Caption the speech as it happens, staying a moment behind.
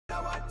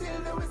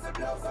till the whistle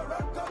blows. So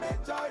run, come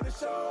enjoy the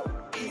show.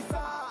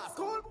 ISSA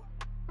School.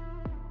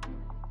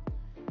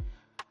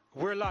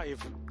 We're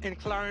live in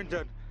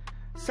Clarendon,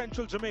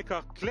 Central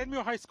Jamaica,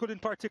 Glenmuir High School in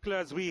particular,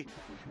 as we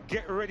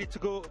get ready to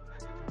go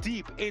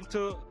deep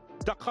into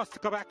DaCosta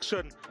Cup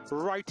action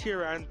right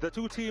here. And the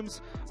two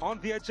teams on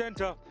the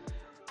agenda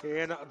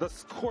in the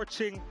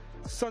scorching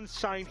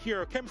sunshine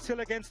here. Kemps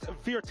against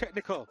Vere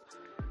Technical,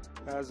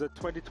 as the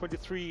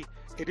 2023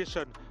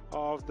 edition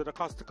of the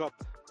DaCosta Cup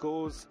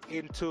goes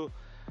into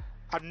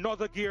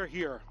another gear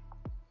here.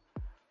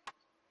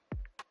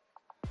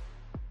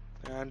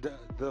 And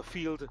the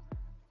field,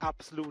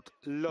 absolute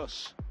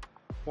lush.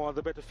 One of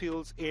the better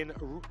fields in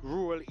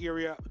rural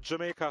area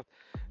Jamaica,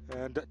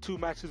 and two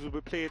matches will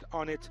be played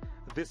on it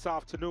this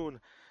afternoon,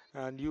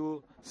 and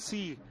you'll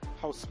see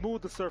how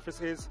smooth the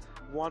surface is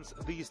once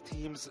these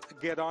teams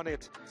get on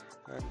it.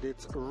 And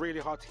it's really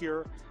hot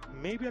here,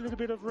 maybe a little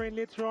bit of rain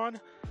later on,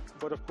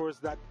 but of course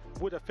that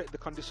would affect the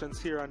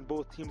conditions here, and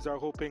both teams are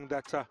hoping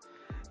that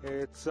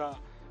it's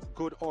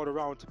good all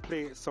around to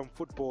play some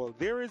football.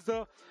 There is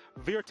the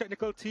Vere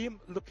Technical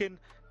team looking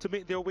to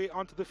make their way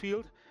onto the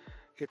field.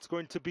 It's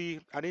going to be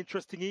an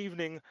interesting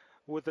evening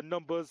with the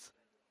numbers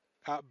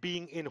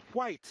being in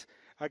white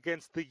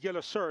against the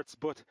yellow shirts,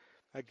 but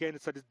again,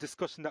 it's a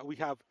discussion that we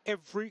have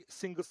every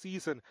single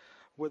season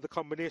with the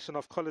combination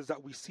of colours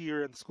that we see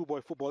here in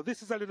schoolboy football.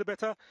 This is a little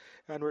better,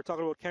 and we're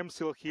talking about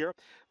Kemps here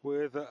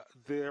with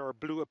their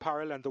blue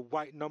apparel and the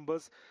white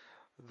numbers.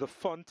 The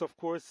font, of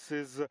course,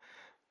 is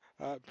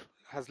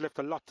has left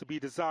a lot to be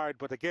desired,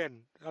 but again,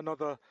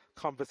 another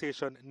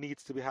conversation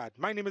needs to be had.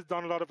 My name is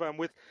Donald Oliver. I'm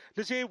with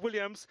Leger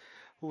Williams,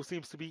 who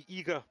seems to be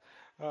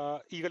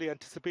eagerly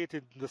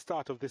anticipating the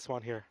start of this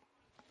one here.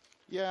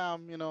 Yeah,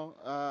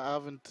 I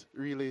haven't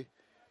really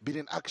been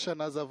in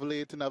action as of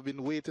late, and I've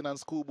been waiting on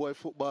schoolboy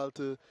football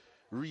to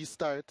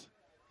restart.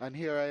 And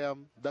here I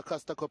am,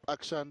 DaCosta Cup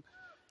action.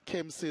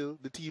 Kemps,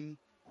 the team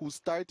who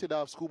started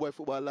off schoolboy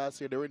football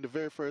last year, they were in the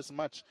very first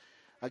match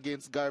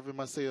against Garvey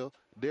Maceo.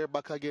 They're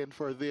back again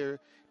for their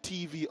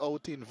TV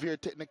outing. Vere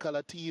Technical,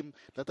 a team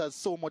that has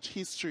so much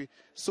history,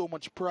 so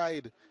much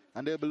pride,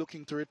 and they'll be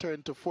looking to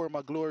return to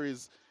former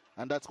glories,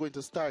 and that's going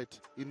to start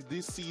in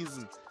this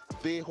season,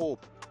 they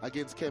hope,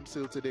 against Kemps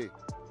today.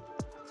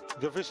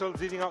 The officials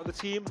leading out the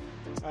team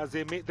as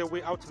they make their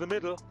way out to the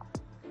middle,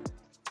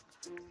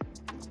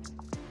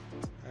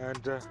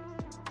 and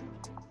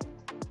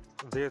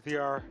there they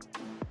are,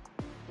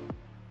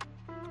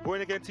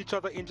 going against each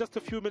other in just a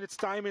few minutes'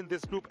 time in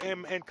this Group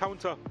M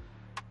encounter.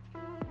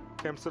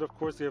 Kemps, of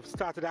course, they have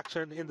started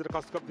action in the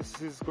DaCosta Cup.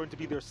 This is going to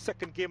be their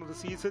second game of the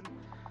season.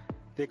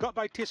 They got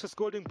by Tatius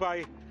Golding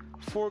by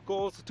 4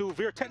 goals to 2.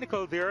 Vere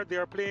Technical there, they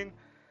are playing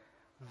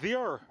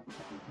their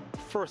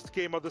first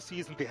game of the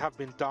season. They have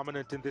been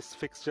dominant in this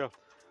fixture,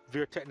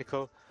 Vere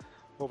Technical,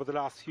 over the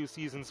last few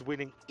seasons,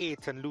 winning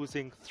 8 and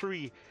losing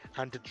 3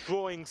 and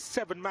drawing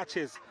 7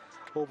 matches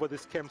over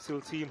this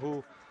Kemps team,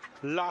 who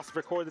last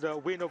recorded a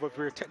win over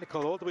Vere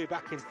Technical all the way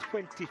back in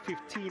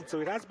 2015.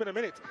 So it has been a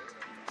minute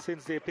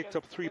since they picked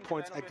up 3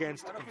 points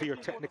against Vere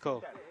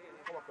Technical.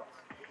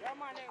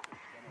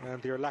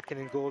 And they're lacking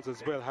in goals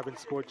as well, having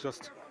scored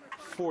just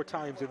 4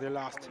 times in their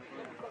last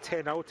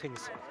 10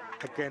 outings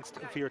against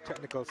Vere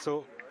Technical.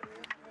 So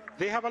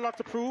they have a lot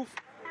to prove,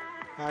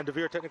 and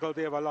Vere Technical,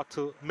 they have a lot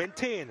to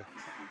maintain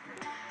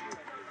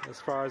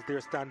as far as their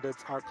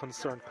standards are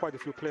concerned. Quite a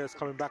few players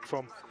coming back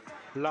from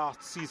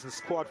last season's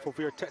squad for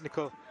Vere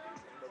Technical,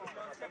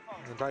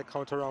 and I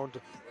count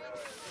around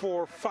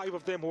 4 or 5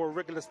 of them who were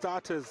regular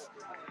starters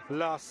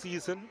last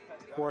season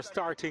who are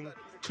starting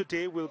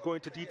today. We'll go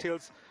into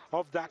details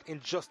of that in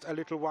just a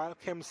little while.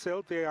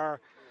 Kemps, they are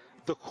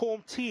the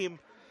home team.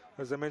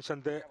 As I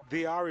mentioned,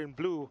 they are in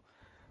blue,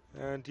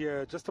 and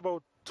yeah, just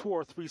about 2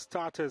 or 3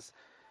 starters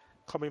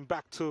coming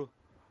back to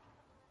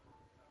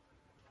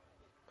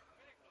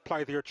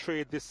ply their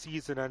trade this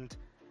season. And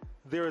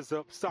there is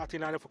a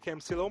starting lineup for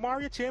Kemps.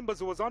 Omaria Chambers,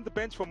 who was on the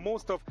bench for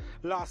most of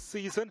last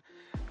season,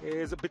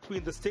 is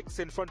between the sticks.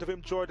 In front of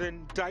him,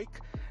 Jordan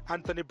Dyke,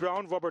 Anthony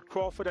Brown, Robert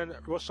Crawford, and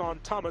Roshan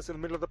Thomas. In the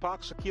middle of the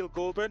park, Shaquille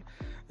Goldburn,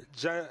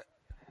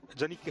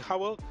 Janiki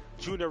Howell,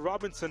 Junior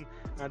Robinson,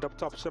 and up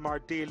top, Shamar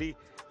Daly,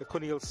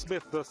 Cunil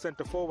Smith, the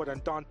centre forward,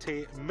 and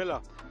Dante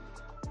Miller.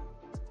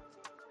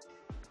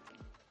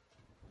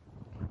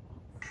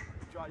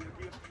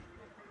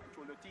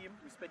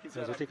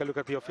 As we take a look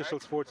at the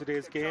officials for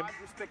today's game,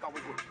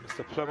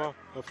 Mr. Plummer,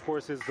 of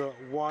course, is the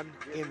one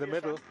in the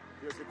middle.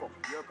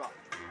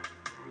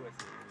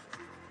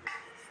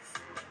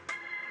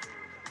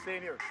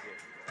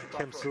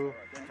 Kemps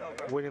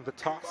winning the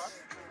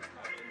toss,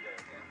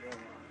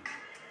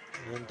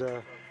 and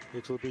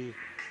it will be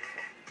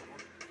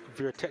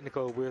Vere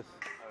Technical with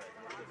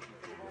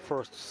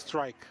first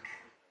strike.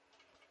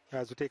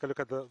 As we take a look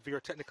at the Vere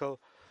Technical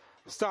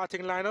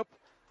starting lineup,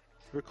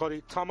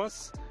 Ricardo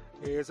Thomas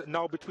is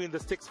now between the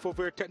sticks for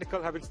Vere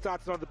Technical, having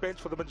started on the bench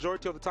for the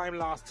majority of the time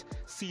last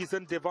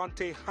season.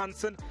 Devontae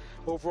Hansen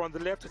over on the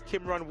left,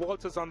 Kimran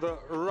Walters on the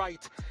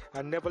right,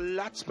 and Neville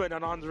Latchman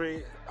and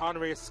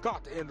Andre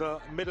Scott in the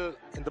middle,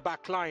 in the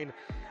back line.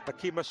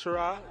 Akima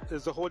Shara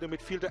is the holding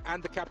midfielder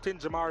and the captain.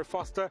 Jamari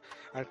Foster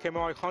and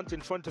Kemoy Hunt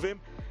in front of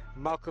him.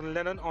 Malcolm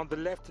Lennon on the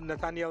left,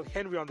 Nathaniel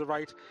Henry on the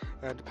right,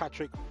 and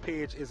Patrick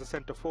Page is a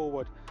centre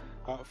forward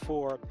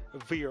for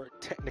Vere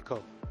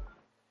Technical.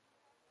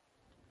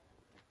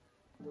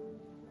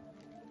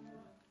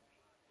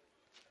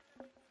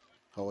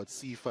 Howard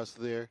Cephas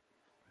there,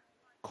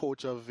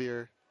 coach of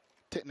Vere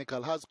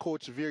Technical, has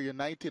coached Vere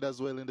United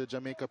as well in the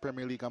Jamaica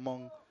Premier League.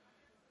 Among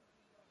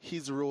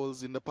his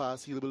roles in the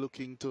past, he'll be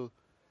looking to,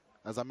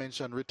 as I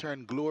mentioned,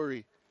 return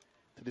glory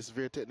to this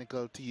Vere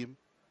Technical team.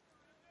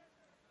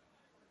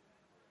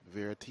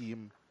 Vere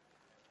team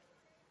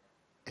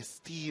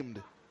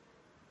esteemed,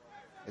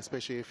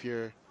 especially if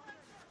you're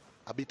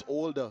a bit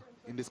older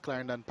in this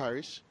Clarendon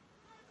parish.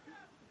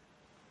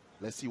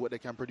 Let's see what they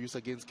can produce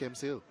against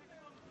Kemps Hill.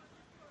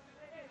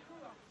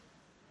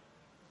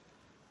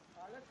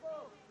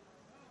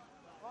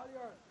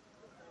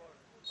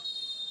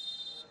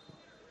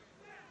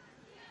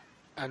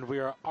 And we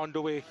are on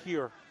the way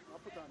here.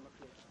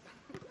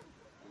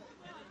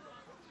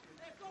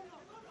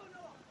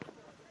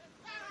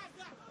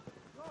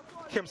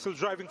 Kemps Hill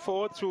driving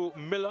forward through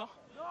Miller,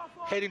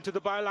 heading to the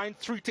byline,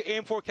 3 to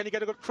aim for. Can he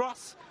get a good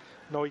cross?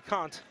 No, he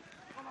can't.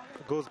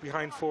 Goes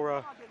behind for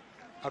a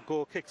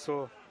goal kick.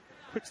 So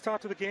quick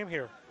start to the game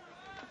here.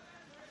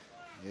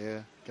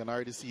 Yeah, can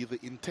already see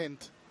the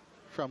intent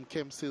from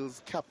Kemps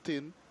Hill's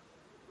captain,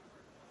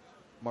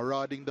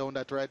 marauding down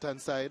that right-hand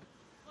side.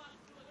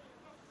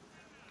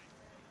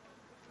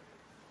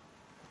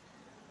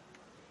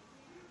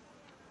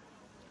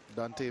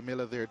 Dante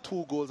Miller there,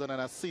 2 goals and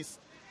an assist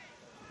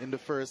in the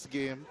first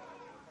game.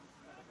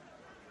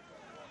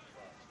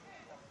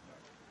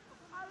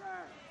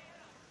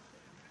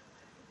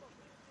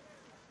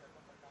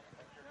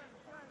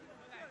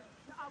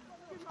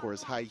 Of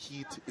course, high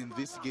heat in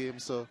this game,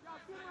 so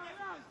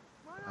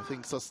I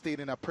think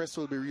sustaining a press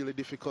will be really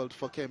difficult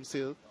for Kemps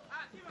Hill.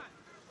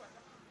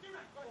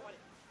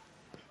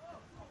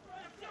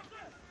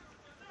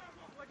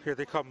 Here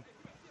they come.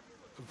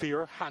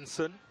 Vere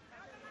Hansen.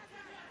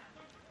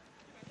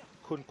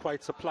 Couldn't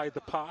quite supply the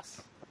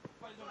pass.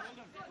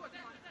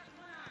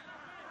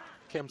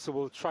 Kemps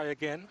will try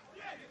again.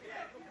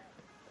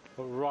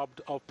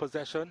 Robbed of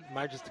possession.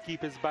 Manages to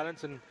keep his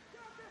balance and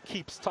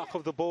keep stock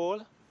of the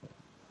ball.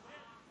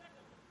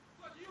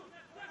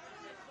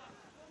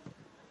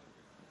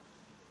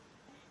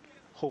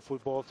 Hopeful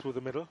ball through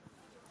the middle.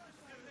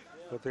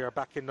 But they are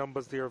back in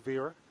numbers there,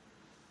 Vere.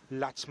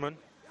 Latchman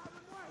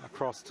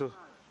across to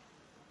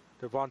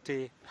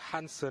Devontae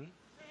Hansen.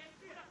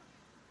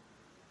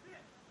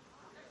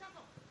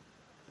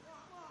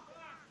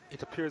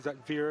 It appears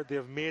that Vere, they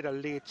have made a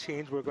late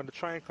change. We're going to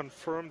try and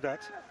confirm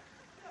that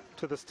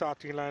to the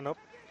starting lineup.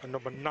 And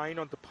number 9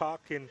 on the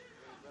park in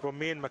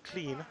Romain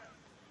McLean.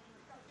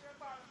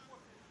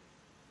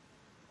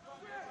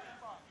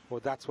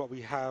 Well, that's what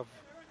we have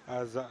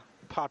as a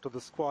part of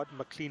the squad.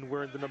 McLean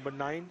wearing the number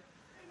 9.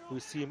 We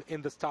see him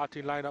in the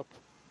starting lineup,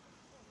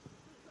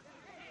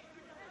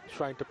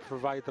 trying to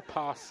provide the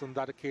pass on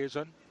that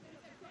occasion.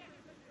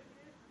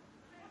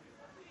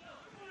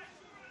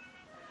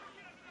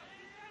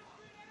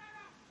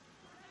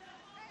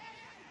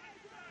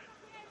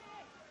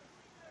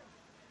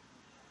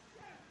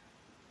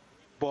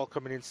 Ball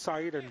coming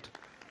inside and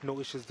no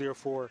issues there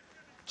for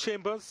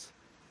Chambers.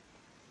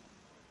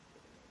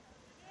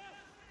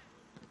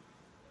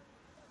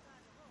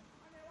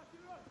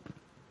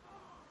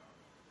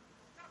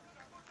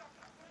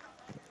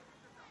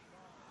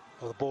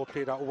 Oh, the ball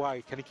played out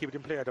wide. Can he keep it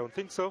in play? I don't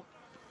think so.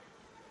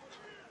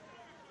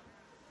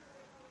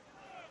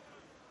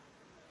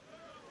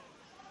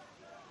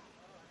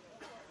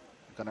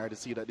 You can already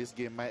see that this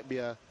game might be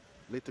a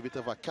little bit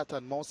of a cat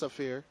and mouse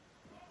affair.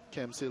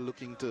 Kemps Hill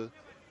looking to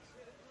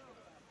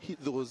hit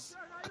those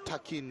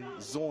attacking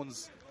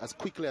zones as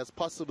quickly as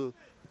possible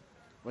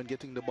when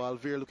getting the ball.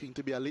 Vere looking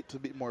to be a little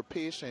bit more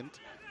patient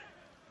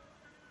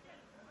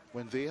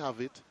when they have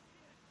it.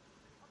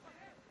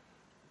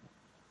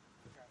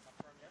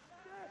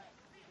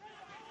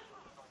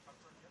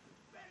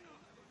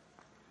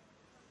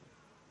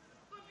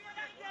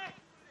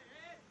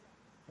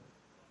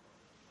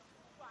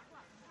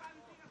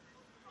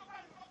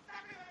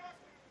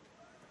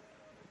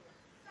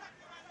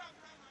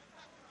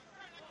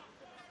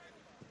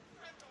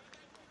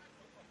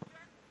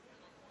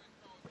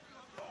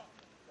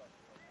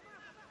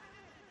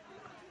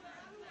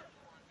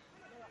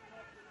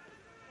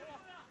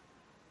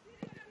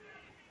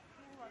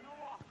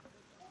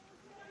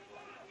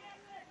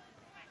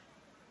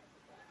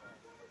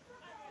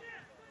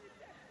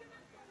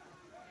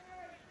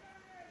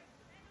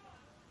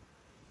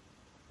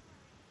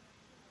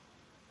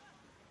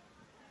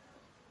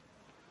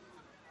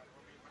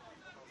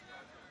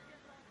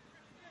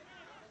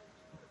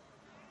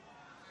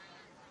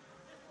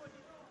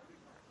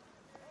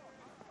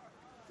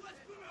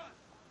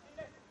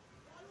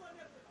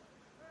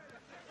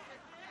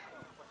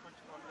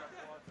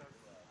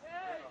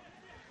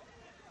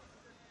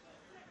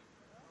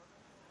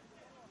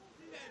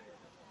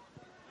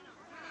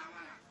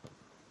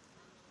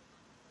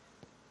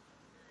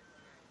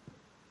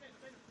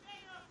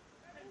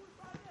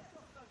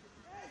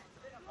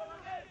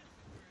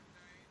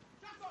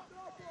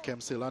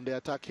 Kemps still on the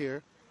attack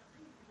here.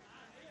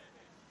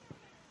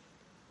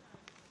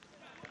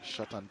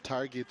 Shot on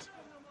target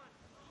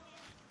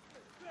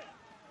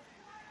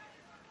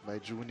by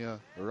Junior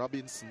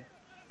Robinson.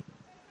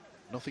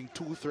 Nothing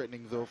too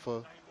threatening though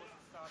for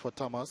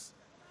Thomas.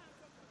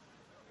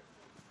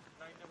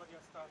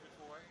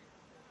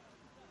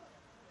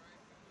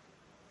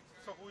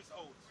 So who is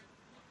out?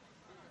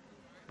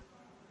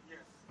 Yes.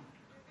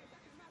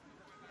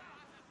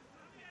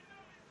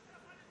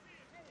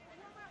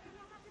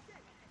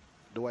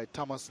 Dwight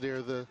Thomas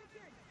there,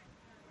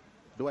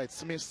 Dwight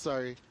Smith,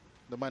 sorry,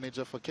 the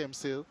manager for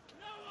Kemps Hill.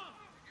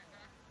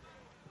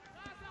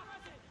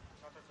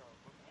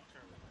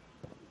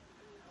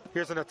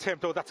 Here's an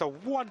attempt. Oh, that's a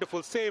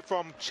wonderful save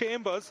from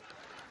Chambers.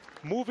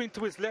 Moving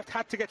to his left,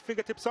 had to get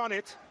fingertips on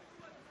it.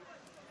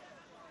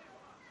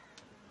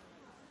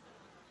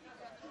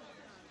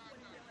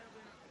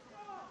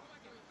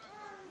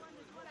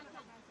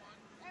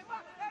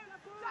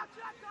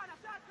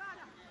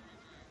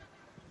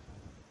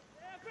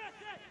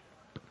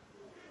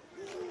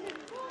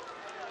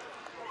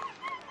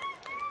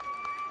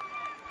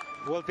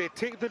 Well, they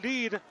take the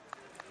lead.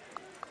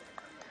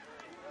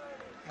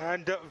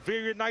 And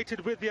Vere United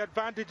with the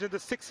advantage in the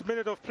 6th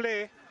minute of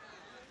play.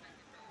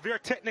 Vere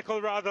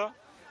Technical, rather,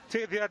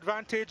 take the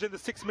advantage in the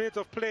 6 minutes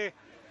of play.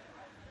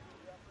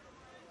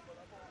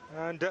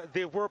 And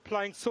they were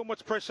applying so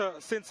much pressure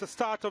since the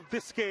start of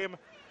this game.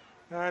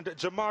 And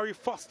Jamari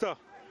Foster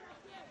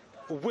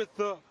with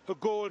the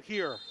goal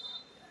here.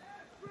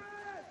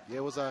 Yeah,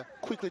 it was a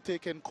quickly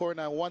taken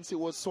corner. Once it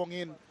was swung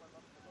in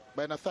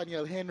by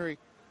Nathaniel Henry,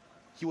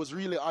 he was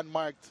really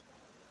unmarked.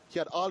 He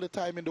had all the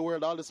time in the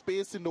world, all the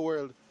space in the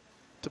world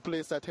to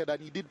place that header,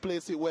 and he did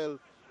place it well.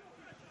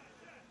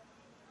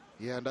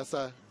 Yeah, and that's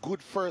a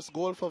good first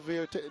goal for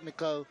Vere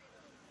Technical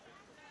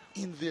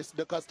in this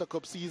DaCosta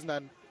Cup season.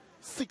 And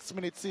 6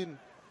 minutes in,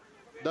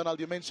 Donald,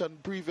 you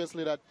mentioned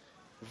previously that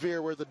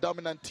Vere were the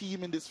dominant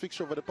team in this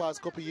fixture over the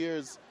past couple of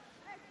years.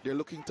 They're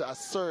looking to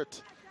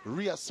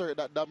reassert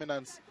that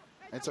dominance.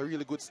 And it's a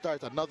really good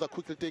start. Another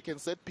quickly taken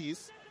set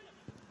piece.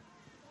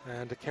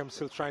 And the Kemps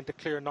still trying to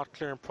clear, not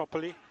clearing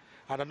properly.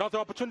 And another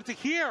opportunity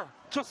here,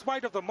 just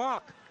wide of the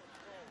mark.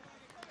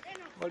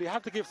 Well, you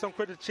have to give some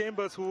credit to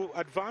Chambers, who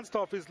advanced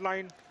off his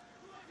line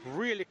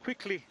really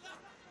quickly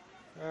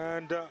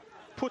and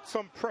put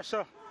some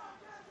pressure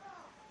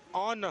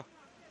on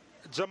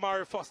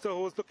Jamari Foster,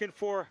 who was looking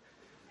for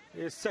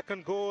his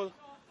second goal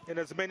in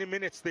as many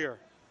minutes there.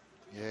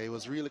 Yeah, he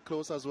was really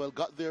close as well.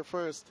 Got there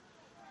first,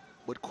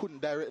 but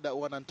couldn't direct that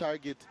one on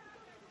target.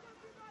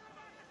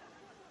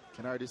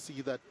 Can already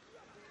see that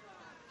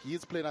he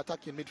is playing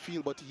attacking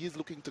midfield, but he is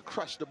looking to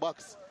crush the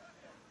box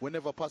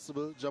whenever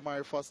possible,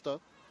 Jamari Foster.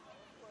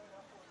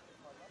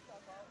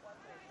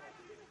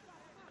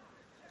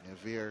 Yeah,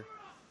 Vere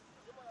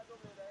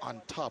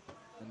on top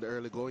in the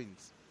early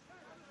goings.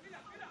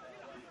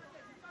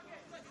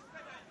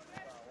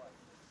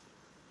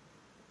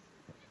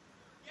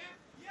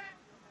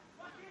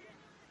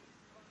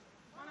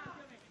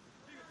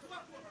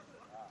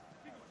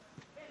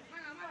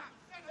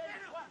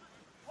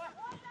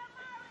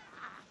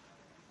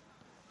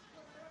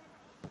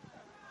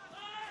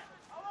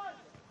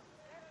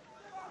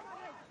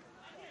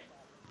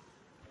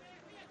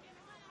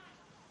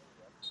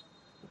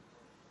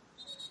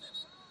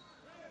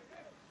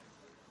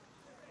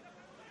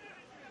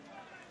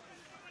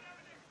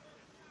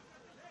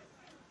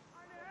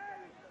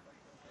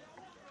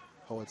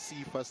 Howard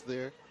Cephas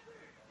there,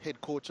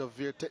 head coach of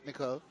Vere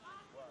Technical.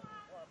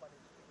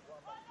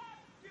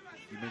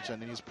 He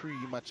mentioned in his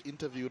pre-match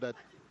interview that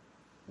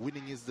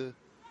winning is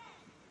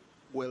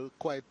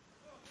quite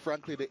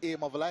frankly, the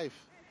aim of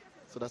life.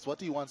 So that's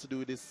what he wants to do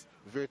with this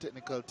Vere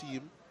Technical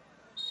team.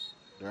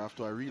 They're off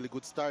to a really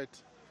good start.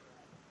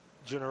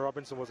 Junior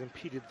Robinson was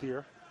impeded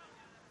there.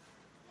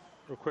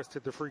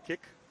 Requested the free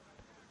kick.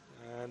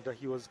 And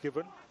he was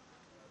given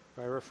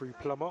by referee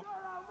Plummer.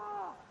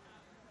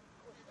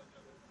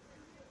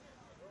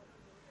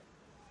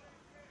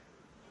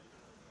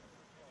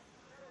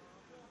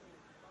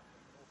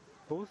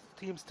 Both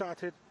teams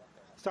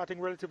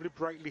starting relatively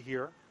brightly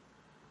here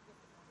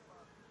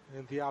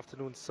in the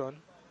afternoon sun.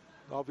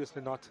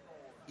 Obviously not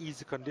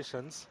easy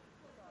conditions.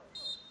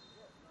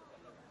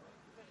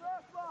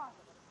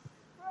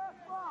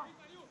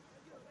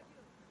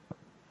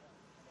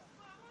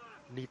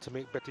 Need to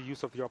make better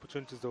use of the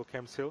opportunities though,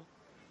 Kemps Hill.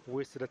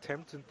 Wasted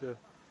attempt in the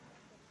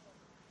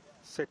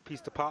set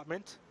piece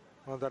department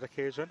on that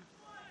occasion.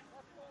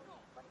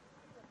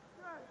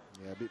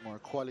 Yeah, a bit more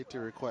quality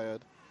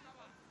required.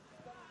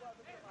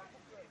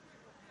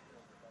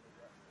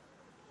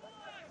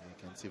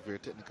 You can see Vere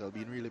Technical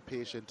being really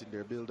patient in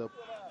their build-up,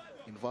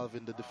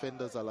 involving the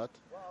defenders a lot.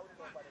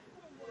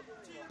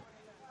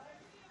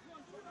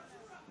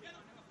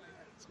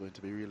 It's going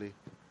to be really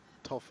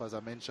tough, as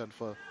I mentioned,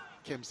 for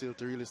Kemps Hill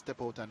to really step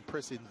out and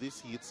press in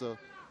this heat. So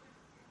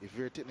if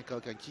Vere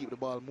Technical can keep the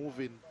ball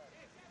moving,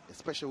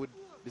 especially with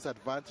this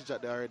advantage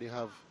that they already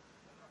have,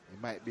 it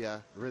might be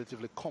a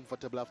relatively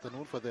comfortable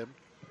afternoon for them.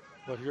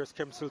 But here's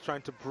Kemps Hill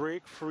trying to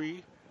break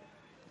free.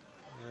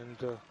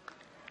 And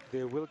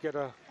they will get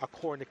a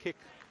corner kick.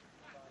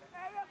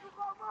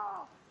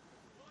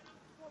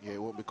 Yeah,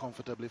 it won't be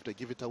comfortable if they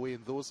give it away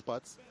in those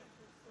spots.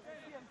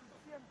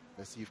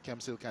 Let's see if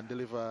Kemps can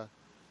deliver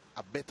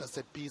a better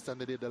set piece than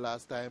they did the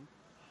last time.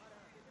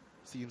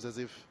 Seems as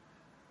if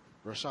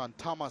Rashawn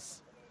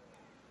Thomas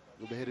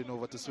will be heading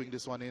over to swing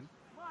this one in.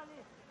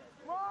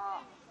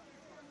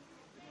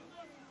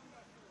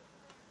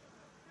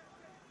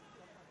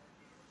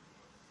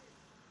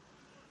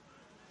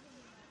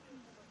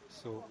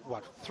 So,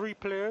 what, 3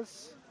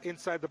 players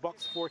inside the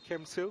box for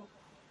Kemps Hill?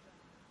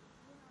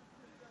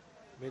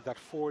 Made that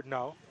forward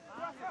now.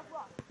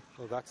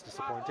 So that's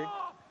disappointing.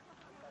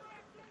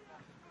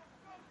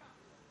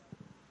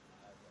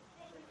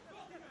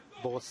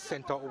 Ball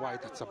sent out wide.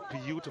 That's a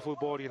beautiful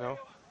ball, you know.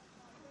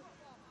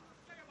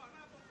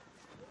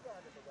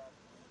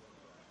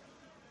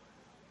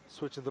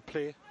 Switching the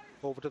play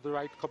over to the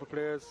right. Couple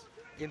players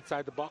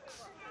inside the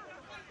box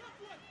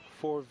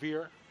for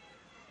Vere.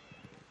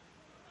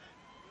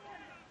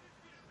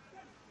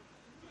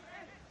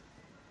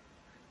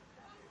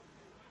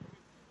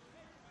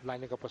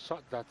 Lining up a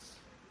shot that's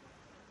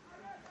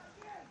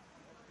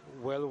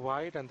well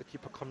wide, and the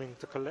keeper coming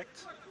to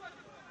collect.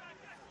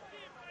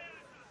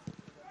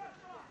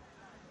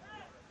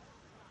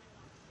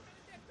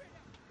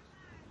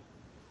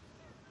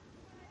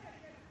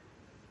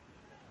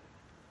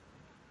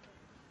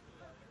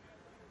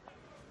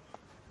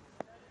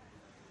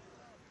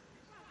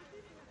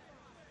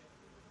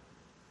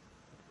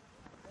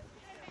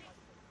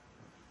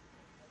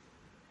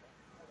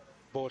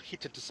 Ball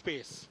hit into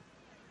space.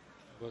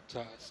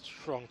 But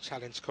strong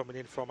challenge coming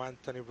in from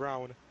Anthony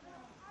Brown.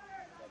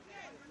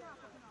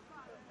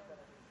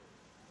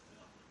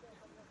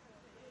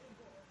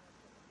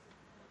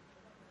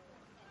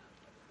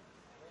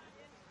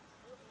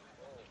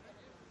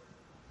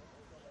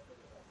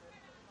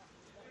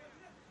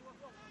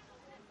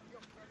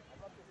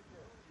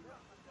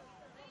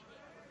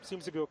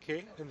 Seems to be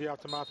okay in the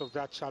aftermath of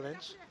that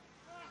challenge,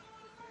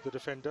 the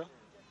defender.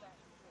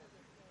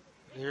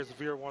 And here's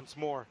Vere once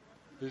more.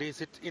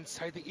 Lays it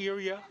inside the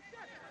area.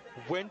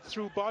 Went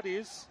through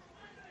bodies.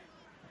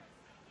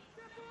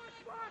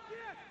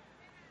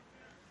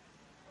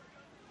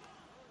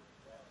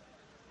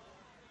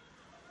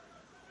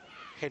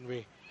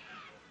 Henry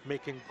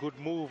making good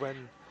move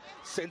and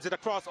sends it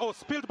across. Oh,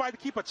 spilled by the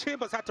keeper.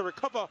 Chambers had to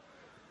recover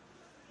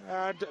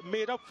and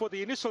made up for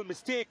the initial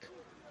mistake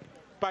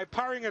by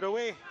parrying it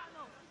away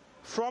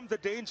from the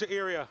danger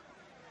area.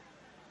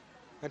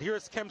 And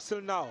here's Kemps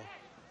now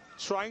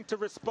trying to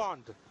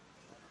respond.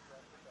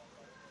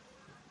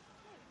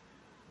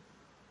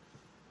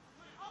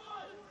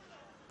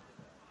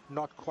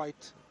 Not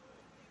quite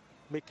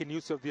making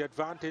use of the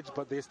advantage,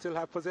 but they still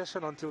have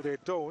possession until they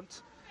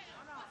don't.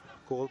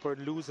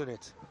 Goldburn losing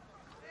it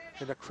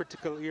in a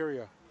critical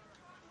area.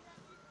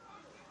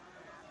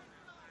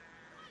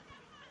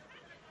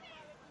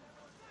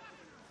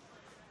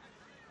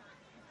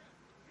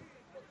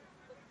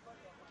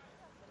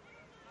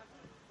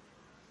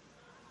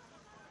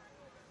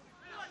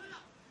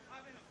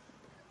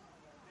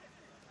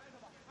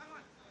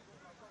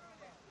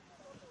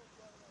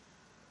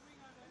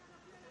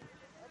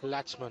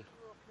 Latchman.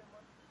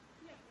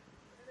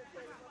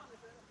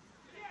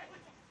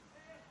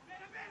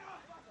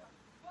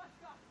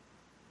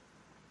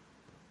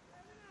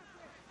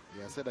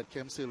 Yeah, I said that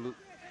Kemps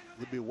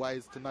would be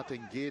wise to not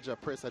engage a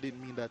press. I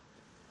didn't mean that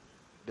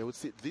they would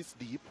sit this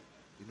deep,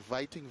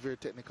 inviting very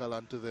technical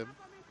onto them.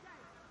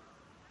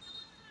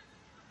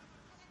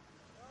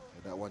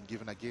 And that one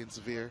given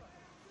against Vere.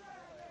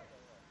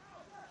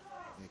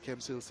 Yeah,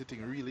 Kemps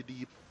sitting really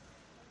deep.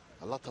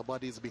 A lot of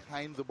bodies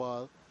behind the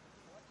ball.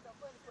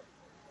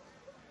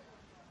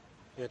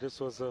 Yeah, this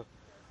was an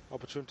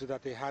opportunity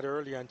that they had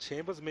earlier, and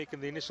Chambers making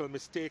the initial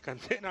mistake and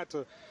then had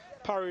to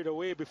parry it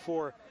away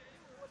before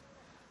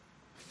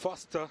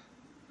Foster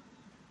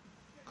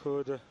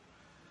could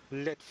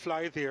let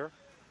fly there.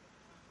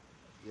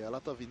 Yeah, a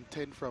lot of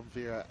intent from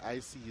Vere. I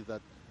see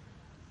that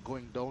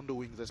going down the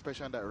wings,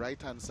 especially on that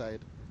right-hand side,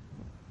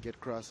 get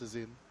crosses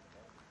in.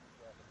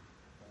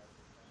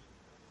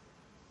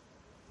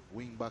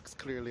 Wing backs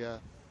clearly a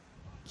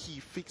key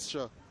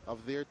fixture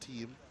of their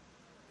team.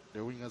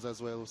 Their wingers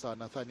as well. We saw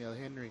Nathaniel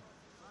Henry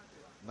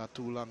not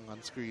too long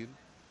on screen.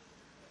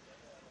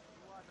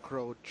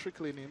 Crowd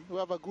trickling in. We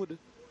have a good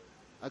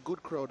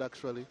crowd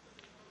actually.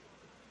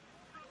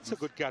 It's a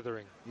good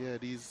gathering. Yeah,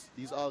 these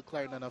all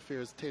Clarendon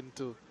affairs tend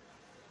to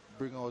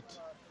bring out,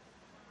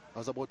 I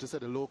was about to say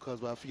the locals,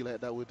 but I feel like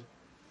that would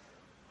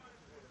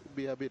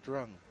be a bit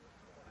wrong.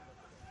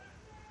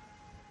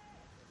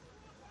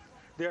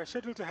 They are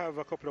scheduled to have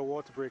a couple of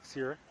water breaks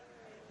here.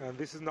 And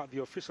this is not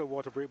the official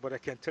water break, but I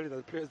can tell you that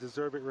the players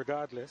deserve it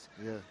regardless.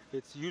 Yeah.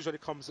 It usually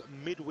comes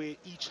midway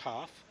each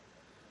half,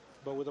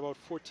 but with about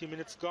 14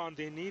 minutes gone,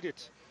 they need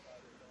it.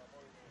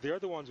 They're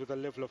the ones with a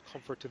level of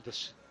comfort in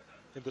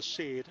the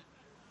shade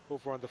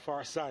over on the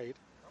far side.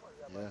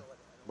 Yeah,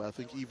 but I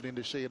think even in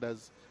the shade,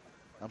 as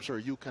I'm sure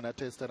you can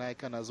attest and I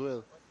can as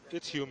well.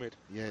 It's humid.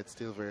 Yeah, it's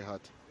still very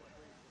hot.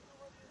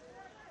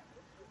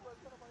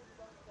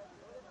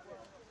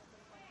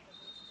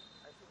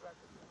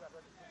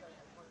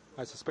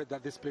 I suspect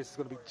that this place is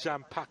going to be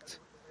jam-packed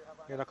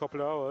in a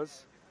couple of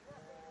hours.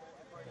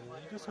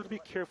 You just have to be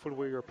careful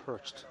where you're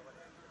perched.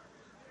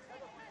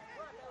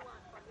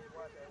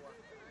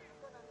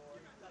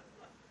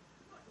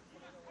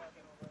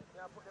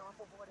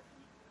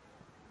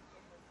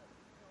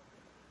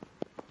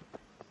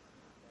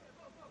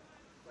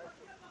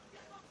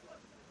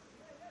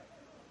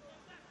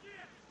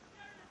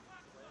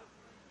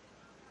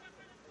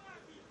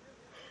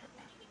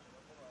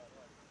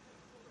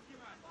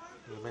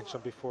 We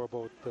mentioned before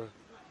about the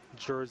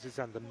jerseys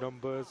and the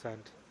numbers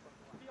and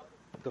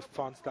the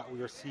fonts that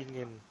we are seeing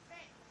in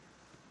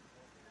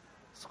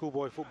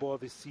schoolboy football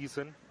this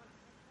season.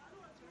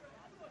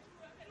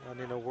 And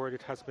in a word,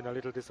 it has been a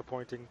little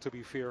disappointing, to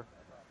be fair,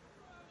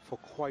 for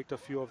quite a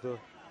few of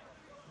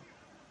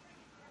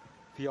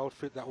the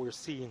outfit that we're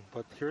seeing.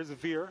 But here's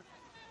Vere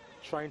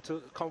trying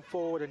to come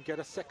forward and get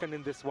a second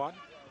in this one.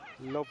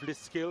 Lovely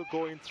skill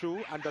going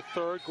through, and the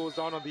third goes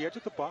on the edge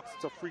of the box.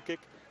 It's a free kick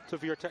to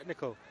Vere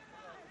Technical.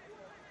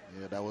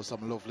 Yeah, that was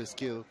some lovely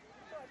skill.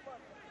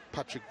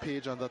 Patrick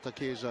Page on that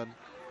occasion,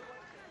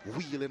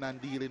 wheeling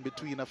and dealing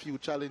between a few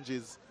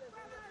challenges,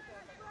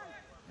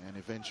 and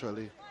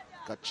eventually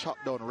got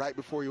chopped down right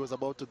before he was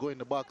about to go in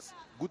the box.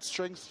 Good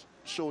strength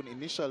shown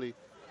initially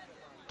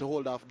to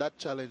hold off that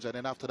challenge, and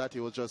then after that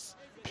he was just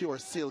pure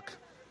silk.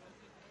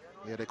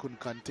 Yeah, they couldn't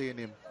contain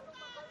him.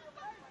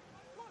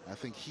 I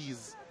think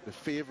he's the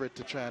favorite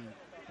to try and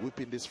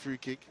whip in this free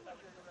kick.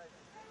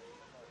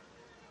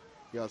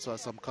 He also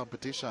has some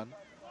competition,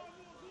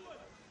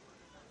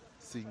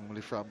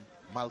 seemingly from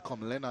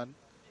Malcolm Lennon.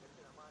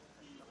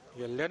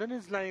 Yeah, Lennon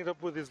is lining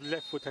up with his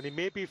left foot, and he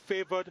may be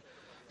favored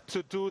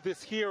to do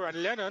this here.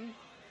 And Lennon,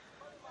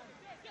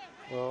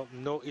 well,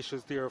 no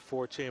issues there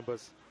for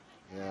Chambers.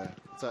 Yeah,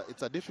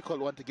 it's a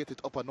difficult one to get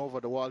it up and over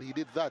the wall. He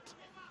did that,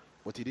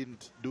 but he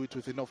didn't do it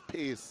with enough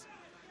pace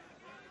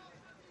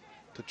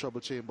to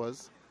trouble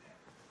Chambers.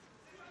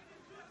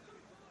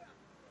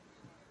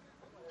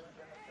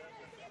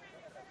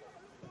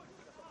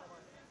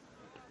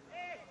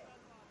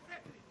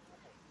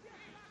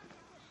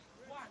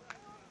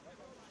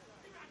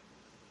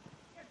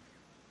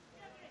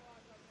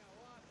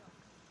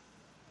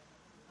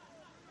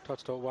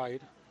 Touched out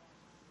wide.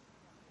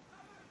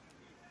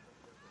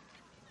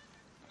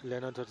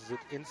 Lennon touches it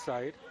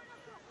inside.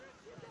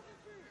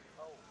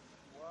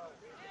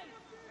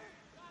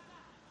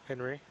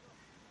 Henry.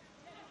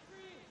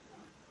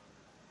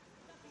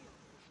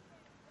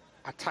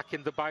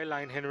 Attacking the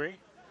byline, Henry.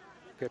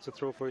 Gets a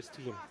throw for his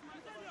team.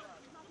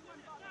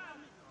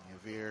 Yeah,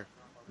 Vere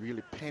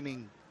really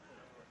penning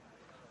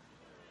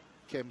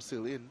Kemps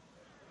in.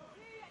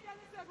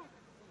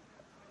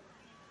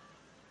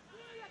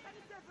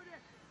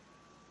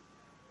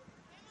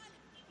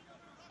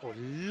 Oh,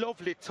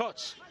 lovely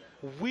touch.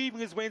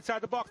 Weaving his way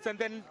inside the box and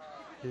then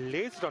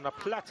lays it on a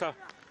platter.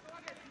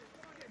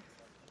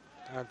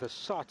 And the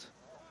shot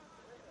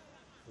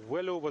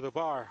well over the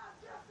bar.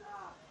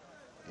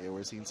 Yeah,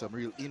 we're seeing some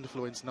real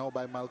influence now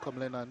by Malcolm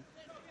Lennon.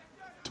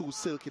 2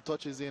 silky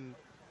touches in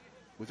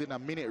within a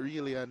minute,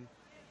 really, and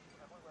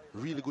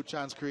really good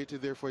chance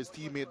created there for his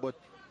teammate, but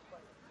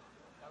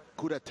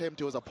good attempt.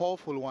 It was a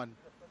powerful one,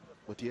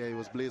 but yeah, he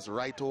was blazed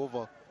right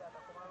over.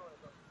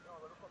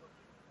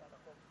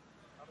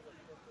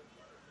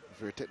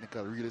 Very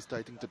technical, really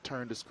starting to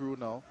turn the screw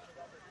now.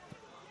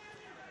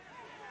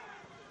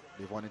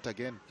 They've won it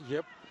again.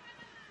 Yep,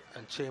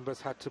 and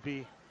Chambers had to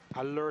be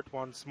alert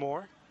once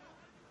more.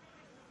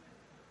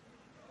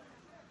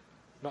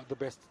 Not the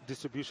best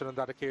distribution on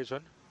that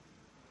occasion.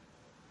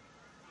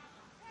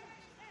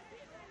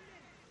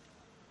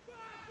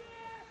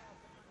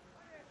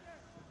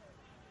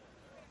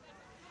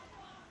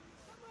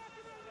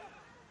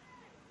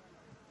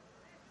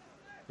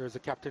 Here's the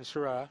captain,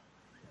 Shira.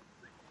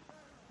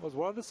 Was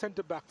one of the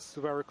centre-backs,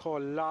 if I recall,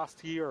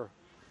 last year.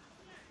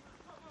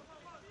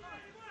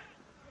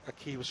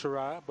 Akeem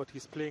Shira, but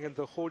he's playing in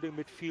the holding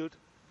midfield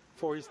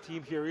for his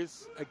team. Here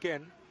is,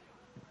 again,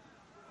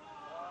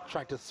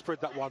 trying to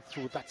spread that one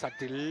through. That's a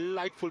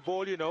delightful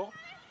ball, you know.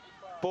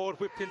 Ball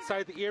whipped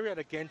inside the area, and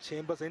again,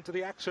 Chambers into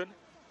the action.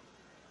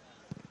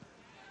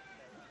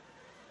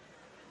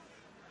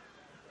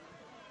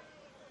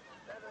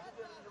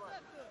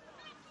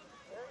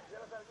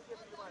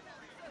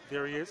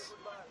 There he is,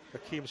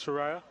 Akeem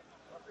Shariah,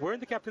 wearing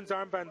the captain's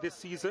armband this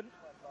season.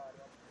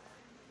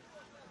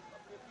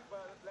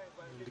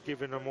 And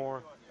given a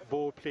more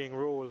ball-playing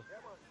role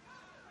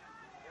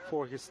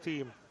for his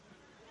team.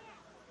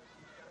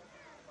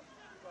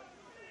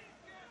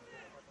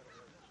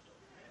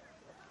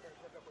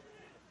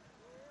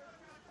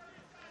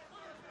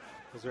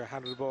 Was there a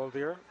handle ball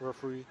there?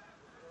 Referee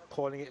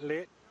calling it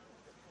late.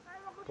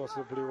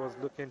 Possibly was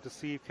looking to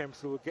see if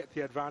Kemps would get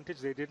the advantage.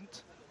 They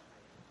didn't.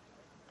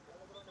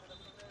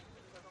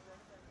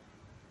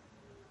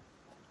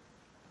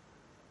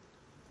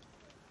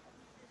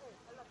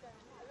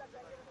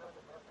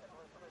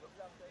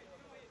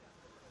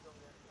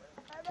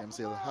 Kemps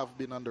have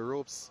been on the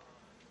ropes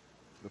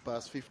the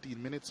past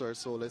 15 minutes or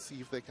so. Let's see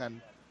if they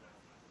can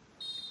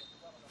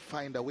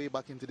find a way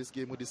back into this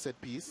game with the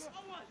set piece.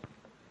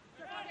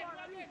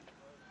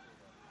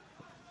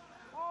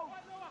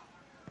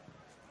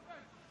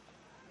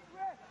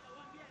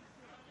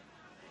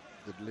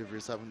 The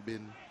deliveries haven't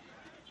been,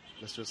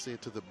 let's just say,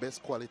 to the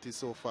best quality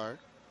so far.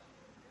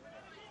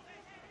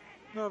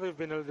 No, they've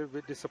been a little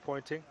bit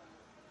disappointing.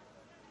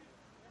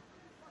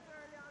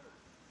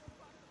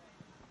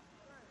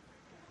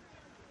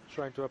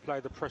 Trying to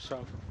apply the pressure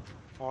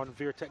on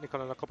Vere Technical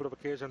on a couple of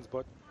occasions,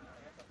 but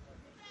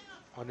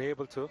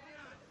unable to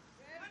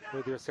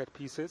with their set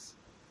pieces.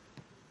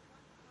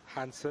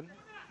 Hansen,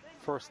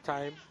 first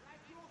time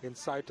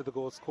inside to the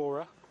goal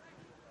scorer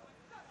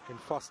in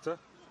Foster.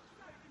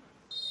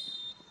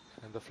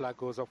 And the flag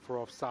goes up for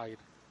offside.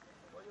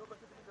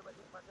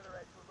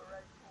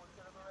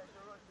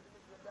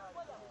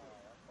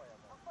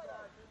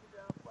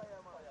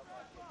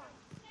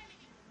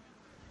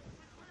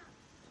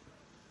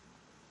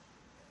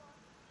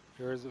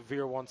 Here's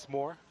Vere once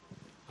more.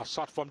 A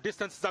shot from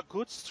distance is a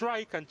good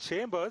strike, and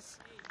Chambers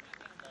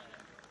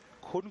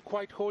couldn't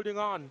quite holding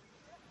on.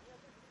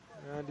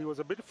 And he was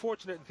a bit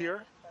fortunate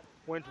there.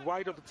 Went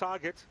wide of the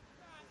target.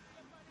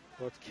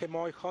 But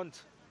Kemoy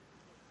Hunt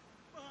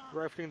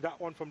rifling that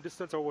one from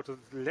distance, or what was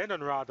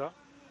Lennon rather,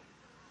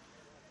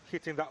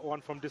 hitting that one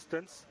from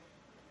distance.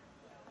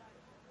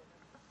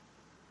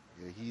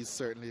 Yeah, he's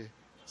certainly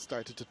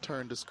started to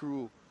turn the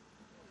screw,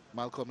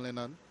 Malcolm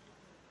Lennon.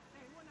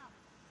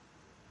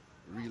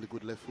 Really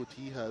good left foot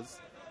he has.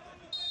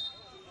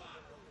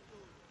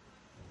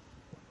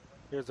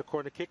 Here's a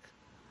corner kick,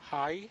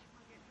 high.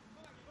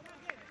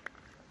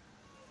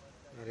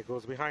 And it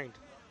goes behind.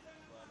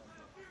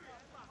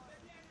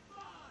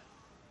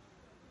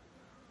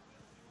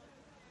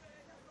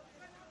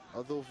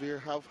 Although Vere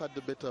have had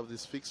the better of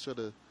this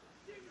fixture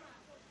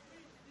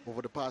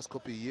over the past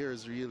couple of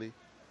years, really.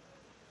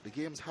 The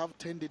games have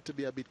tended to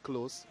be a bit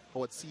close.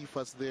 Howard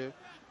Cephas there.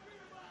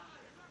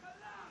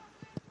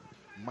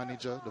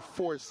 Manager, the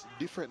fourth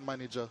different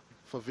manager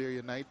for Vere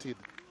United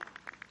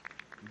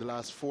in the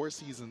last 4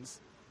 seasons.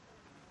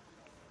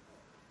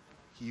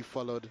 He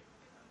followed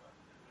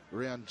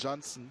Ryan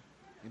Johnson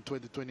in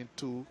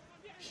 2022,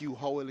 Hugh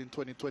Howell in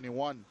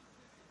 2021,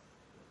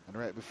 and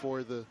right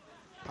before the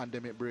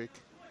pandemic break.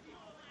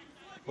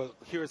 Well,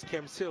 here's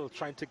Kemps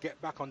trying to get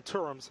back on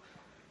terms.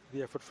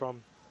 The effort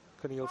from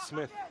Keneal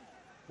Smith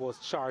was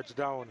charged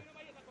down.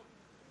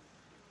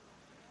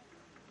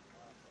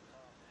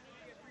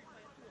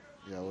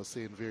 Yeah, I was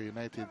saying Vere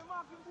United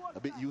a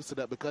bit used to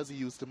that because he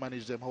used to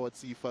manage them, Howard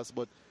Cephas,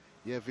 but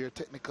yeah, Vere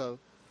Technical.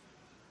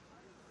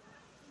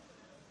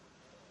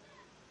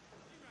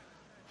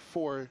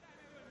 4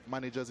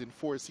 managers in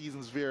 4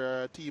 seasons. Vere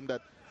are a team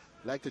that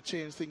like to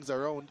change things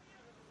around.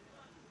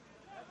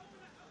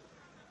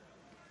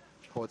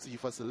 Howard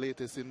Cephas the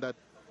latest in that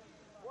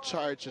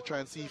charge to try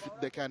and see if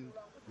they can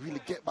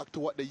really get back to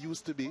what they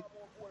used to be.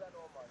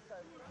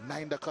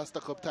 9 DaCosta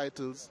Cup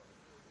titles,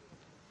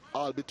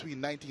 all between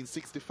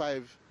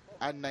 1965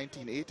 and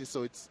 1980,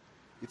 so it's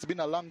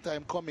been a long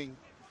time coming.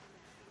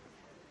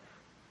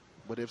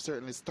 But they've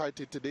certainly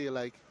started today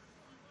like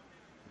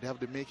they have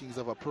the makings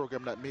of a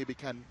program that maybe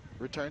can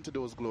return to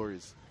those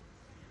glories.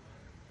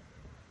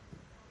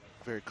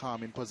 Very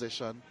calm in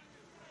possession.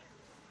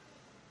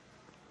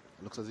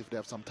 Looks as if they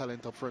have some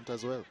talent up front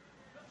as well.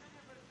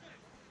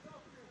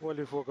 Well,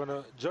 if we're going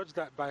to judge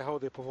that by how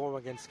they perform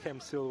against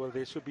Kemps, well,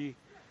 they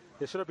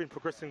should have been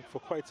progressing for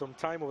quite some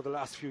time over the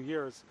last few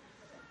years,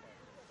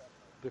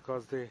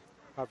 because they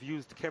have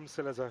used Kemps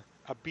as a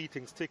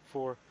beating stick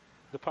for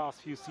the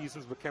past few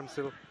seasons, but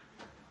Kemps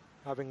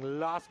having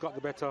last got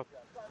the better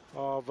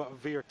of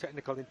Vere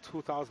Technical in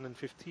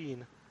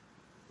 2015.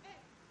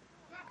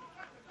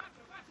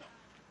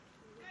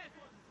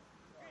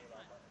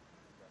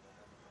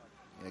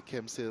 Yeah,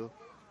 Kemps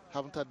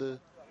haven't had the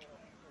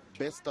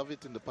best of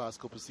it in the past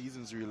couple of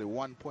seasons, really.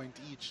 1 point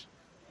each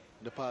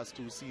in the past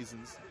 2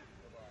 seasons.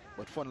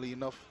 But funnily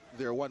enough,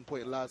 their 1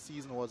 point last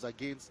season was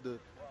against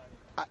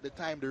at the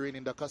time, the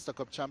reigning DaCosta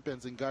Cup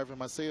champions in Garvey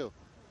Maceo,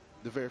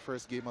 the very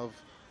first game of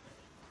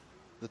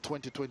the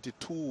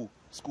 2022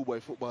 schoolboy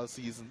football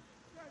season.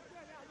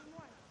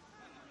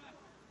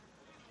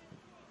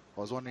 I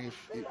was wondering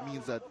if it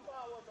means that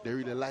they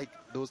really like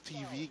those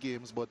TV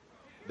games, but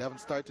they haven't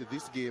started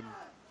this game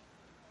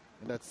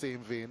in that same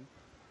vein.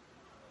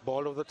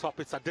 Ball over the top.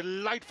 It's a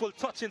delightful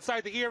touch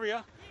inside the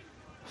area.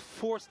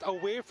 Forced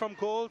away from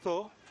goal,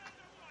 though.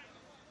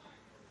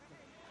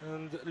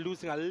 And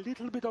losing a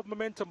little bit of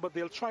momentum, but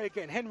they'll try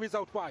again. Henry's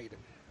out wide.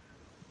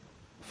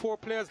 4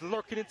 players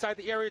lurking inside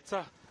the area. It's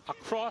a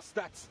cross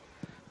that's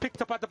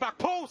picked up at the back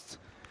post.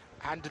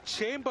 And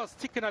Chambers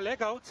sticking a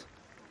leg out.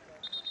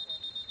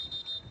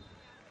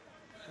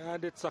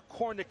 And it's a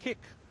corner kick.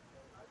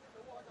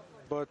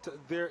 But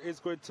there is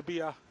going to be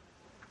a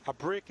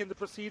break in the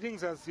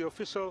proceedings as the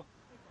official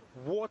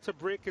water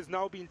break is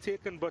now being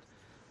taken. But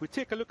we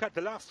take a look at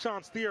the last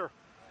chance there.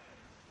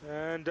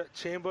 And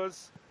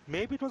Chambers,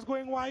 maybe it was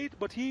going wide,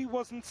 but he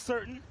wasn't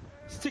certain.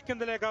 Sticking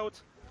the leg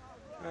out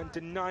and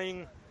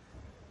denying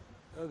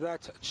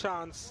that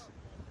chance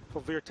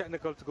for Vere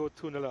Technical to go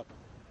 2-0 up.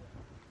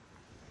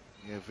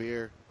 Yeah,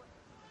 Vere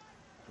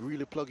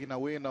really plugging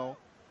away now.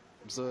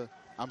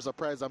 I'm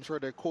surprised. I'm sure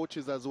their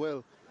coaches as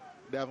well.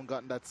 They haven't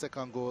gotten that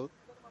second goal.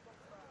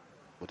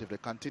 But if they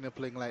continue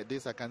playing like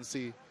this, I can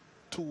see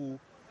 2,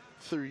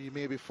 3,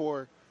 maybe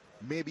 4,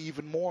 maybe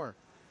even more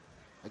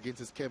against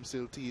his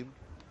Kemps team.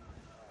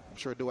 I'm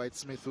sure Dwight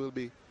Smith will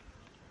be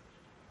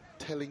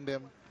telling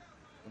them,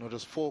 you know,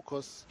 just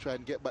focus, try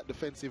and get back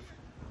defensive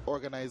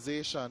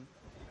organization.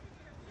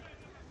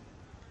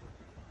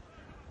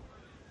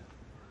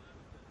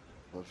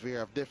 But Vere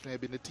have definitely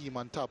been the team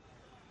on top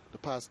the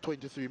past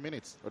 23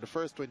 minutes, or the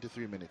first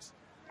 23 minutes.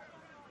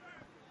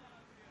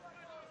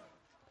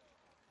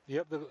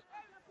 Yep,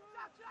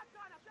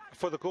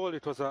 for the goal,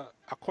 it was a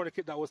corner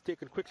kick that was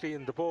taken quickly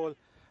in the ball,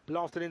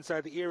 lofted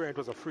inside the area, and it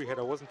was a free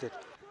header, wasn't it?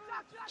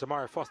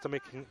 Jamari Foster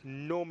making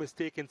no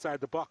mistake inside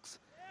the box,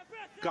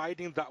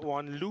 guiding that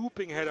one,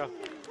 looping header.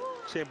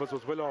 Chambers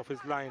was well off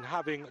his line,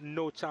 having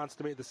no chance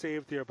to make the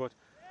save there, but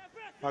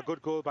a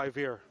good goal by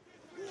Vere.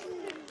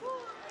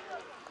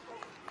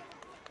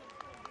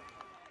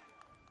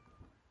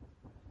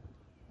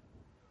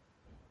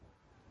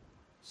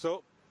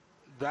 So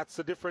that's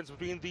the difference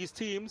between these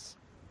teams.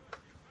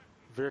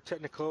 Vere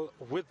Technical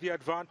with the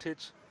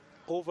advantage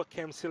over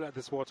Kemps at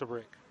this water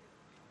break.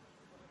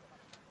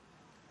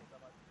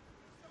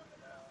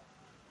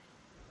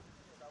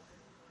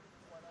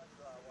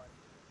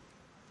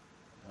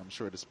 I'm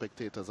sure the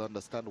spectators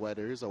understand why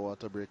there is a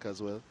water break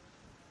as well.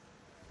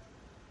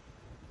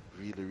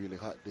 Really, really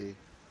hot day.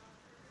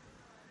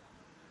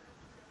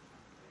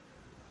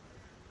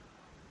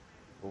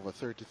 Over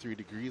 33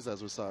 degrees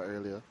as we saw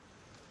earlier.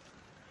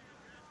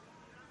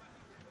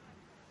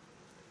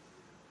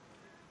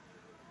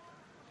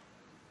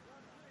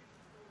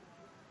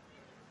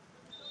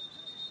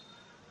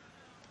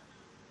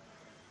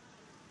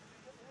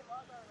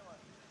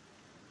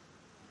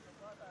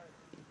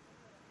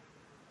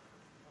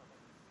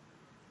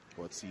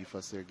 What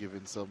Cephas they're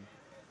giving some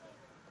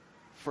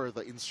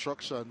further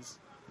instructions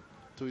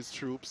to his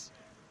troops.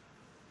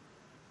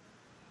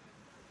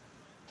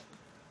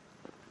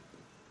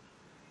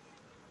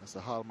 That's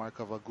the hallmark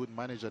of a good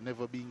manager,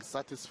 never being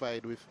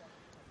satisfied with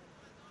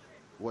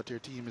what your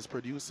team is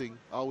producing,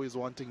 always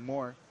wanting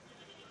more.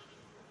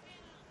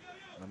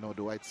 I know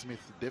Dwight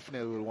Smith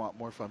definitely will want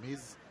more from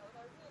his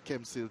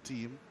Kemps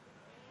team.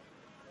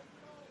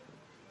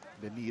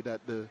 They need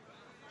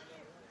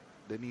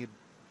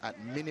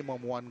at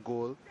minimum 1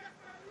 goal.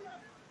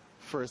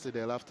 Firstly,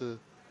 they'll have to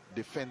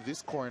defend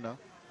this corner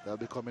that'll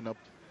be coming up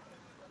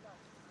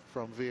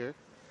from Vere.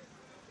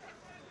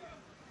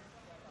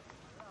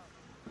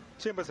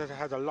 Chambers has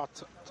had a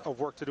lot of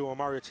work to do on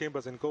Mario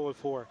Chambers in goal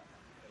for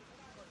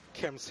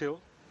Kemps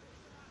Hill.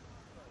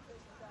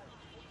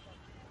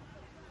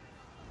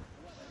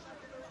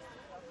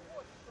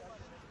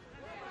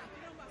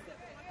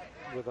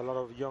 With a lot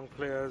of young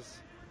players,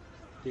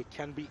 they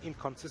can be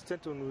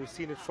inconsistent, and we've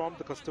seen it from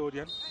the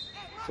custodian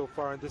so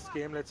far in this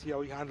game. Let's see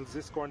how he handles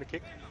this corner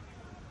kick.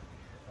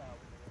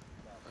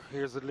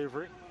 Here's the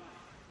delivery.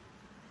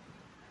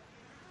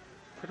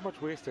 Pretty much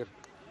wasted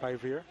by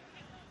Vere.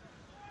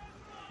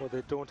 Well,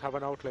 they don't have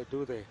an outlet,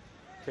 do they,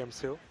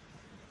 Kemps Hill?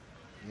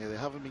 Yeah, they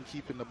haven't been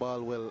keeping the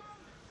ball well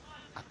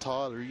at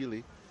all,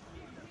 really,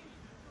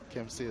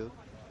 Kemps Hill.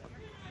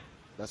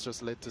 That's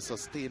just led to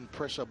sustained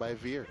pressure by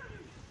Vere.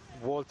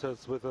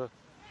 Walters with a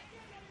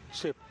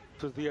chip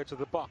to the edge of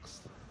the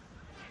box.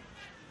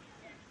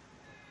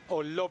 Oh,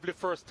 lovely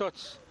first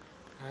touch.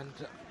 And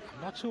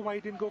I'm not sure why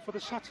he didn't go for the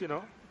shot, you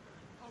know.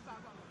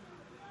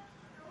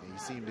 He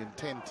seemed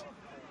intent,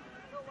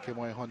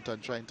 Kemoy Hunter,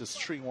 trying to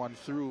string one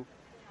through.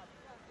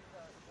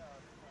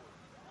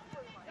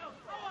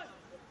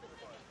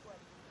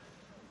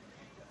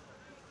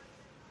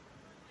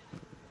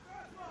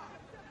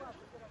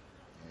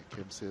 Yeah,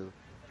 Kemps Hill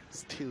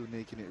still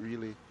making it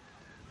really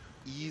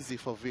easy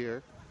for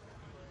Vere.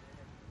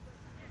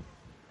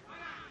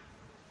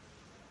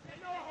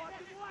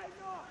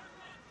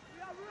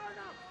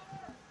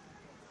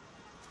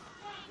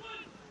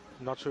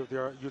 Not sure if they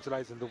are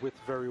utilizing the width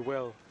very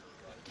well,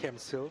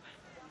 Kemps Hill.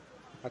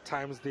 At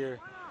times they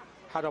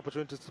had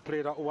opportunities to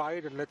play that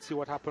wide, and let's see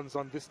what happens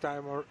on this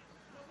time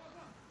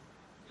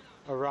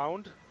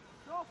around.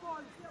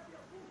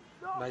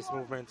 Nice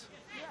movement.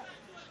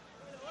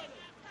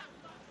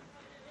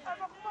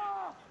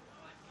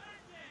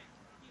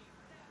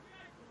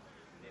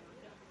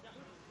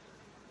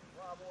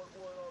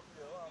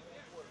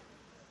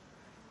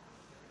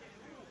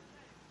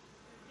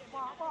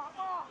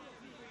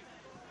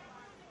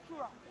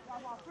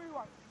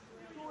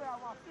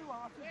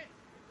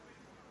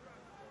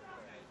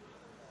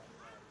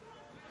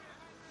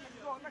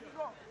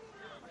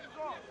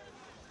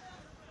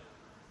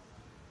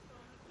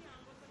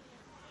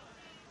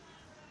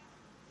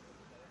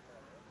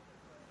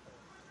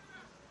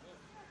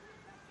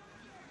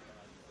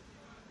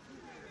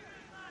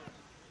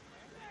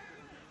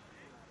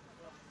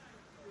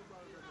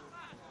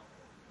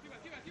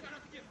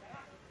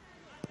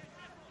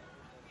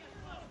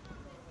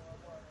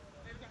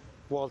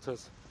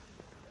 Walters.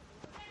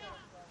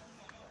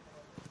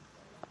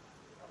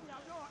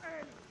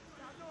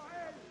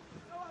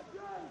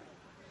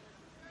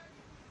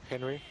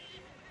 Henry.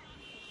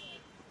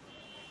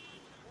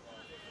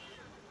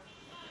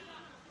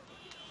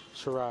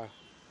 Shira.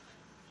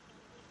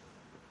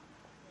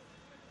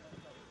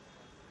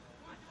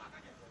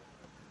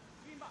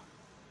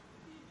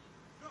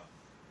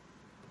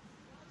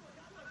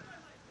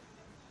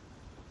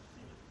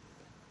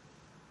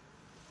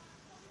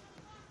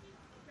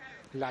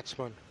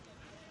 Latchman.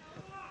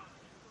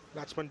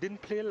 Latchman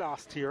didn't play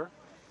last year.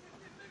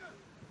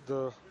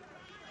 The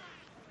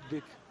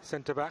big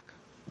centre back.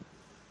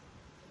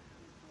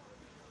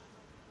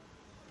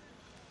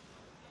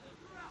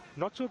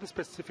 Not sure the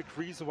specific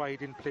reason why he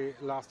didn't play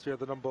last year,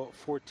 the number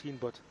 14,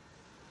 but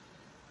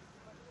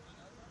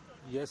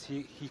yes,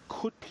 he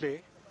could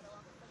play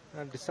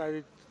and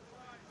decided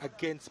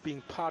against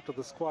being part of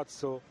the squad.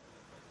 So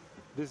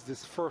this is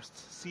his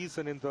first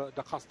season in the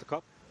DaCosta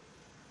Cup.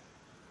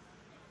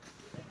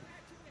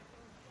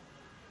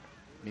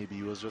 Maybe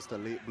he was just a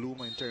late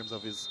bloomer in terms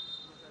of his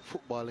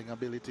footballing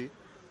ability.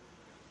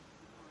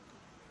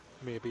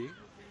 Maybe.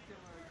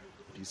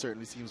 He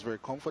certainly seems very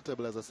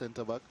comfortable as a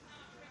centre-back.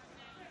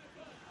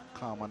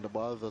 Calm on the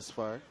ball thus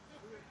far.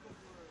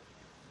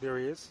 There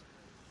he is.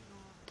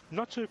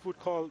 Not sure if we would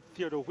call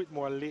Theodore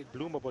Whitmore a late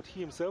bloomer, but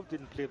he himself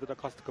didn't play the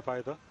DaCosta Cup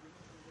either.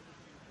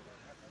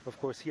 Of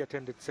course, he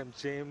attended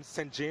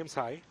St. James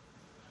High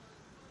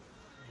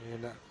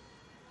in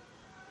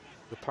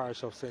the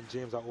parish of St.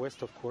 James out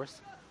west, of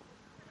course.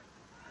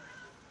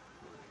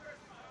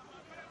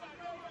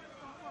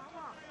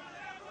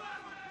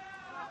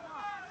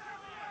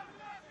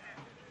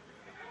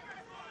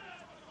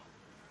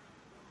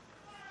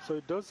 So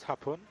it does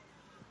happen.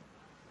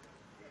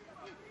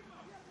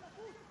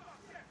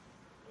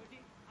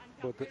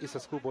 But the ISSA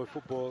schoolboy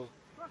football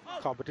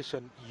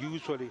competition,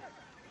 usually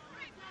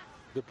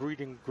the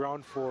breeding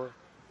ground for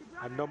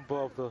a number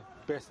of the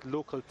best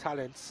local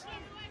talents.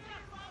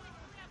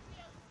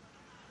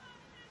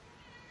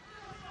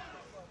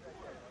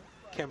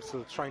 Kemps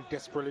trying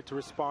desperately to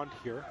respond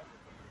here.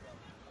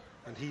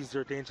 And he's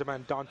their danger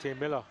man, Dante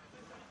Miller.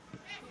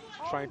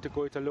 Trying to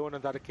go it alone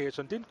on that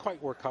occasion. Didn't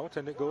quite work out,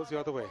 and it goes the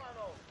other way.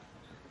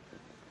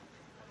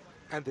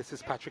 And this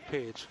is Patrick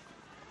Page.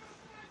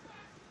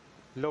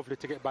 Lovely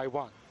to get by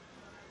one.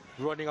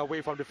 Running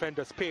away from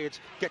defenders. Page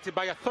getting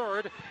by a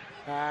third.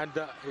 And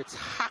it's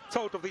hacked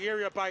out of the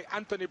area by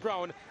Anthony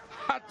Brown.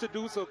 Had to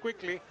do so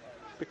quickly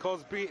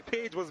because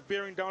Page was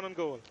bearing down on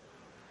goal.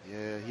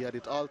 Yeah, he had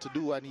it all to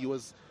do, and he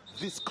was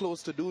this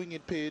close to doing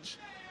it, Page.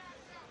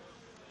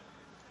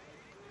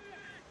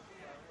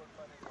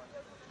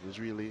 It was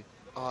really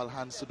all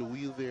hands to the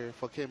wheel there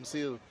for Kemps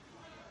Hill.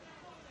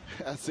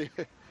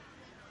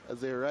 As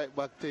their right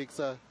back takes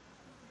a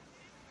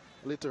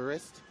little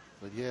rest.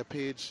 But yeah,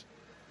 Page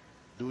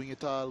doing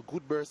it all.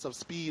 Good burst of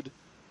speed.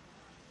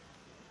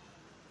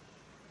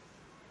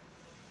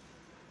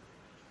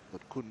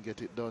 But couldn't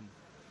get it done.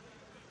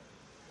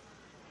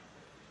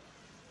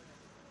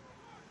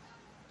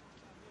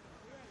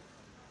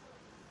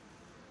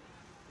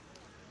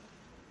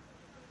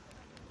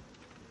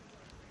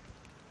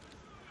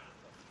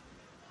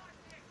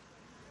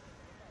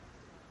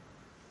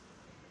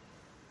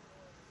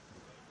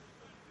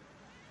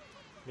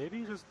 Maybe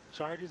he just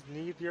tried his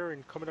knee there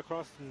in coming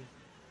across and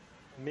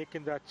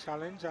making that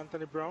challenge,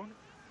 Anthony Brown.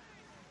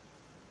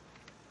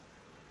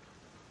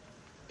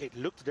 It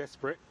looked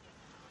desperate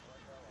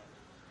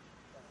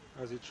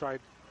as he tried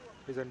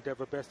his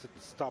endeavor best to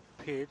stop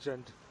Page,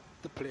 and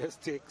the players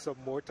take some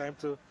more time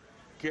to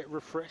get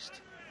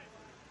refreshed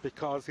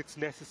because it's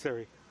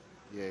necessary.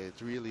 Yeah,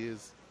 it really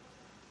is.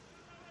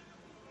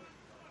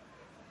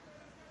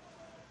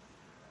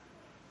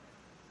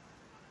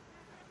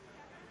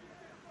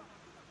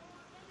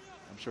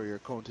 I'm sure you're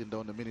counting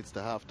down the minutes to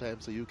halftime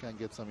so you can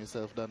get some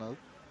yourself, Donald.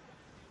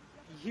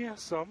 Yeah,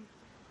 some.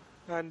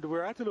 And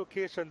we're at a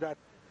location that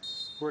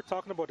we're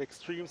talking about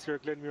extremes here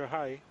at Glenmuir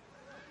High.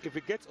 If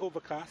it gets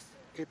overcast,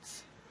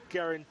 it's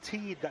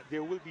guaranteed that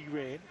there will be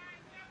rain.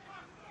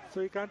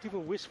 So you can't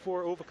even wish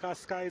for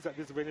overcast skies at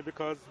this venue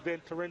because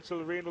then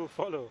torrential rain will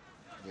follow.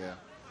 Yeah.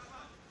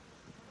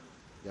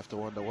 You have to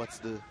wonder what's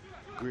the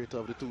greater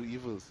of the two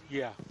evils.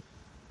 Yeah.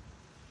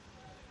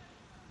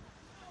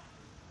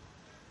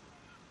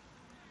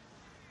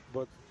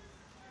 But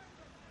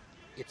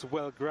it's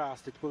well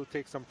grassed. It will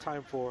take some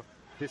time for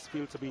this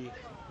field to be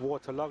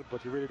waterlogged,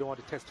 but you really don't want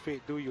to test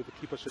fate, do you? The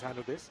keeper should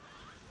handle this.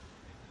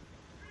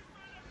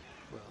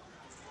 Well,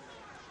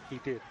 he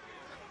did.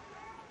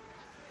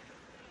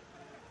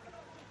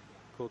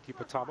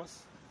 Goalkeeper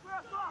Thomas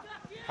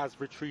has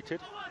retreated.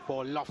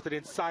 Ball lofted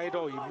inside.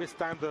 Oh, he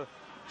mistimed the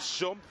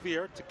jump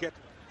there to get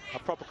a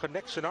proper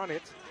connection on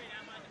it.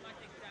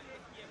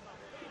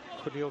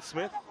 Cornel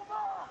Smith.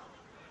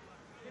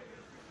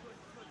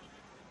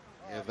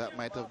 Yeah, that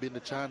might have been the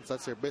chance.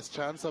 That's their best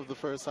chance of the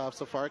first half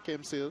so far,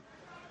 Kemps Hill.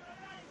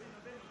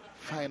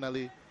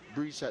 Finally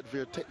breached that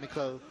Vere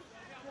technical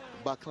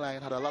back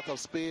line. Had a lot of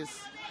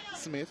space,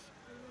 Smith.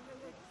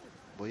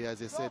 But yeah,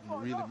 as I said,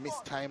 really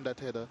mistimed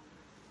that header.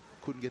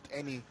 Couldn't get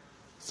any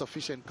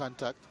sufficient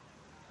contact.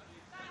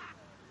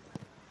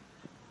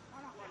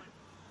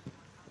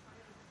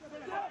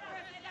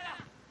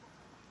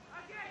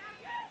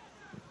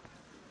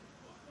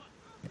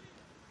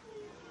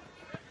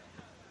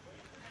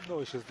 No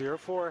issues there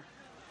for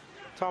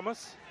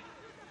Thomas.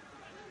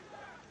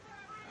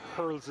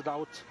 Hurls it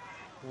out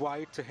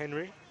wide to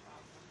Henry.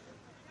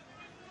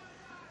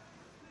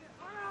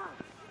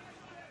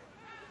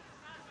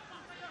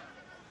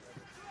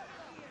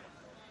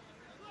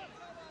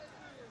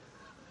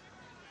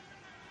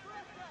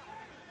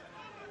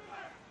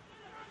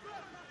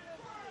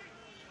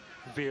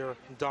 Vere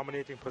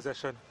dominating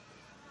possession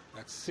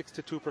at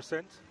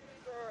 62%.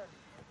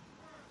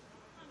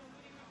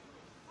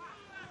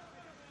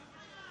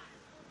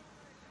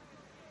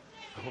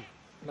 Oh,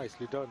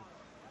 nicely done.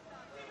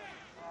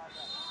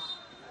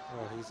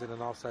 Oh, he's in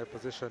an offside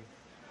position.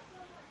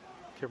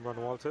 Kimron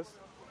Walters.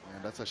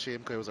 And that's a shame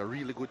because it was a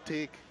really good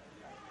take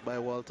by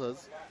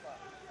Walters.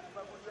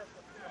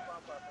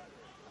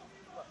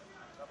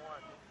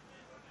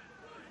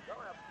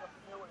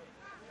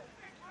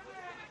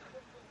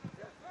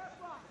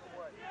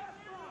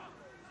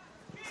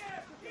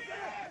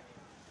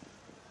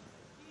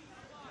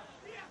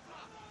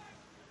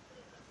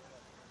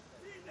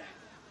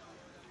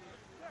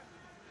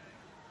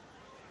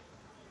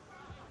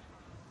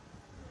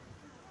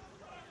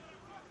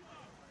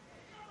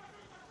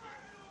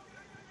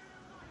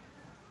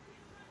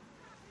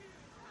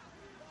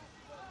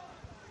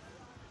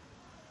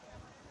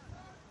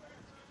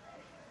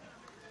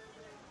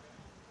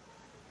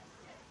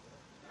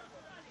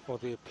 Oh,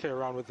 they play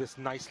around with this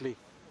nicely.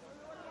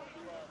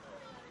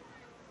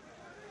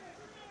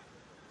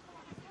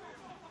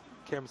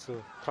 Kemps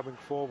coming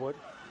forward,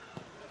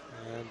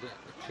 and the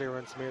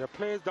clearance made. A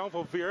play is down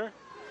for Vere,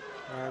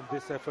 and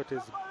this effort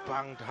is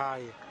banged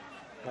high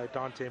by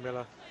Dante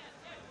Miller.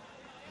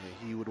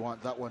 Yeah, he would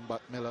want that one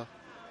back, Miller.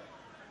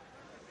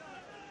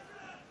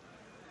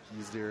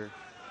 He's their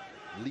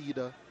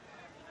leader,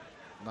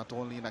 not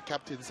only in a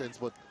captain sense,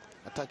 but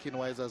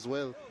attacking-wise as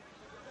well.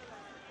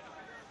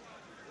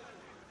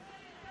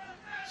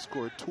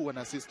 Scored 2 and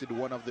assisted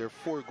one of their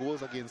 4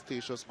 goals against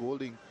Tatius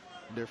Golding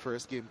in their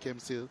first game,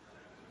 Kemps Hill.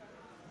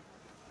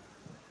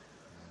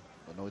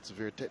 But now it's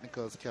Vere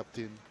Technical's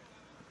captain,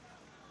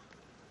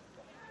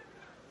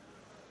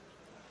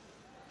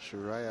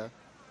 Soraya,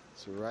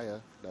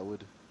 that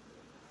would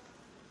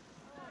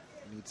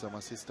need some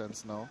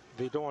assistance now.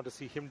 They don't want to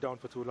see him down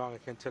for too long, I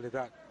can tell you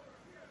that.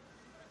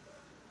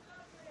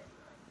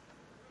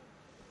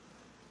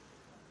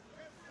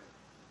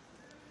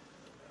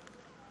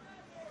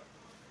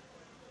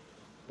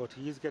 But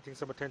he is getting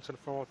some attention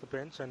from off the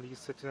bench, and he's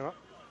sitting up.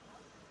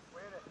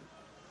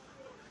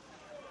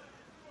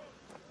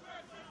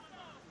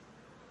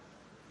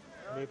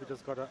 Maybe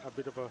just got a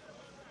bit of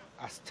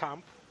a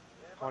stamp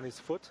on his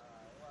foot.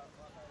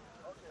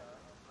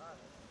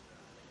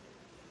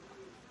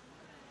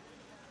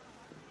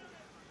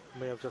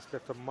 May have just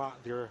left a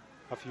mark there,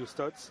 a few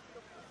studs.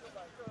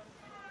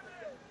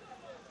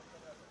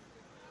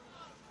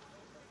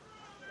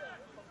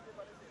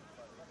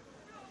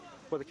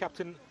 But the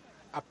captain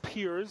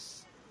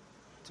appears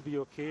to be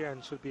okay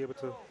and should be able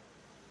to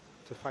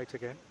fight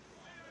again.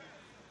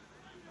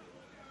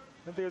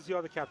 And there's the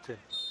other captain,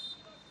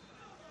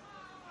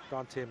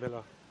 Dante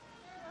Miller.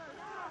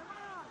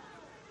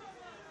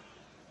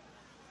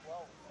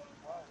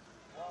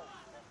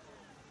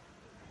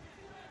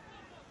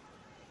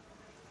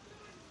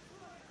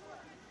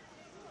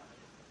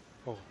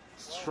 Oh,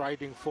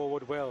 striding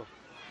forward well.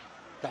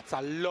 That's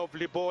a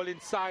lovely ball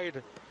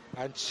inside.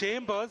 And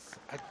Chambers,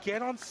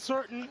 again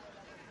uncertain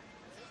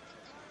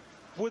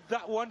with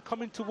that one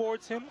coming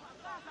towards him.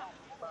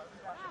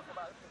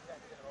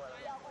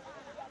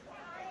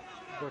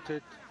 But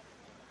it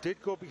did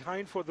go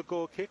behind for the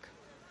goal kick.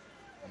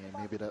 And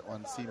maybe that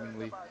one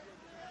seemingly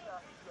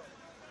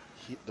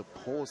hit the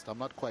post. I'm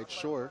not quite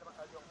sure.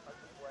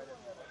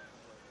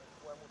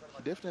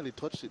 He definitely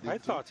touched it. I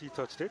thought he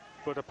touched it,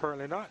 but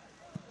apparently not.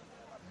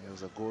 It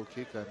was a goal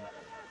kick, and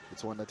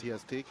it's one that he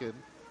has taken.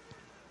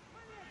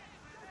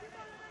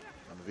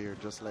 And Vere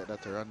just like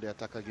that to run the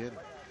attack again.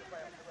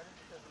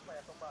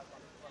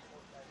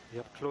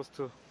 Yep, close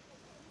to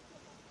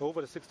over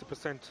the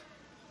 60%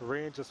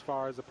 range as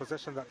far as the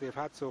possession that they've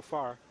had so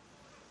far,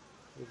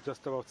 with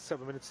just about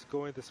 7 minutes to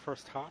go in this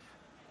first half.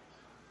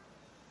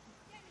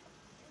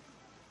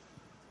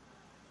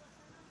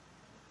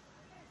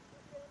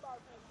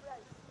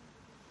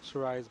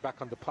 Shirai is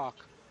back on the park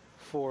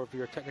for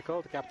Vere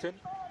Technical, the captain.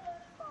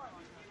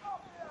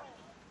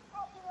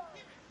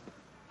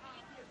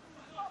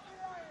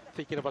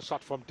 Thinking of a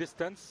shot from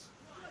distance.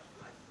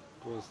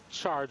 It was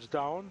charged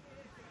down.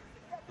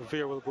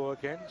 Vere will go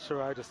again.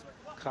 Shirai just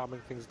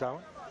calming things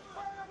down.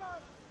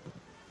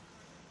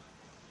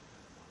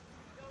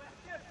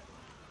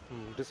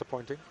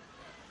 Disappointing.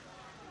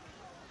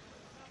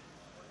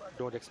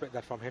 Don't expect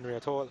that from Henry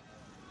at all.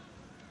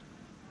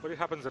 But it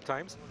happens at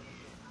times.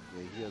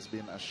 Yeah, he has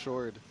been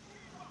assured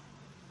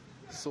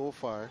so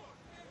far.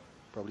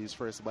 Probably his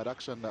first bad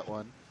action, that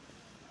one.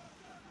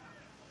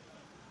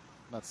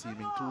 Not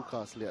seeming too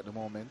costly at the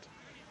moment.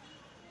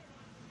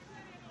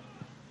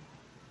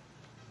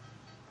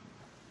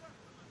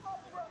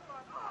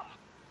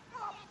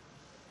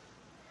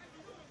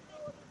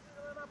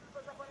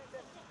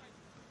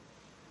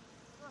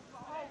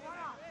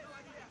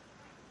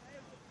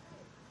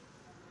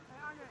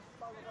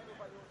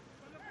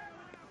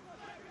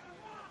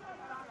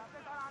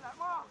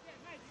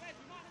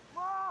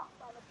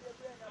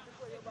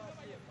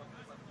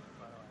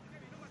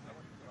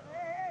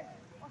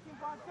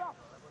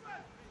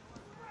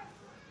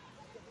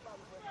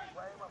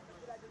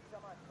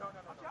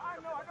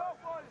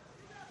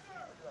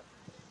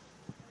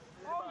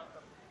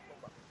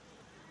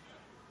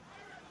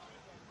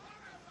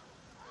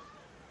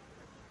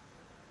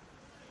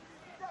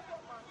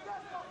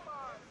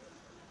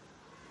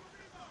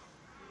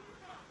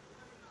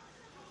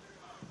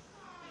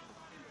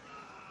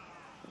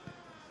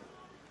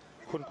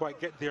 Couldn't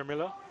quite get there,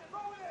 Miller.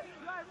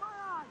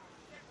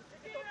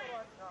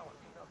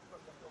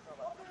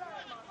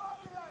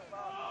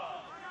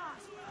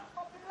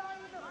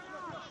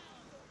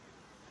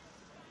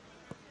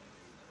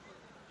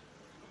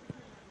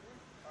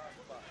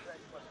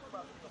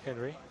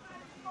 Henry.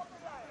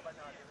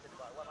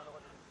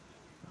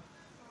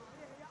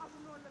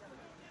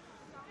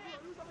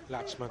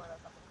 Latchman.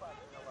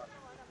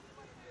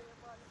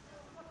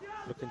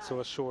 Looking so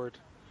assured.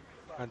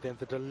 And then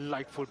the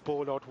delightful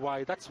ball out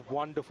wide. That's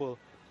wonderful.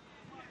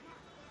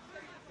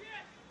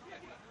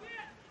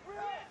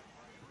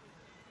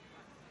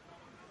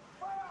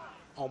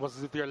 Almost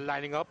as if they're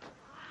lining up.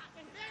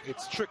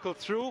 It's trickled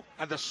through.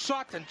 And the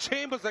shot, and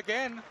Chambers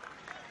again.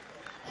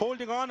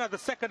 Holding on at the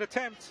second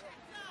attempt.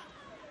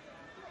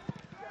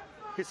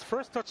 His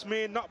first touch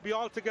may not be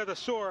altogether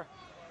sure,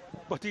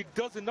 but he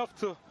does enough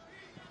to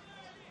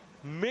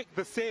make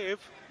the save.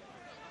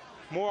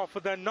 More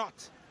often than not,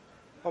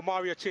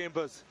 Omaria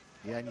Chambers.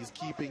 Yeah, and he's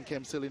keeping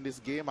Kemps in this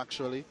game,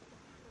 actually.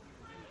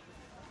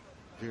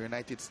 Vere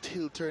United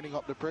still turning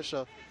up the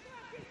pressure.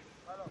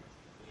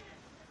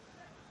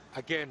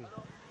 Again,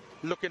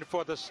 looking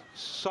for the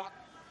shot,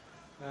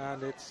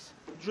 and it's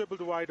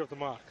dribbled wide of the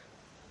mark.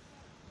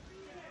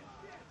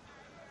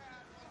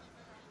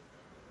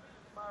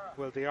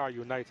 Well, they are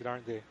United,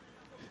 aren't they?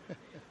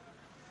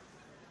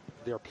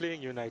 They are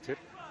playing United.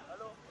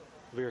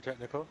 Vere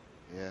Technical.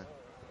 Yeah,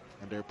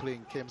 and they're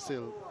playing Kemps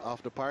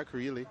off the park,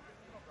 really.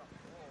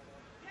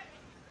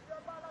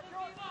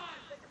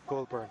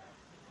 Goldburn.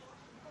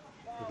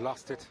 We've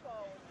lost it.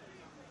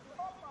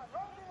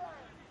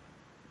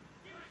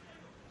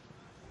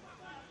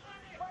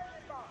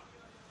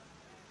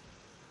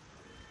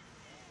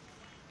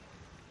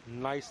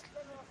 Nice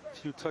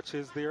few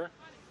touches there.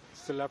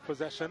 Still have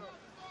possession.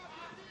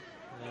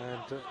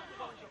 And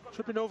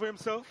tripping over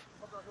himself.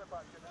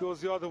 Goes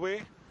the other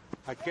way.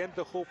 Again,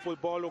 the hopeful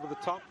ball over the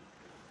top.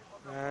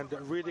 And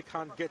really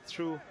can't get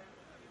through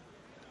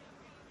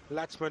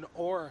Latchman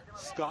or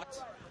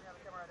Scott.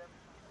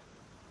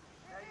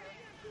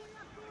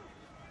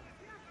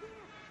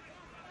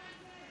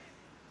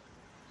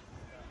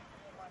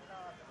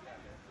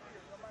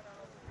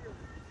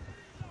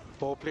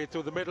 Ball played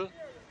through the middle.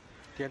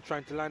 Again,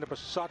 trying to line up a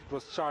shot. It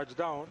was charged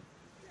down.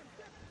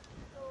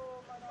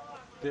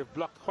 They've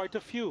blocked quite a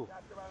few.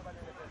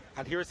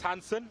 And here's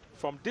Hansen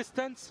from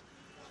distance,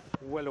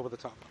 well over the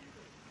top.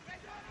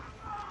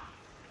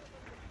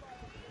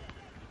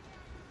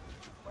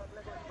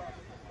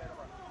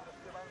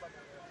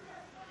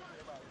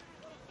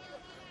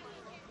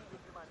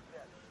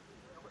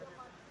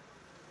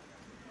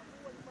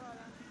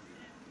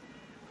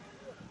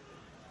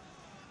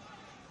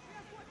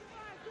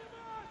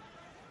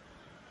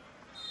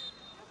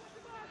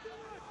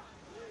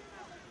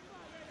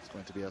 It's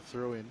going to be a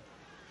throw-in.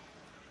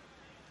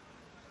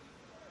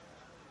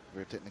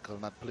 Vere Technical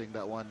not playing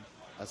that one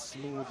as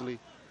smoothly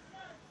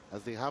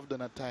as they have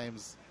done at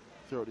times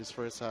throughout this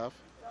first half.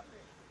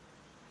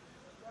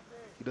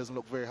 He doesn't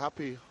look very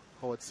happy,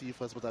 Howard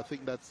Cephas, but I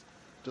think that's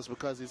just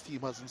because his team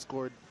hasn't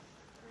scored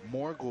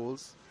more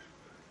goals.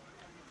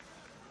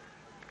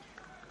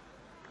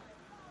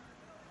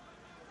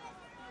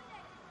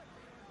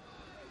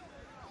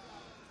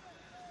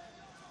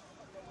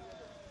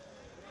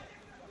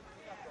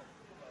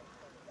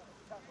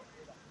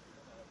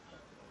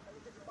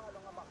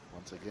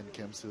 Once again,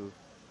 Kemps will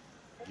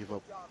give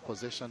up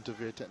possession to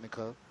Vere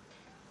Technical.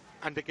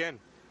 And again.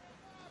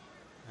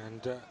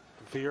 And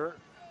Vere,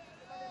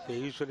 they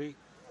usually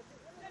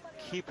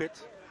keep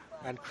it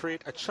and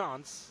create a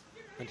chance.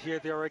 And here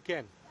they are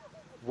again.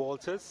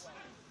 Walters.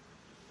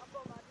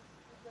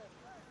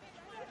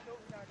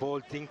 Ball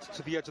dinked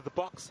to the edge of the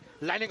box.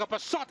 Lining up a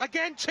shot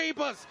again.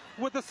 Chambers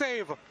with the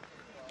save.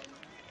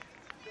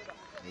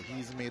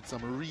 He's made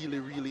some really,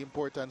 really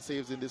important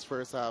saves in this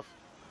first half.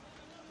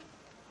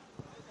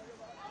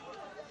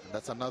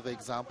 That's another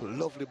example.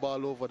 Lovely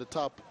ball over the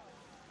top.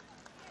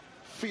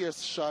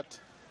 Fierce shot.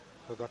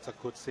 So that's a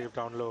good save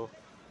down low.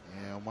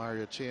 Yeah,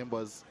 Mario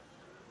Chambers.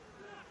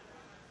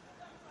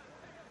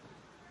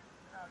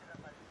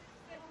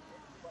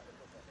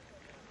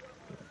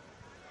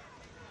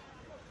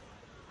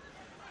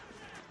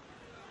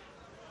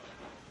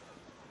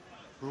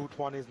 Route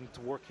 1 isn't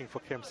working for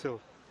Kemps Hill.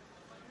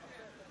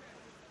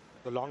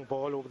 The long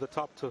ball over the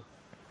top to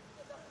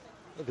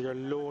their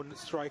lone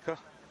striker.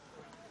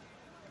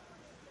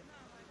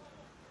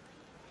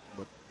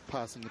 But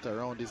passing it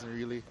around isn't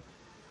really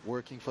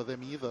working for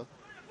them either.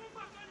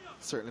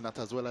 Certainly not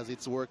as well as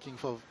it's working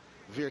for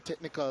Vere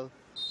Technical.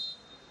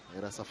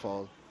 Yeah, that's a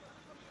foul.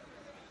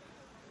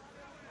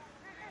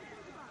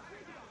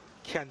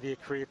 Can they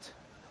create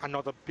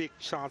another big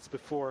chance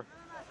before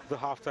the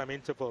halftime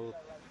interval?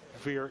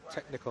 Vere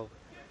Technical.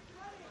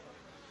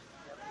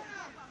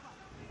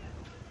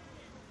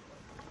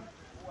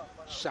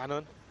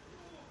 Shannon,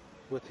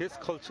 with his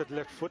cultured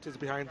left foot, is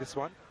behind this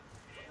one.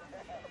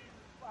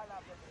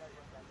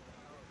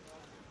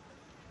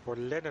 Or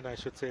Lennon, I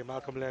should say,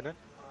 Malcolm Lennon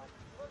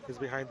is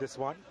behind this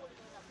one.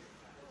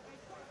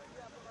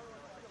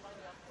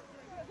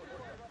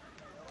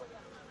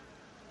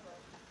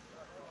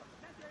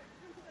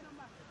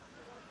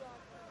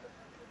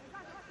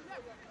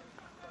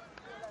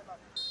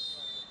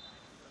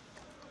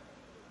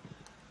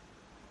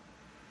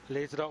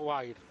 Lays it out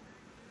wide.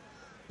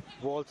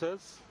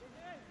 Walters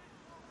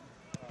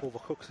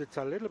overcooks it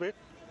a little bit.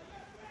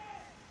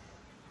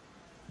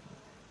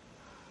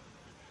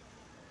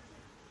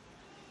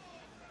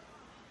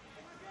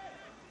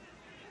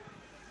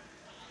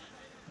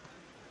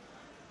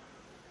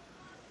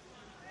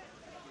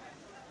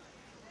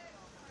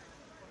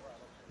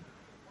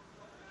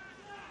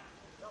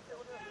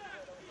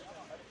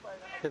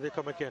 Here they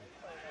come again.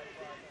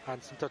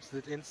 Hansen touches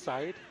it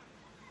inside.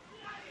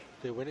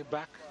 They win it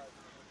back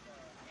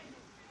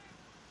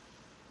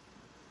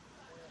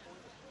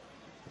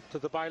to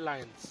the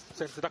bylines.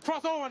 Sends it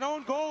across. Oh, an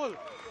own goal.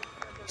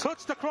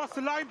 Touched across the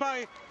line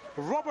by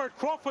Robert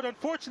Crawford.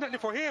 Unfortunately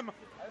for him,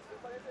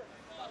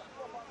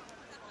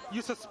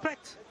 you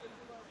suspect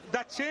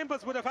that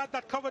Chambers would have had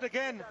that covered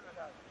again.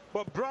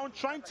 But Brown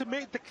trying to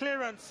make the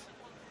clearance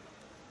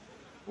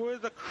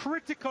with a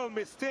critical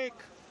mistake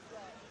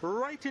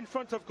right in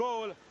front of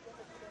goal.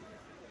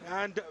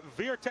 And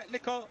Vere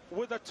Technical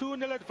with a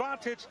 2-0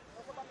 advantage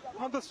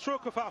on the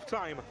stroke of half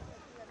time.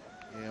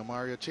 Yeah,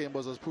 Mario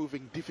Chambers was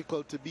proving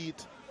difficult to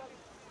beat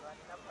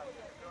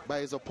by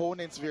his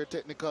opponents, Vere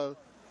Technical.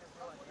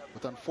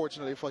 But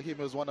unfortunately for him,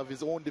 it was one of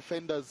his own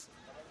defenders.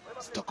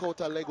 Stuck out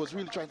a leg, was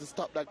really trying to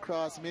stop that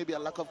cross. Maybe a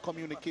lack of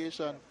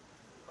communication.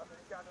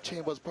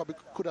 Chambers probably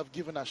could have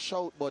given a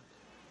shout, but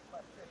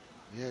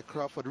yeah,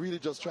 Crawford really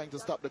just trying to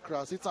stop the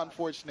cross. It's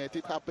unfortunate,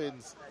 it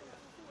happens.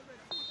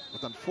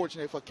 But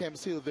unfortunately for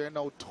Kemps Hill, they're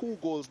now 2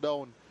 goals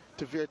down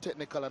to Vere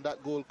Technical, and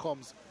that goal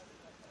comes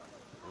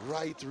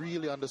right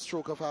really on the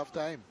stroke of half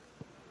time.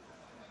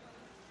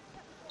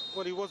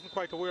 Well, he wasn't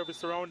quite aware of his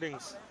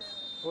surroundings,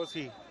 was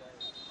he?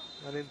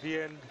 And in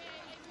the end,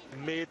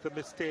 made the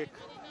mistake.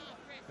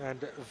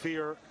 And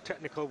Vere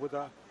Technical with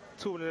a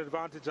 2-0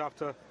 advantage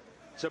after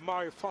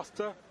Jamari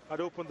Foster had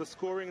opened the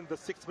scoring in the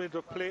 6th minute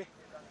of play.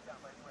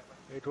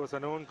 It was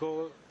an own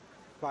goal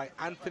by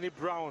Anthony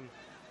Brown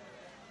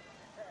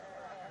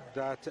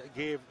that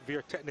gave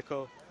Vere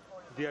Technical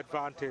the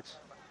advantage.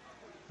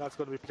 That's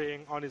going to be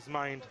playing on his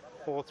mind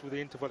all through the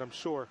interval, I'm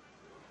sure.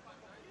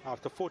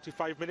 After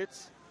 45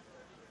 minutes,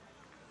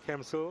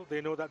 Kemps Hill,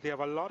 they know that they have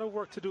a lot of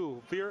work to do.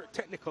 Vere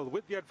Technical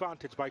with the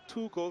advantage by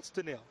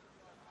 2-0.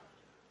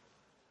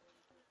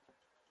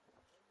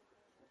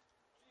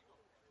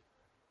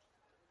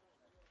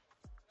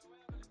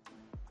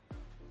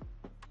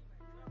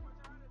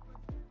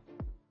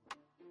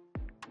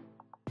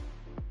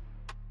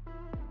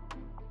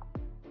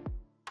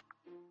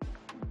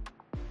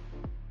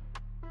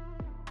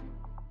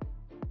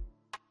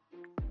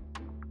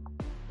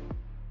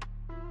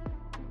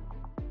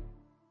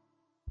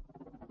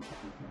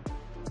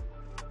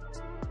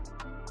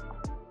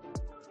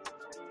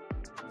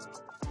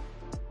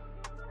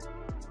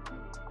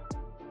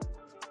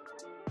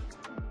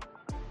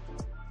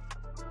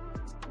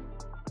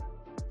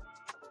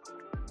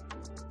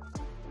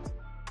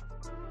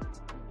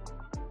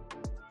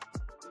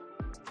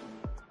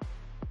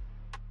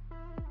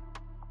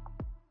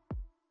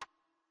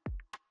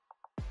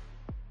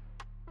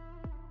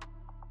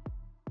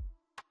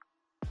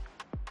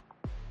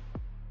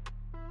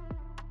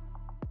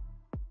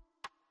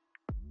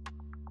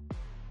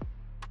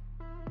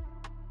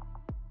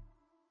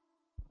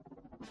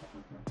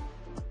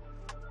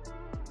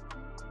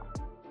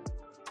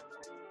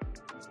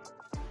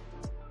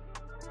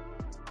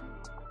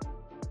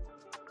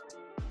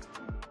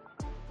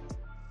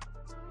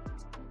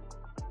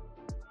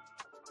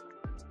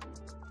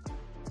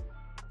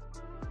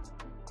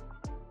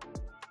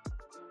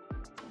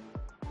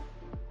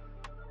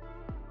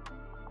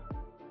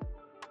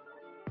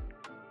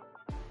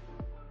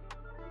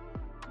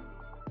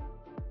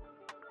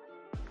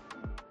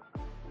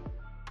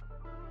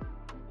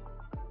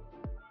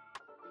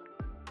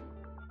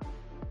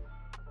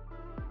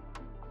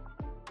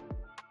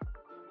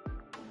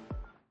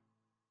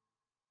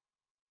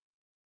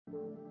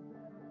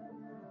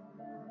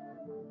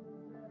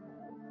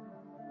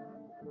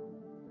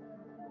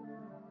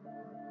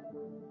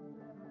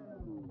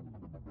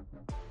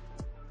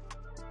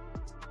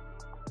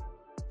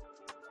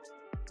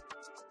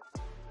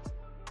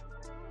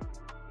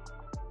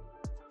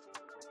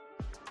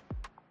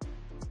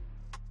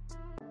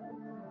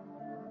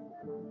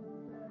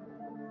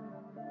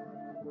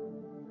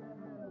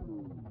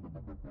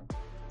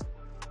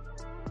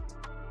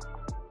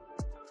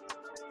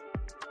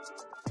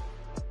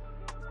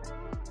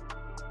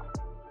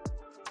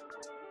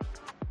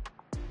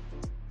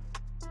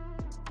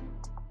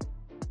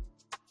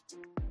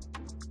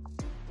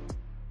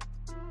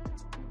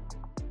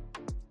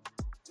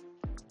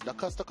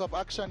 DaCosta Cup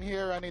action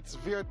here, and it's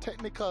Vere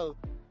Technical.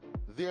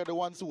 They're the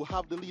ones who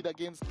have the lead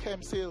against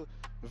Kemps Hill.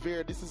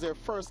 Vere, this is their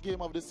first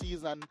game of the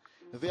season.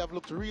 They have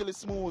looked really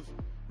smooth,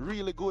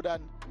 really good,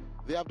 and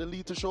they have the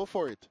lead to show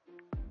for it.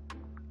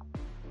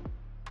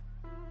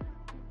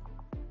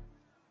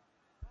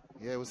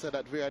 Yeah, we said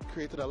that Vere had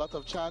created a lot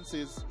of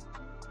chances,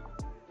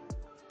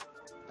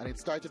 and it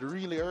started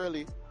really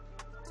early.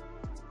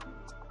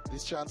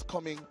 This chance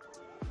coming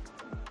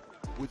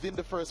within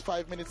the first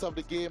 5 minutes of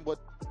the game, but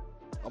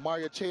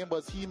Mario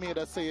Chambers, he made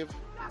a save.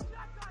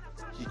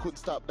 He couldn't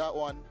stop that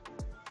one.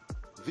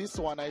 This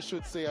one, I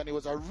should say, and it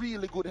was a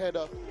really good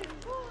header.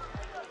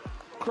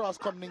 Cross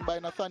coming by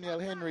Nathaniel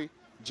Henry.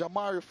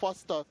 Jamari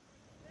Foster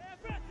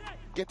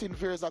getting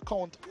Vere's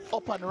account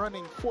up and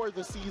running for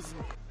the season.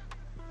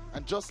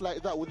 And just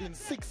like that, within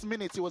 6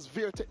 minutes, it was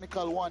Vere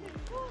Technical 1,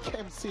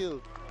 Kemps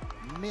 0.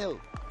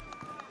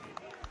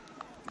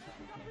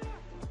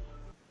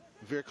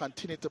 Vere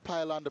continued to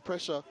pile on the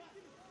pressure.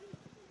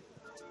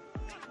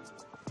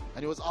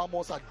 And it was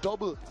almost a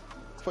double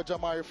for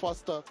Jamari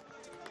Foster.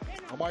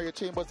 Mario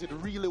Chambers did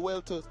really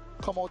well to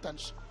come out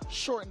and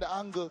shorten the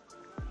angle.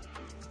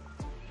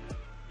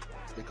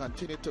 They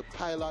continued to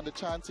pile on the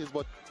chances,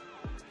 but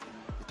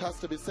it has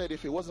to be said,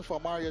 if it wasn't for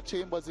Mario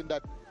Chambers in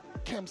that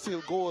Kemps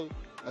Hill goal,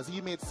 as he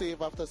made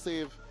save after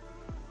save,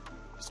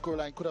 the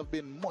scoreline could have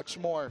been much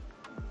more.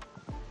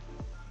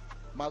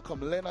 Malcolm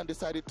Lennon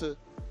decided to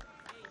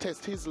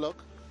test his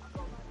luck.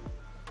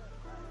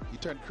 He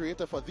turned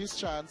creator for this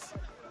chance.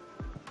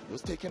 It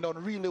was taken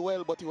down really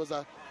well, but it was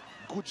a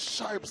good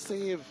sharp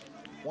save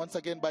once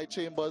again by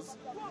Chambers.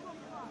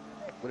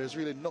 But there's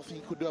really nothing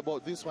he could do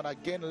about this one.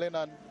 Again,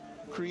 Lennon,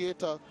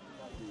 creator,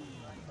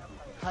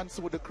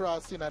 Hansen with the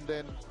cross in, and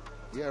then,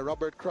 yeah,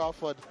 Robert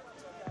Crawford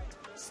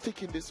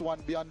sticking this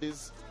one beyond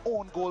his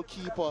own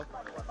goalkeeper.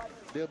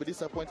 They'll be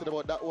disappointed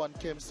about that one,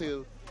 Kemps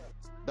Hill.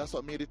 That's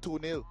what made it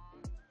 2-0.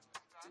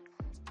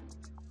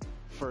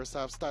 First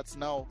half stats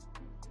now.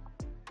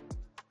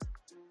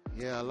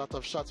 Yeah, a lot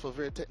of shots for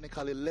Vere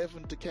Technical,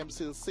 11 to Kemps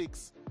Hill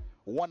 6.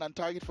 1 on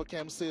target for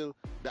Kemps Hill.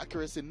 The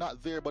accuracy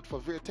not there, but for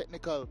Vere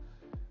Technical,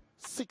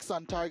 6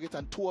 on target,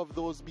 and 2 of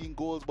those being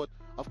goals, but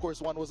of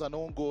course 1 was an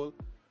own goal.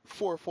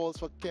 4 fouls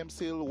for Kemps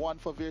Hill, 1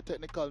 for Vere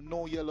Technical,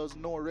 no yellows,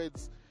 no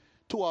reds.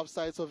 2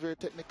 offsides for Vere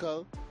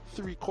Technical,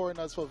 3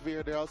 corners for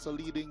Vere. They're also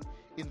leading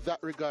in that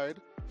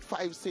regard.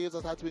 5 saves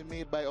that had to be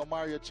made by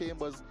Omario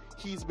Chambers.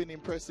 He's been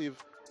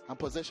impressive, and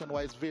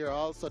possession-wise, Vere are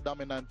also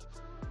dominant.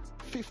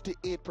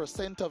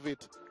 58% of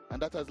it,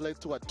 and that has led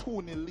to a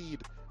 2-0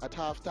 lead at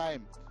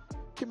halftime.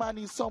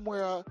 Kimani is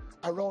somewhere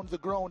around the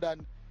ground,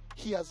 and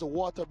he has a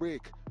water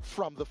break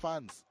from the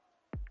fans.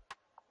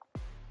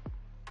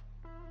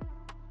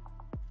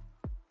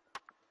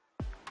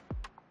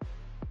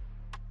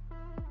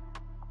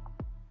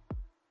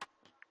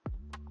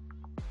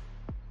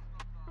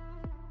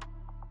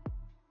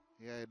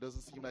 Yeah, it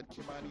doesn't seem that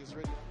Kimani is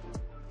ready.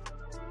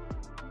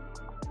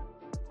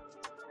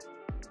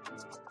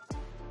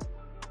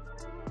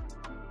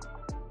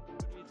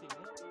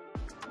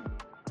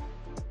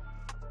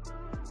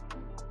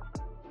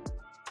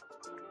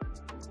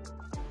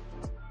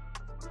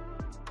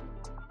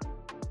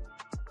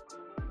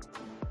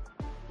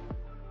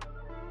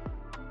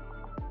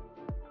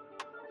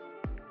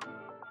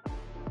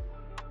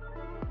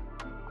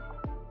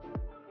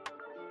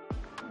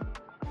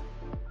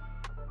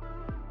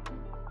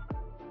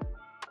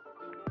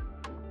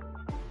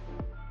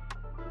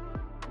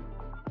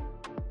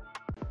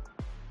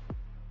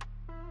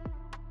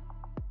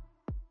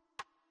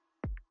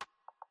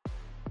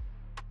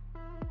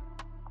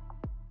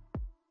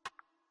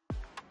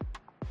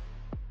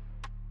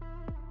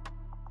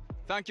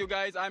 Thank you,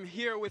 guys. I'm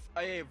here with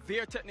a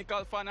Vere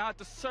Technical fan. I had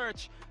to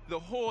search the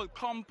whole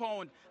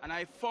compound, and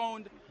I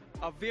found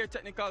a Vere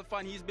Technical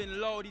fan. He's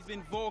been loud, he's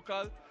been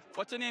vocal.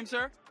 What's your name,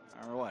 sir?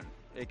 Rowan,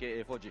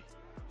 aka Fudgy.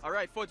 All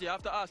right, Fudgy, I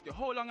have to ask you,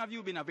 how long have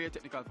you been a Vere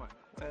Technical fan?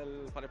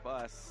 Well, for the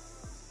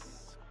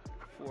past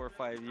 4 or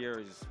 5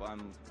 years,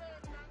 I'm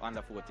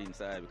under 14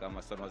 side because my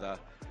son was a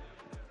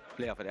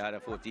player for the under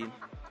 14,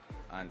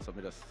 and so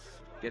we just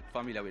get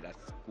familiar with that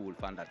school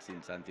fan that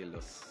since until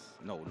just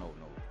no,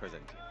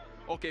 presently.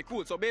 Okay,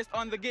 cool. So based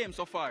on the game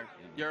so far,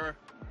 you're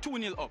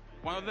 2-0 up.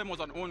 One of them was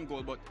an own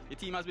goal, but the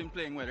team has been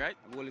playing well, right?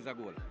 A goal is a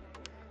goal.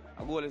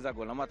 A goal is a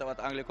goal. No matter what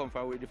angle come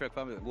from with different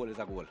family, a goal is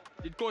a goal.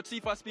 Did Coach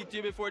Sifa speak to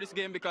you before this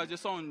game, because you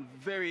sound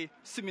very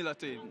similar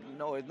to him?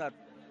 No, it's not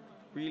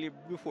really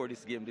before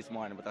this game this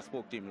morning, but I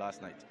spoke to him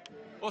last night.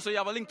 Oh, so you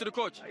have a link to the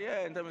coach?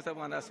 Yeah, in terms of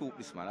man, I swoop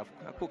this man.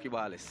 I cookie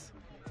ballless.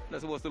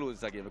 Not supposed to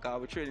lose this game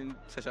because our training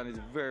session is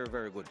very,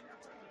 very good.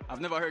 I've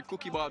never heard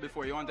cookie ball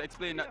before. You want to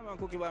explain that? Yeah, man,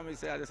 cookie ball, I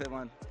just say,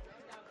 man,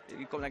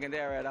 you come like in the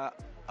area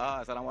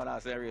that, so I want to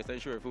say race and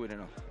sure food, you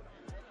know.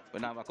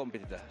 But now I'm a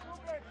competitor.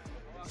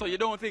 So you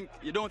don't think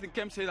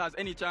Kemps Hill has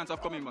any chance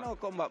of coming back? No,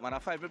 come back, man. I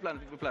 5 we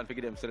plan to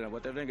get them still,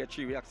 but if they get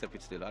 3, we accept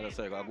it still. I just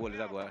say a goal is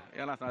a goal.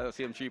 You understand? I just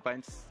see them 3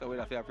 points, so we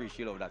have to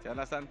appreciate of that. You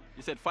understand?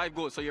 You said 5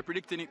 goals, so you're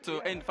predicting it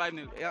to end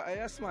 5-0? Yeah,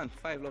 yes, man.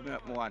 5 love me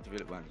more want to feel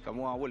it, man.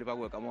 Come on, hold it for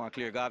work. Come on,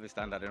 clear Garvey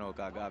standard, you know,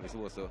 because Garvey is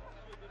supposed to.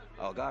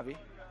 Oh, Garvey?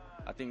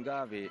 I think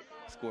Garvey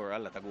scored a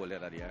lot of goals the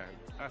other day.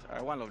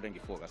 I one love them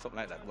give focus, something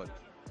like that, but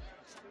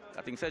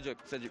I think Cedric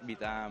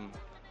beat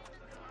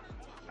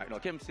no,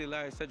 Kemps Hill,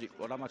 Cedric,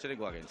 what much they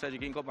go again?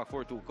 Cedric can come back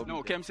 4-2.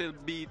 No, Kemps Hill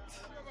beat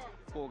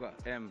Foga,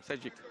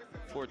 Cedric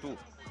 4-2.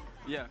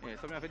 Yeah.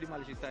 So I have to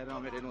demolish his side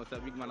and make them know it's a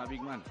big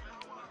man.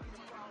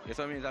 Yeah,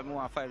 so I mean that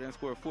more 5 than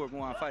score 4,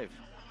 more 5.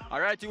 All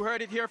right, you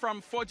heard it here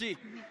from Fudgy.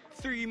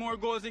 3 more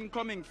goals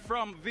incoming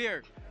from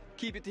Vere.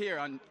 Keep it here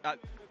at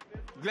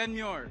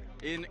Glenmuir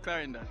in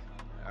Clarendon.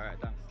 All right,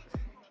 thanks.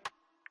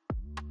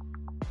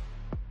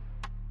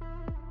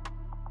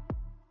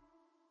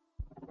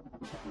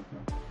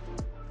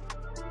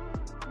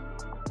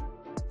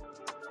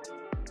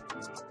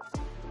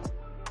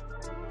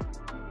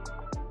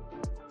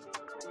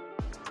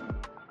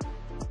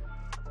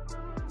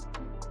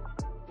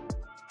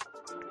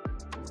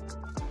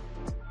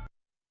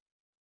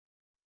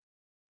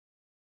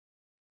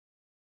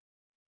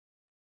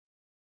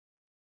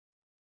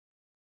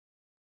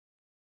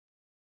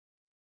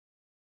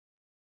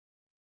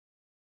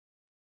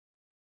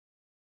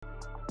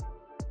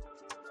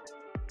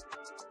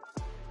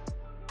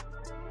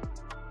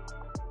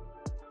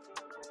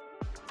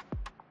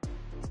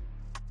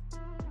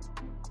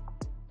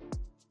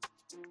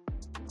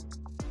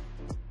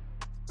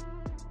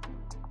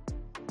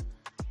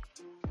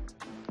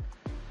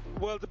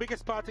 Well, the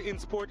biggest party in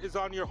sport is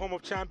on your home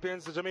of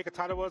champions. The Jamaica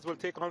Tallawahs will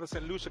take on the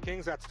St. Lucia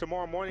Kings. That's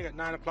tomorrow morning at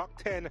 9 o'clock,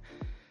 10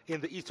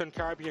 in the Eastern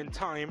Caribbean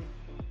time.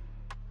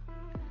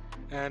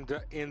 And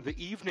in the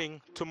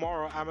evening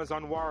tomorrow,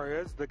 Amazon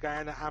Warriors, the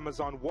Guyana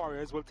Amazon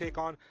Warriors, will take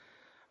on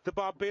the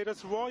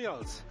Barbados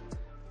Royals.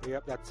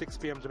 Yep, that's 6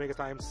 p.m. Jamaica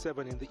time,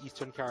 7 in the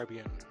Eastern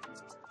Caribbean.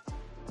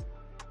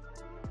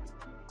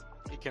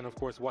 You can, of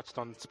course, watch it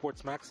on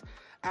SportsMax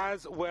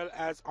as well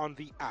as on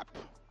the app.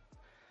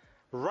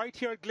 Right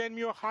here at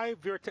Glenmuir High,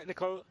 Vere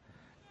Technical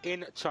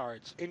in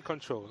charge, in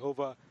control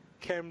over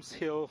Kemps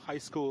Hill High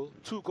School.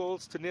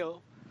 2-0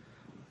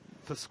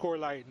 the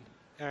scoreline,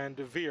 and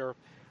Vere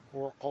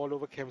were all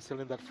over Kemps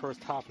Hill in that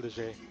first half,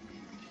 Leger.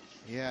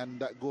 Yeah, and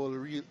that goal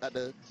at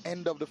the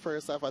end of the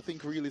first half, I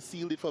think, really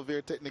sealed it for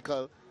Vere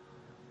Technical.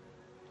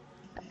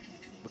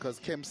 Because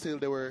Kemps Hill,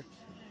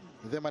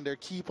 them and their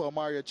keeper,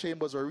 Mario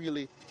Chambers, were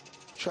really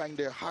trying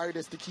their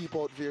hardest to keep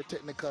out Vere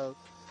Technical.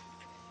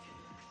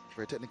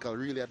 Vere Technical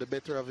really had the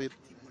better of it.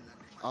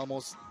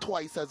 Almost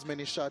twice as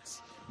many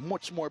shots,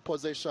 much more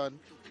possession.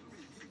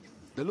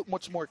 They look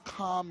much more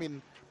calm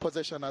in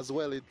possession as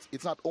well.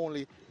 It's not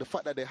only the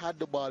fact that they had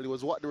the ball, it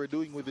was what they were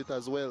doing with it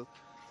as well.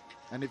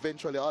 And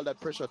eventually all that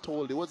pressure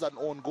told. It was an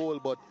own goal,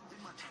 but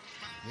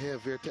yeah,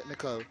 Vere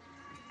Technical,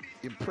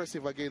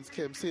 impressive against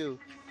Kemps Hill,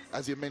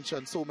 as you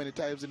mentioned so many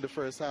times in the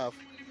first half.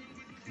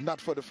 Not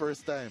for the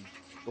first time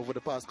over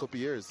the past couple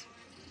of years.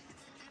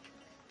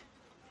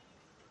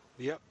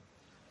 Yep.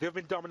 They've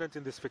been dominant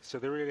in this fixture,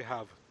 they really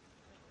have.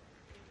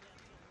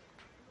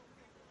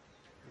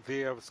 They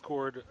have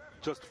scored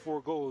just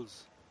 4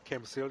 goals,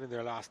 Kemps Hill, in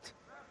their last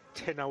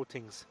 10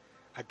 outings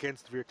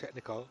against Vere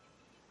Technical.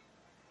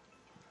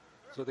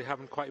 So they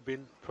haven't quite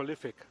been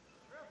prolific.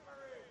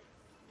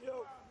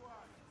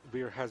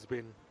 Vere has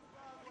been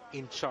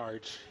in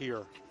charge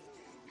here.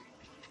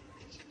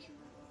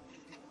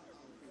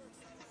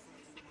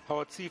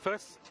 Howard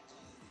Cephas,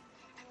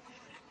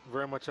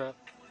 very much a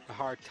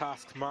hard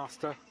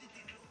taskmaster.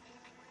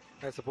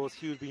 I suppose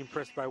he would be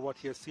impressed by what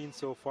he has seen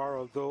so far,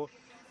 although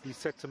he's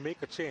set to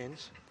make a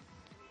change.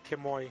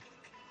 Kemoy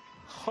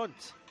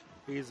Hunt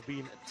is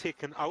being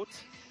taken out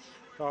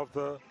of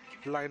the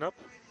lineup,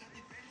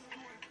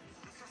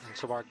 and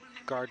Shabar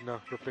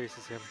Gardner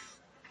replaces him.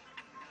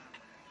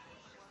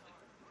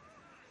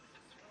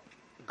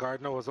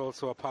 Gardner was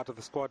also a part of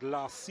the squad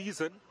last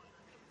season.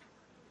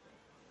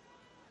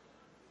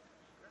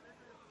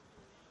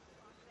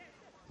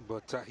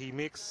 But he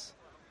makes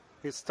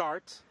his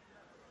start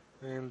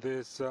in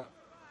this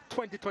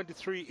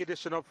 2023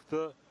 edition of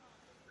the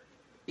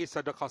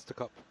ISSA DaCosta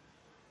Cup.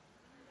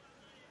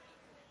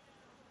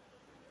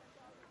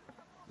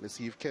 Let's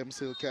see if Kemps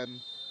Hill can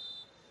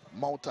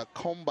mount a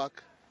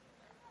comeback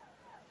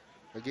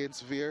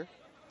against Vere.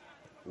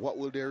 What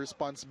will their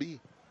response be?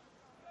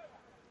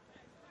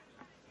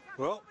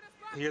 Well,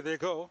 here they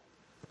go.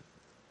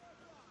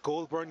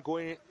 Goldburn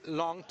going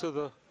long to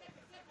the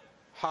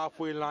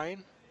halfway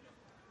line.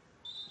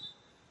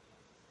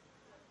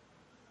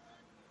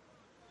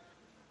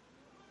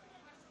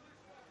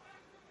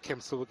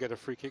 Kemps will get a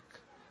free kick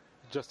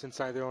just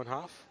inside their own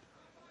half.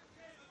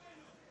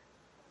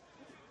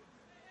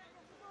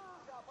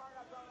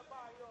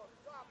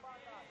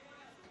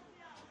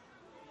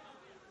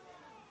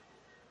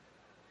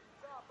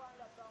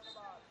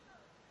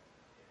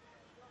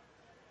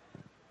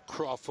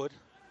 Crawford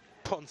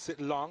punts it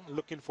long,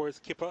 looking for his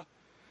keeper,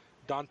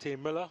 Dante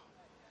Miller.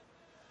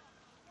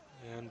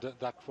 And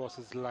that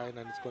crosses the line,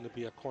 and it's going to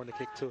be a corner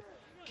kick to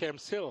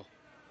Kemps Hill.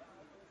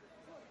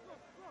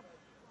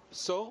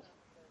 So,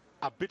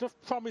 a bit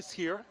of promise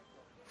here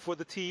for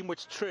the team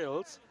which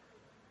trails,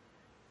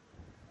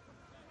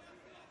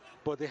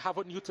 but they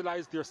haven't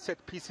utilized their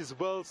set pieces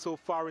well so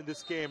far in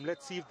this game.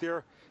 Let's see if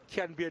there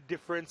can be a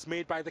difference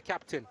made by the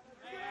captain.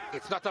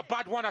 It's not a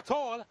bad one at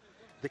all.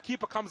 The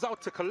keeper comes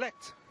out to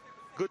collect.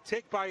 Good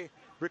take by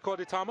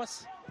Ricardo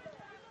Thomas.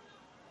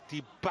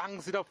 He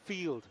bangs it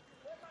upfield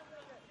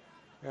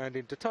and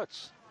into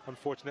touch,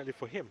 unfortunately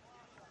for him.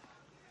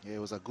 Yeah, it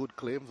was a good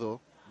claim though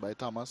by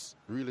Thomas.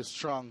 Really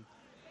strong.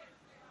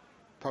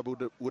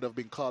 Probably would have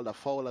been called a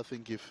foul, I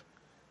think, if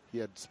he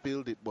had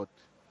spilled it, but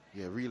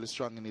yeah, really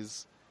strong in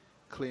his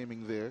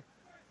claiming there.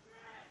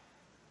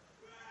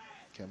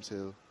 Kemps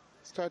Hill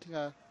starting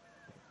a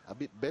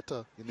bit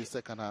better in the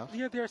second half.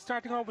 Yeah, they're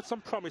starting out with some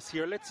promise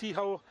here. Let's see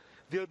how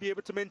they'll be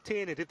able to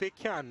maintain it if they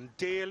can.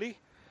 Daly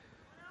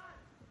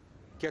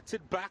gets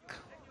it back.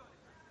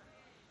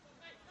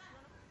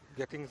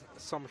 Getting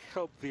some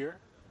help there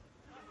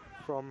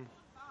from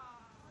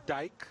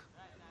Dyke.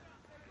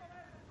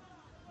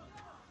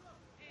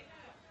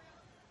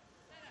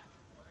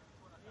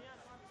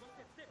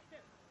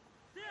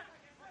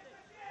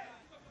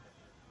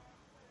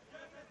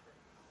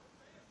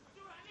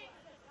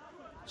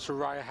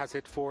 Soraya has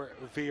it for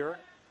Vere.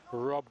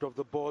 Robbed of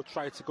the ball,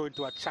 tried to go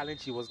into a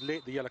challenge. He was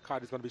late. The yellow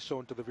card is going to be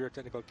shown to the Vere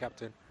technical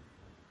captain.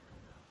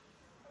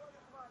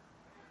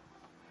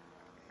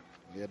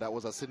 Yeah, that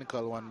was a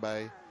cynical one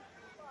by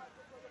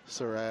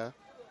Soraya.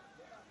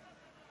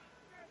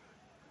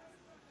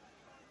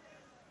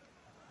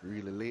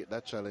 Really late,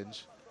 that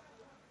challenge.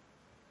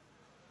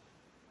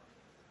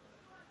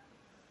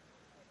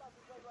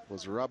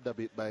 Was robbed a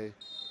bit by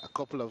a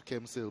couple of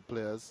Kemps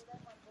players.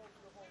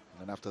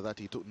 And after that,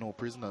 he took no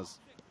prisoners.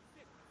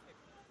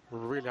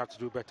 Really have to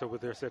do better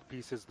with their set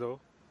pieces, though.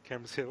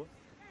 Kemps Hill.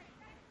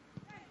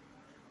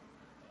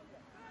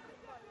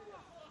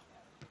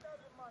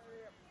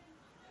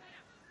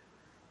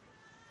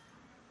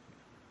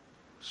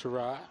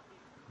 Shira,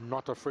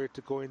 not afraid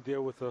to go in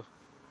there with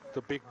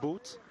the big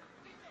boot.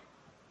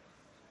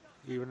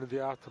 Even in the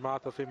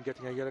aftermath of him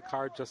getting a yellow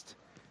card just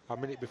a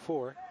minute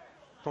before.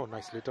 Oh,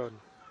 nicely done.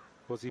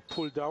 Was he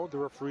pulled down? The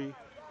referee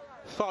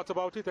thought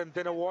about it and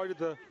then awarded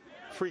the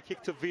free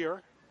kick to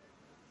Vere.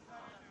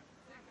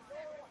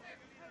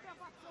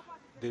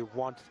 They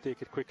want to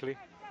take it quickly.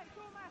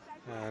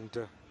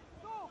 And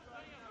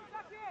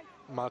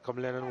Malcolm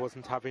Lennon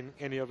wasn't having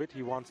any of it.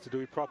 He wants to do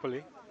it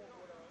properly.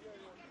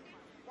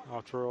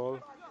 After all,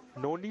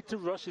 no need to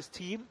rush. His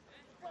team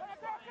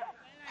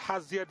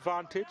has the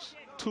advantage.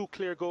 2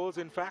 clear goals,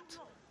 in fact.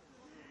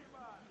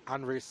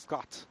 Andre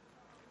Scott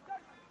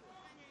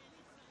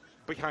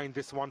behind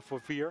this one for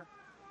Vere.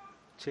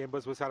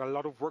 Chambers was had a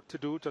lot of work to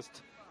do,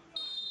 just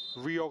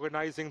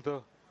reorganizing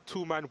the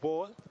 2-man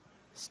wall.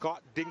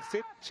 Scott dinks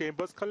it.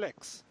 Chambers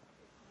collects.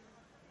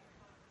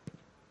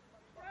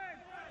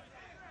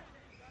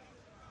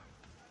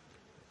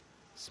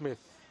 Smith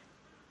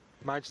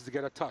manages to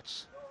get a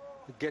touch.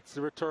 Gets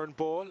the return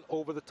ball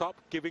over the top,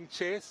 giving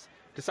chase.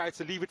 Decides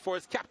to leave it for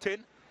his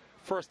captain.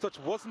 First touch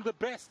wasn't the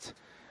best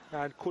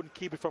and couldn't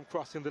keep it from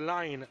crossing the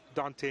line,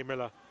 Dante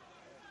Miller.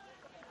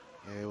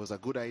 Yeah, it was a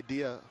good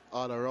idea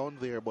all around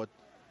there, but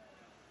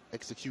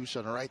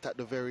execution right at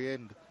the very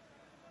end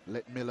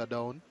let Miller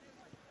down.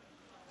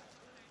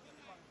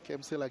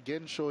 Kemps Hill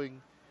again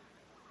showing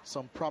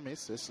some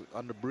promise. It's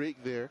on the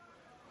break there.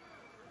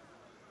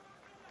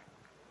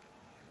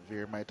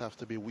 Vere might have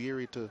to be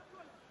weary to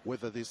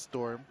weather this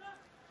storm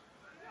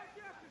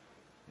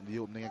in the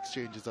opening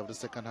exchanges of the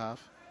second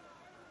half.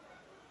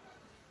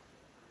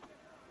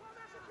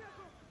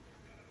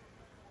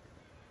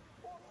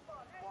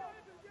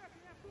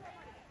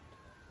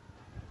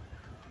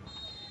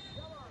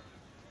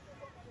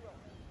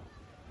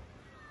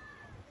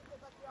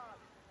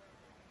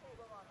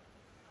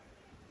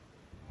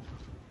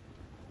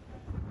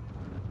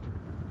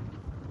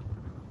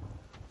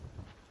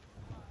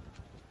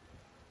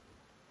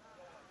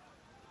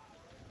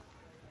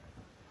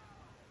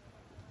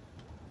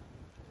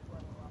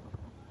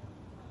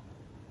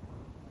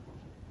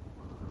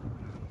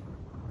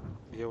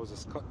 Here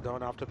was a cut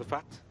down after the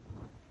fact.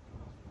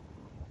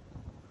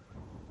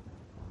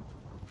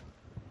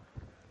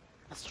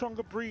 A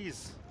stronger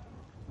breeze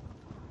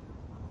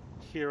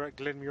here at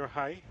Glenmuir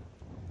High.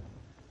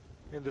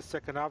 In the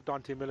second half,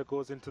 Dante Miller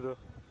goes into the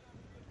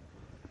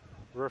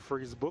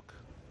referee's book.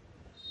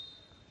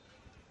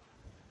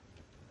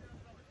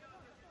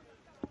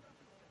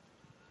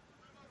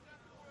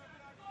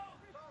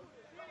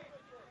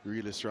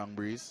 Really strong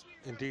breeze.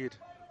 Indeed.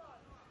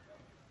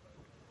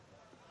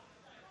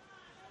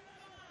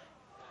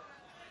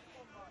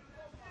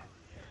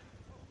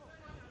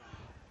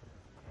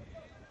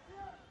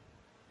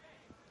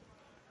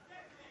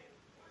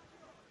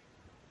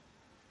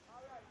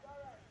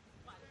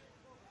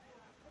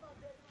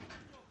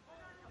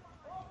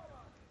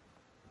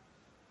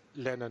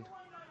 Lennon.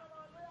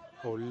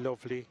 Oh,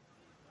 lovely.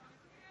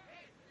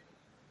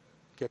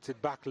 Gets it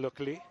back,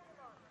 luckily.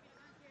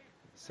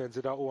 Sends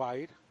it out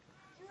wide.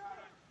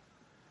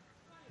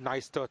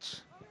 Nice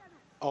touch.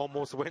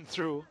 Almost went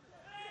through.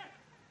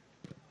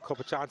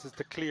 Couple chances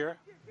to clear.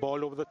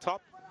 Ball over the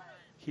top.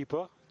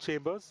 Keeper,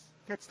 Chambers,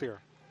 gets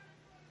there.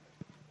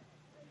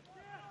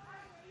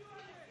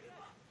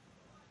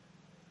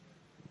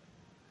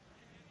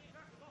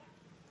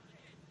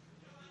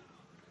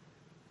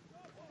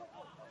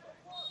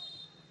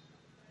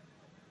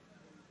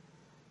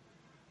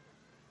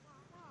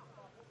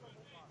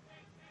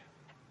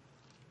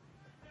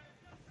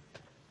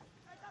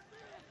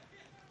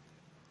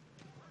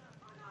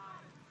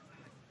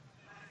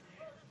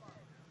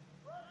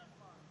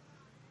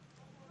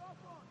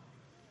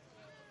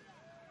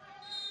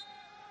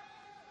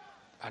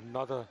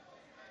 Another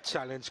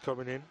challenge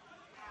coming in.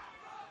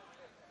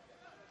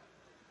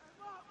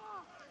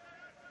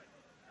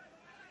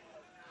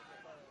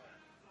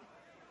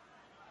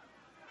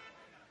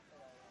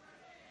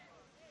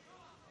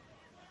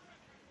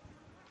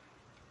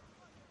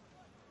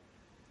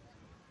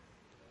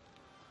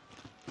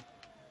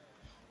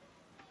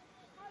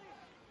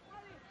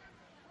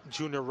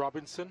 Junior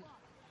Robinson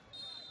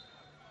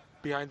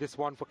behind this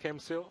one for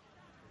Kemps.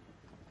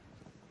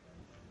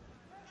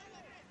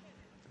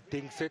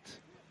 Dinks it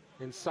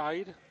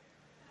inside,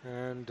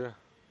 and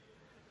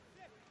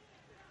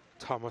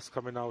Thomas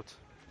coming out.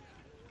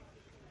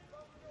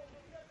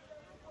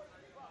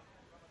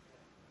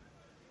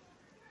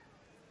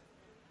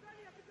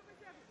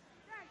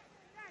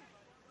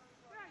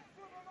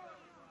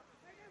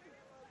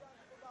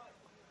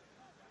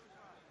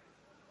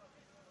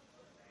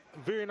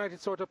 Vere United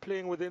sort of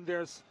playing within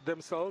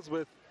themselves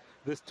with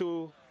this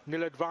 2-0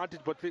 advantage,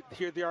 but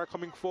here they are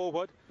coming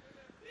forward.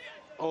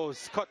 Oh,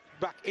 it's cut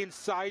back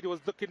inside. He was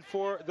looking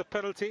for the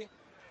penalty.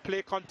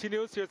 Play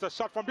continues. Here's a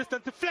shot from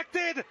distance,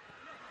 deflected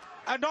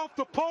and off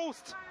the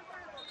post,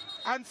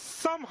 and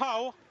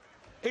somehow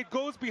it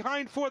goes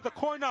behind for the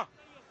corner.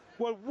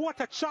 Well, what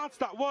a chance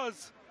that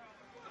was.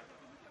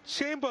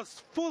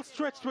 Chambers, full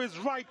stretch to his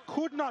right,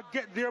 could not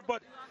get there,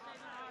 but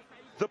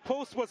the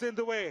post was in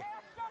the way.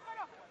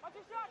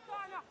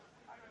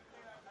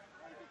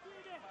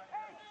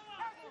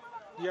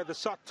 Yeah, the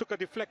shot took a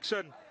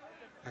deflection,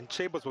 and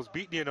Chambers was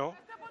beaten, you know.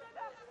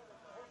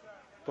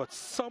 But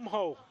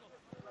somehow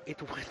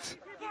it went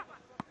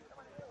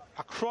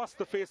across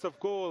the face of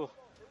goal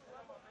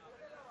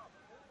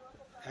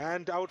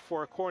and out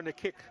for a corner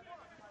kick.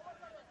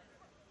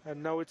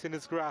 And now it's in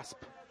his grasp.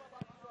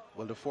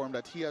 Well, the form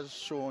that he has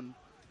shown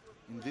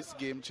in this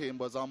game,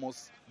 Chambers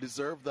almost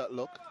deserved that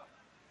look.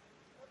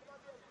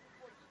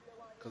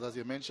 Because as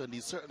you mentioned, he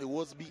certainly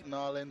was beating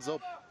all ends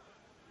up.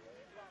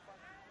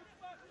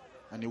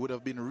 And it would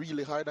have been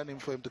really hard on him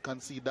for him to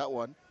concede that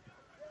one.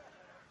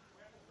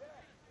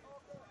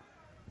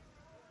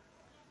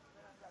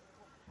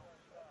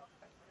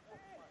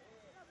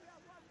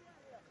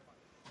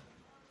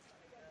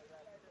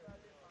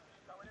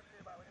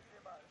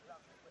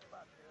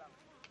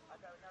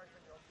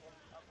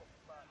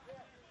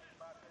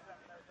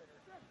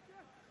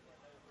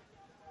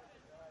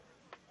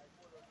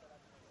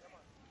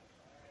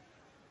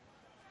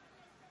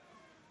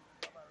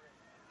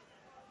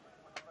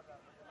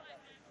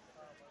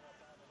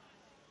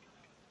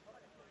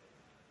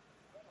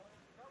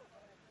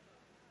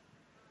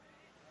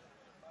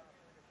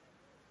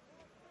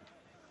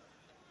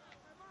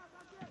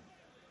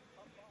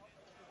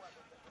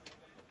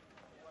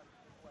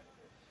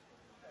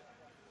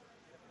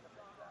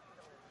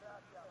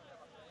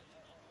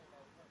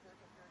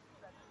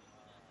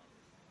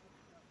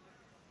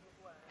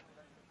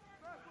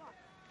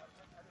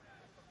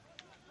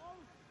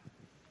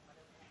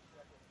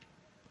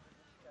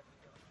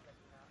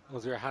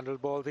 Was there a handle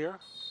ball there?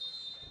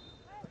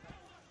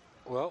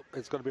 Well,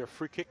 it's going to be a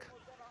free kick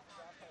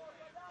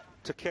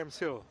to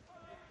Kemps.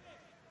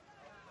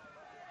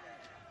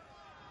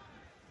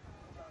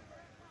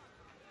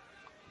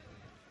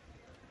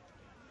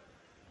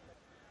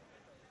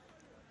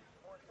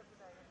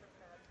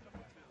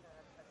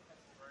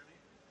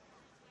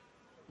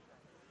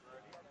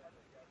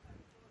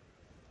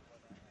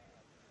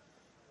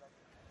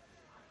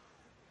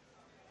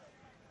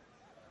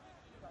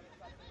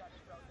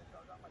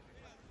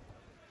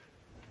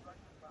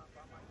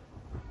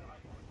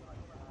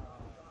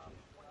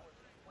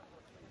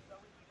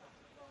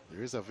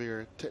 There is a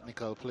very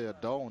technical player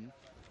down,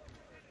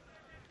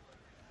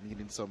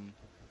 needing some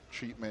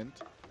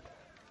treatment.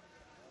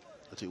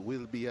 But it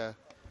will be a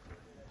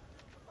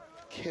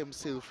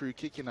Kemps free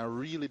kick in a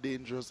really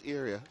dangerous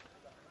area.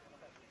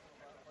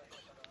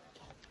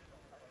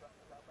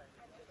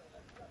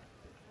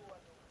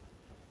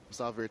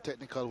 So very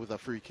technical with a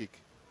free kick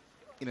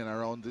in and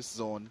around this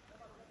zone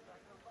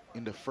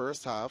in the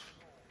first half.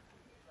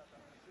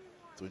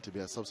 It's going to be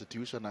a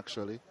substitution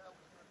actually.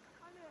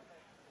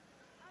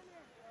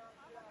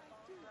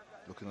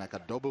 Looking like a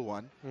double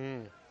one.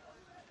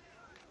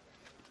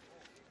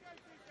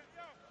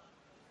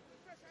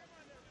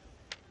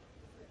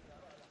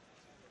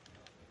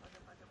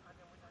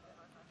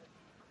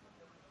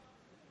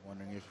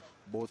 Wondering if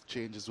both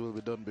changes will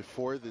be done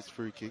before this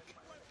free kick.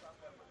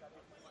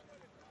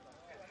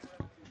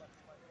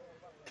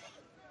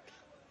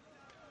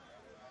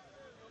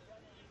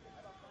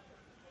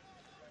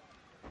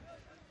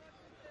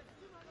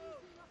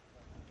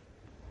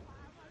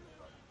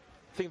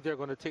 I think they're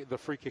going to take the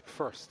free kick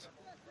first.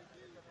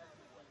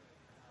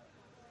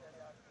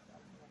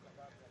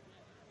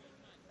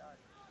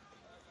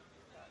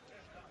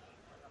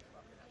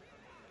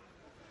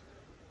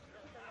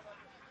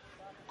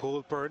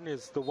 Goldburn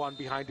is the one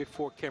behind it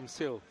for Kemps.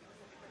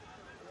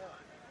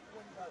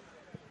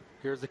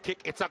 Here's the kick.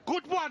 It's a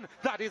good one.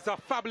 That is a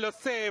fabulous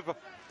save.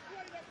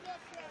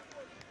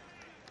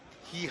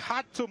 He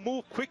had to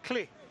move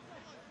quickly.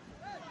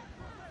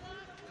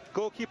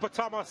 Goalkeeper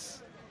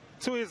Thomas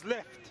to his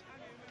left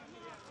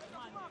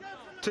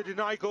to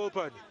deny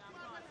Goldburn.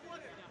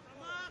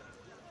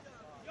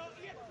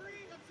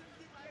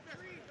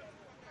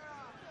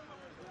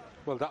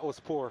 Well, that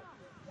was poor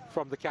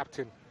from the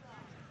captain.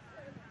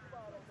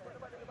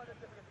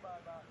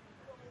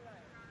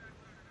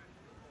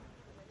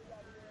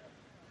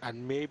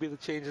 And maybe the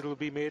changes will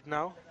be made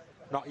now.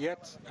 Not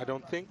yet, I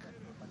don't think.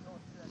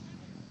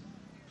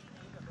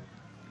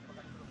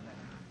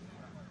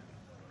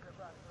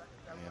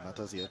 Not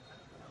as yet.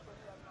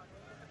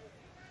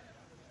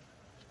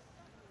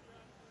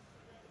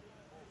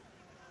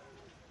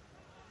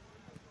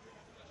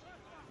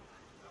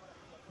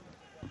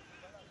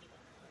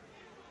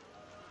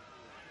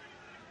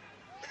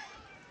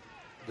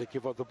 They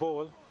give up the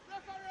ball,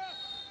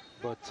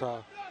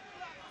 but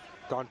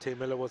Dante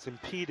Miller was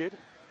impeded.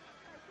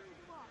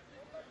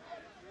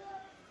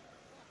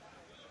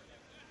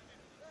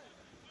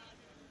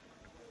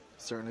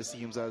 Certainly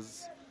seems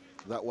as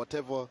that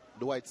whatever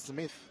Dwight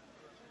Smith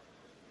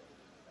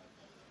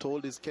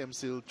told his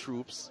Kemps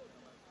troops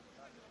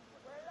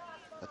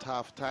at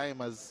half-time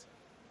has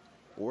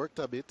worked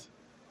a bit.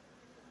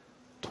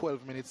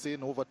 12 minutes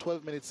in, over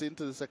 12 minutes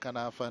into the second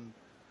half, and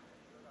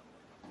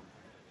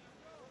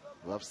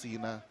we have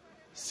seen a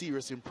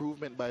serious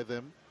improvement by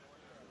them.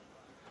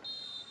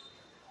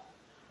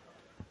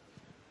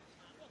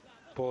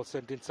 Ball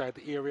sent inside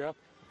the area,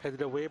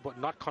 headed away, but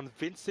not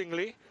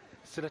convincingly.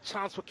 Still a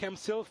chance for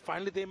Kemps.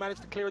 Finally, they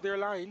managed to clear their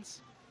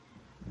lines.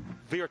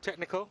 Vere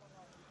technical.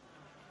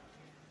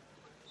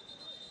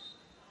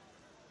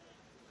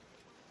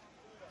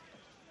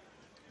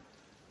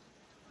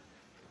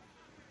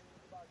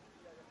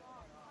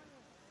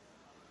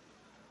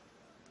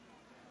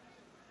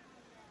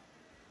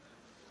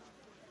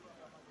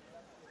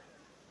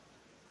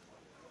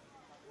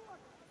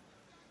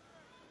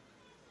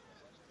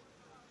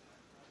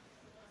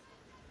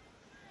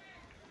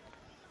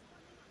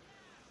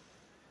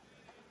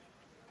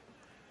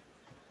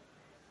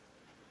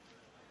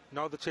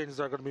 Now the changes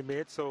are going to be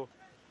made, so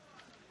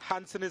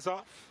Hansen is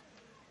off.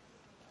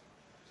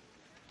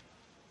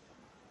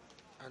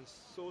 And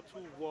so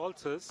too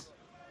Walters.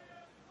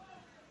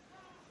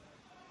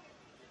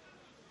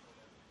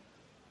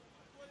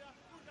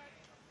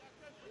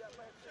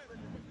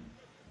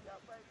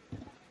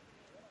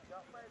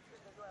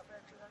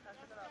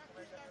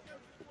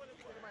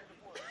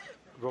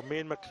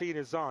 Romain McLean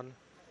is on,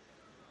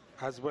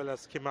 as well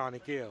as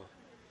Kimani Gale.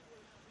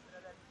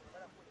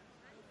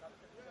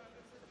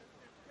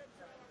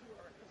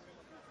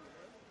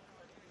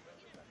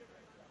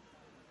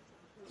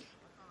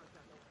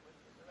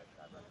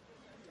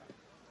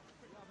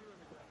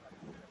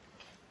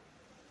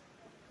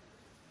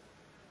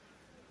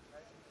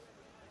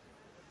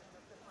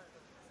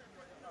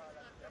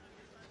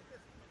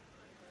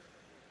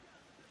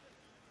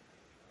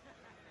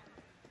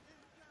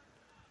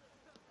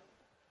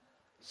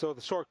 So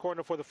the short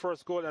corner for the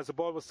first goal as the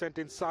ball was sent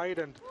inside,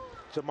 and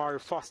Jamari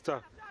Foster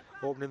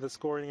opening the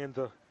scoring in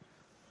the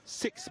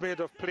 6th minute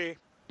of play.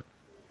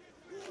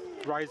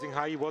 Rising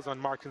high, he was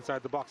unmarked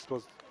inside the box. It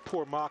was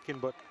poor marking,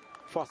 but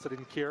Foster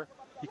didn't care.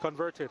 He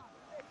converted.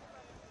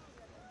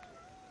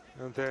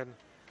 And then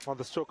on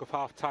the stroke of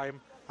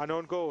half-time, an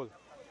own goal.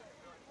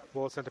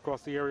 Ball sent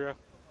across the area.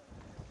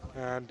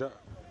 And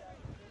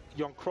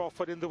young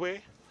Crawford in the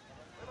way.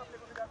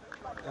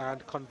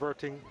 And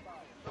converting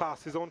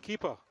past his own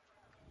keeper.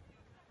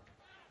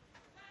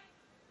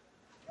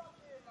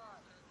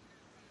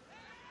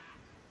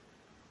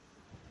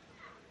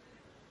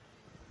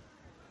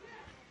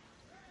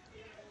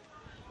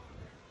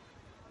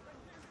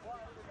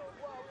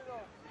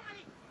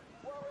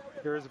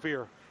 Here's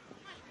Vere,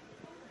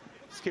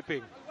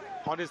 skipping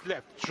on his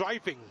left,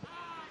 driving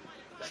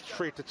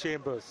straight to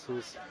Chambers,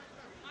 who's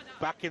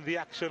back in the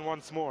action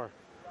once more.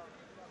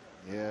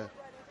 Yeah,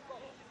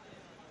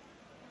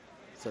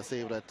 it's a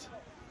save that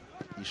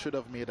he should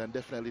have made and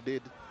definitely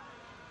did.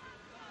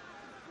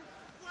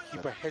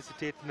 Keeper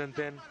hesitating and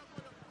then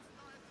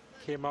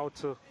came out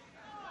to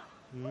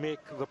make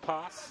the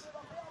pass.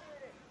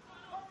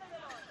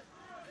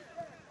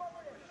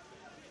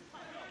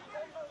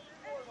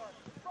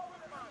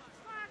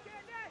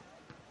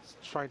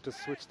 Trying to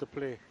switch the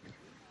play.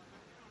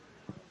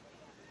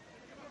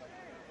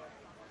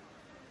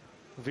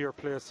 Vere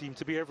players seem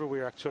to be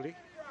everywhere actually,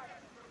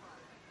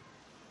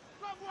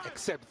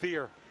 except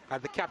Vere,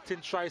 and the captain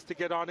tries to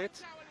get on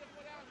it,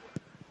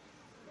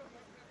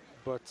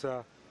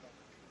 but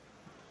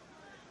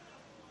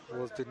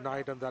was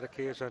denied on that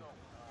occasion.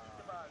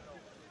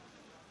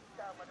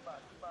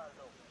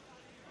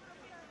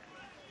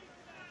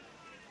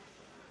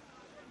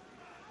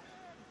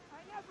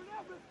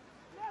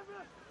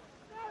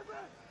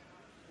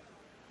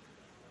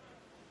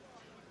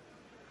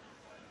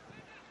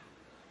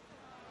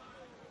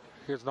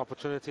 Here's an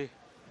opportunity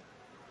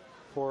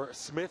for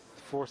Smith,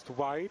 forced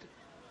wide.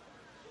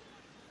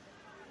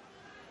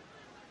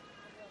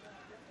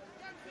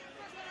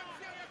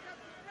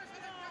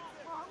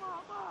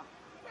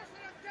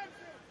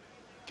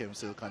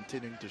 Kemps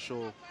continuing to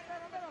show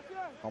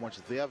how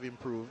much they have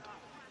improved.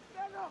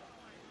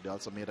 They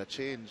also made a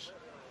change.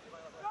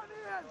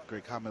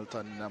 Greg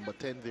Hamilton, number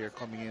 10 there,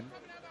 coming in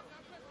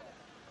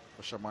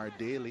for Shamar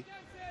Daly.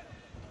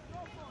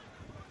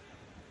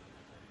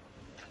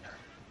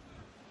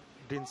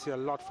 Didn't see a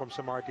lot from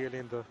Shamar Daly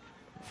in the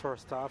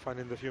first half and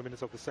in the few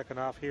minutes of the second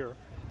half here.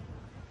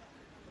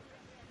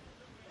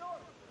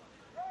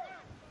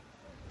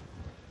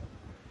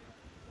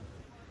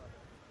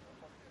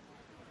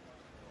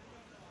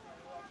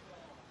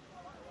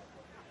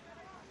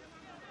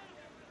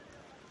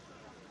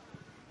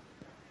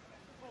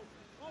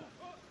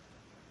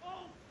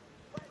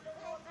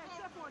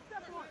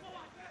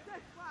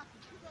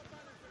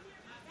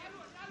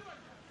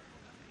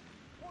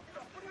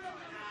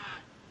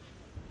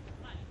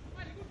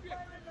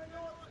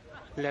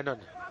 Lennon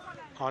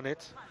on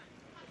it.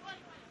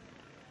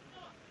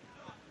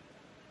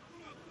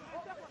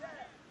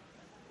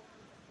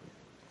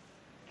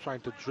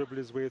 Trying to dribble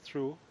his way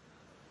through.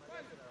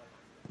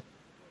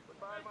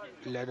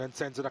 Lennon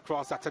sends it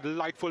across. That's a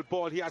delightful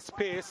ball. He has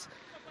space.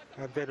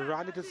 And then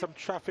ran into some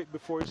traffic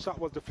before his shot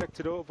was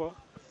deflected over.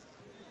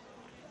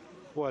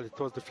 Well, it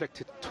was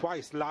deflected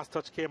twice. Last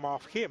touch came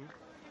off him.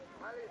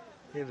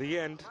 In the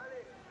end,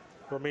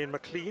 Romain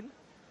McLean.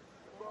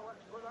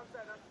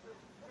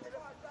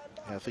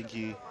 I think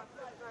he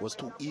was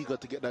too eager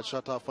to get that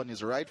shot off on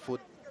his right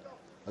foot,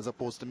 as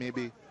opposed to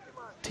maybe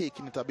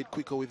taking it a bit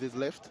quicker with his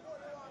left.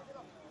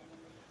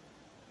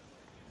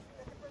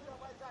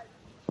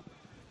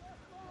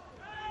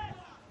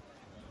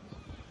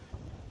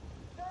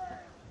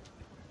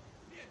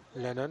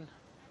 Lennon.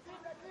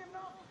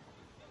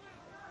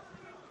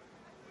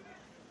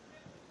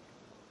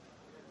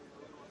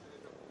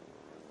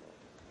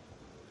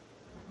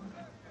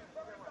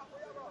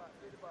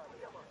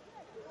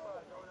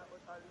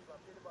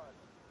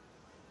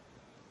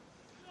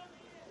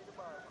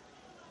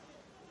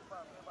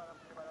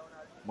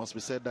 Must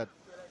be said that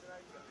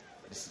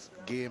this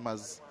game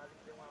has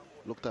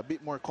looked a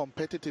bit more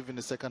competitive in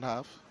the second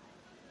half.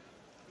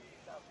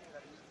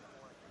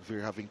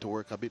 Vere having to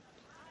work a bit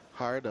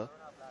harder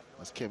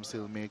as Kemps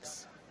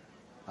makes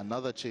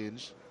another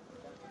change.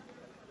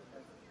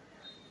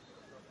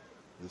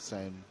 This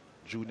time,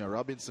 Junior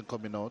Robinson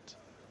coming out,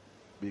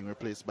 being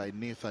replaced by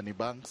Nathan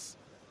Banks.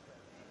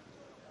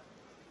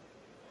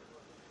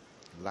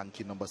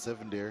 Lanky number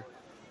 7 there.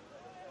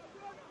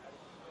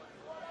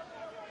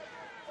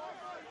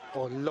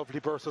 Oh, lovely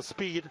burst of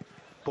speed.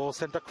 Ball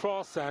sent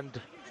across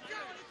and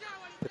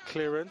the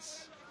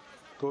clearance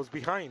goes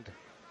behind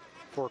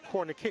for a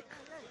corner kick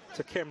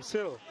to Kemps.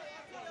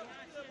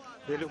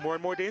 They look more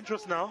and more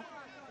dangerous now.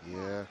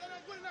 Yeah.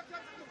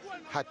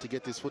 Had to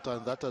get his foot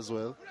on that as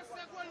well.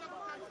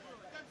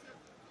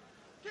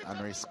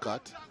 Henry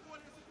Scott.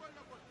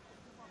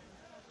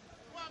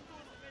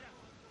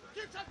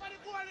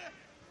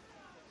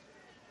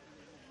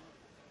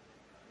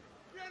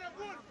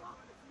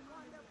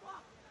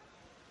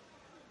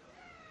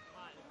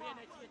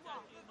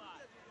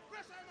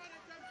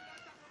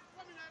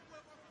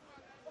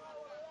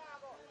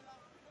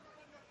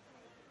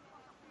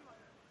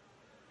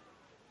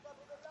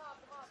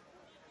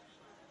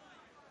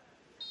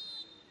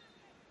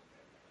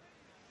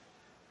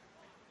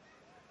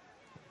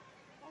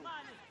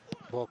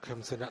 Ball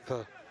comes in at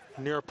the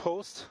near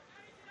post.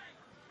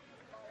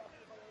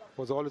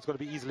 Was always going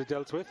to be easily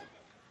dealt with.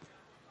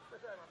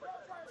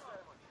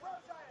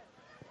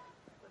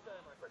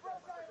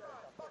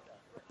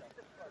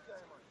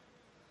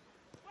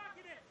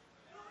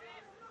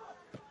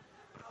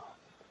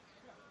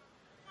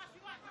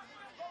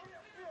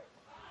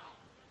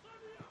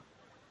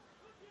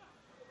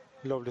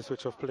 Lovely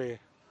switch of play.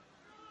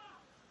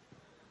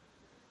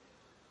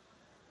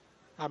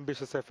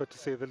 Ambitious effort, to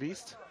say the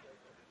least.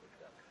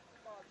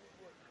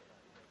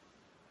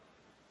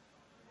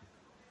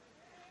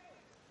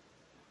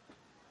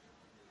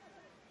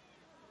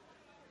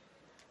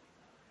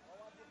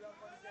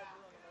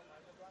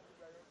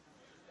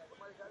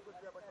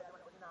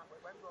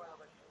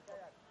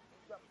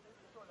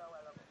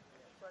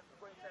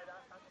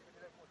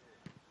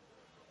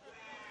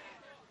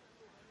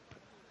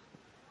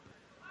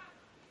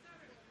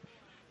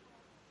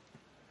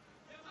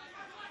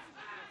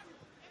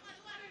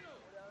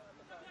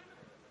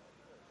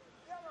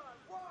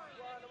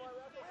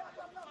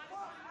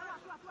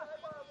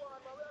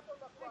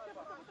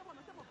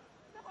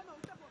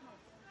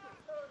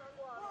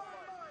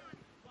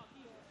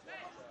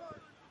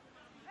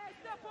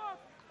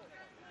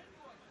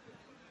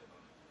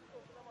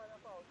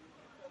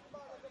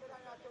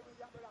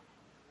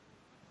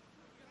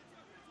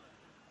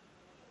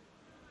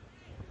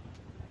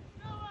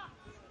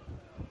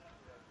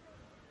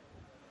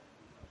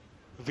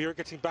 Vere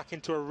getting back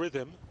into a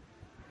rhythm.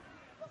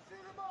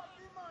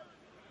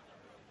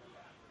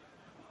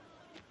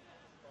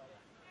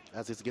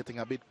 As it's getting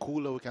a bit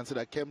cooler, we can see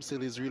that Kemps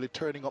is really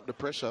turning up the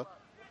pressure.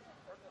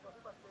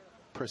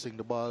 Pressing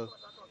the ball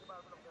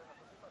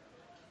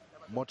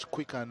much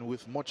quicker and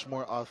with much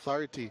more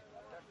authority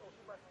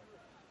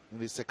in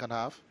the second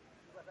half.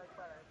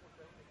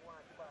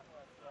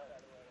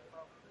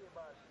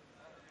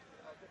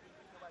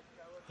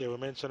 Yeah, we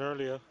mentioned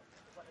earlier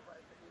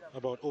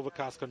about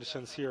overcast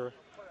conditions here,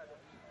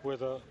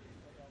 whether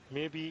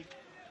maybe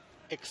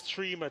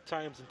extreme at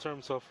times in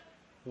terms of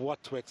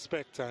what to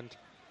expect, and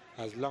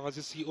as long as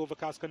you see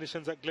overcast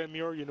conditions at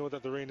Glenmuir, you know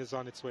that the rain is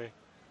on its way.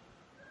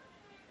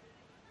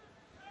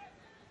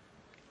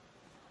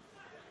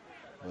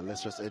 Well,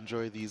 let's just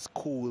enjoy these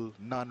cool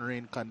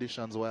non-rain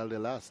conditions while they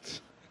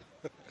last.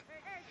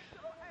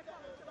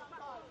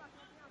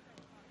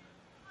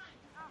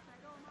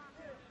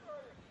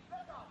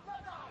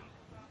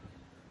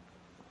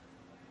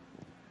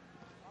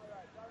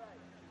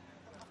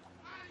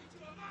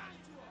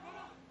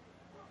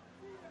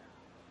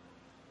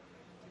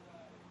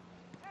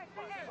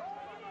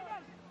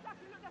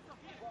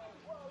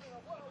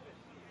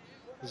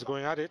 is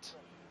going at it.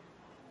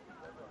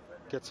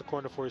 Gets a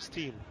corner for his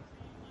team.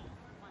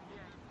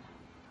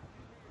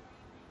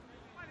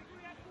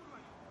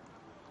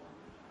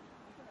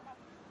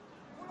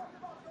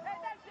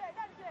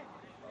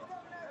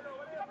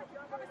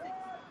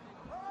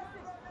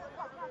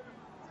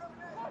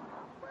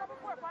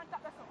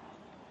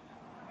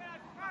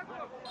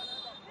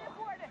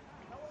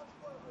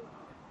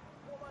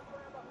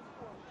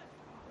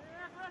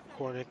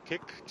 Corner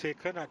kick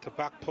taken at the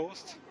back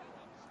post.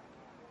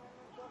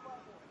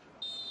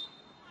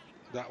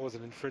 That was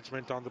an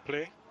infringement on the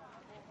play.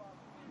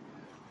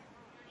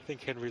 I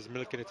think Henry's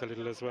milking it a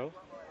little as well.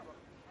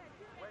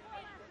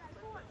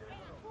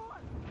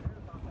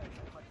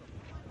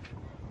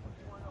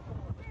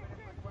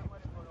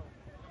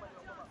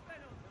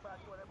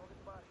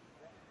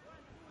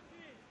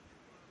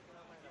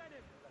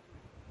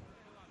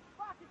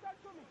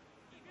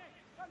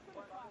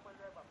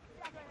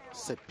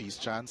 Set piece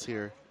chance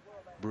here,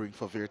 brewing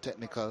for Vere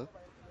Technical.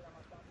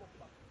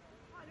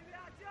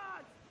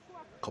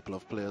 Couple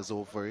of players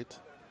over it.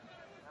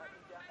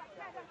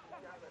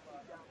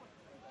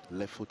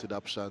 Left-footed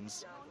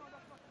options,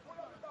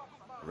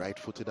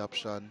 right-footed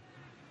option.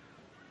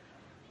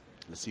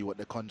 Let's see what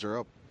they conjure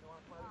up.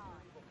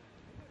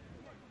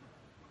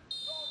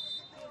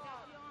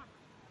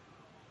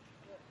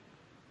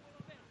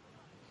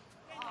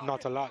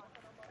 Not a lot.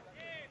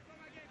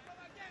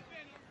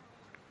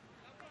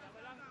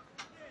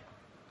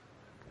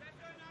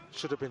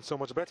 Should have been so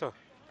much better.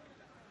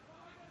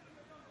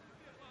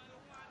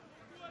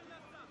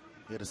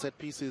 Yeah, the set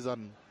pieces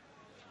on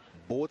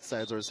both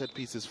sides, or set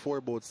pieces for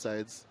both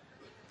sides,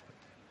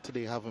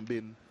 today haven't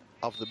been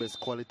of the best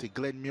quality.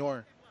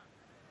 Glenmuir,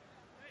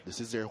 this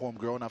is their home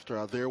ground after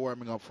all. They're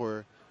warming up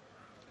for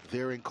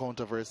their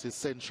encounter versus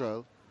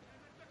Central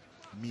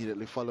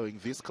immediately following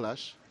this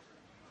clash.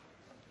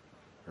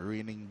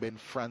 Reigning Ben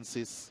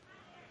Francis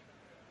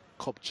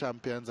Cup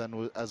champions,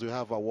 and as we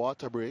have a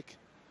water break.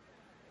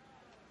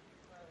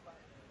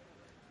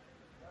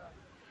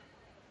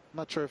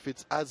 Not sure if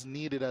it's as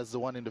needed as the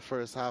one in the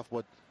first half,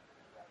 but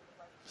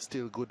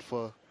still good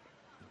for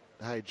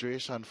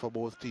hydration for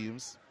both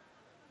teams.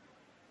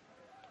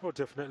 Oh,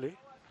 definitely.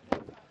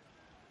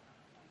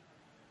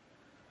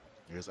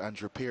 Here's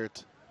Andrew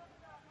Peart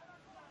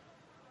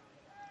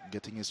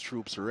getting his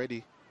troops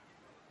ready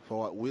for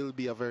what will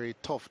be a very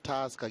tough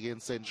task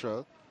against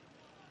Central.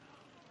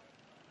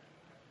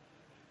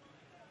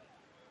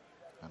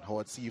 And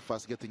Howard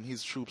Cephas getting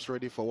his troops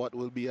ready for what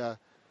will be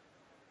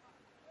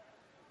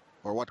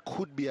what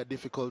could be a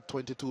difficult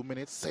 22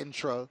 minutes.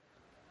 Central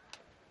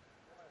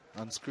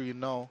on screen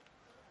now.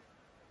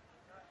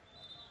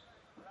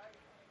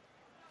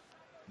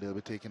 They'll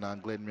be taking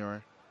on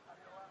Glenmuir.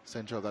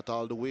 Central got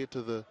all the way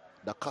to the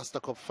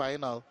DaCosta Cup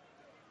final.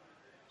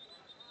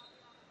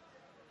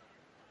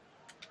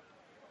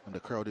 And the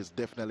crowd is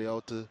definitely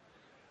out to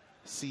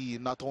see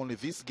not only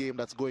this game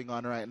that's going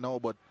on right now,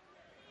 but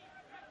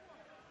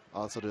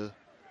also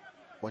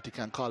what you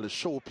can call the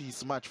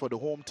showpiece match for the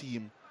home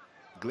team,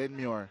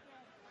 Glenmuir.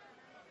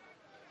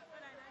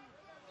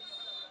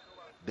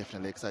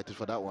 Definitely excited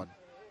for that one.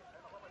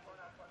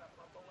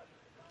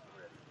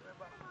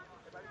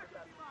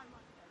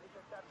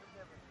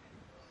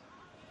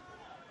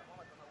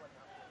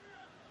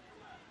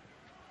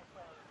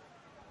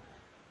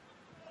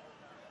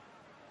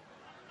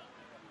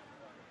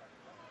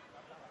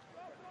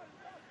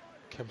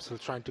 Kemps still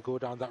trying to go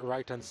down that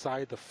right-hand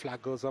side. The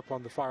flag goes up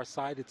on the far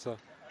side. It's a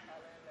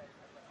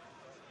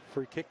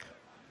free kick,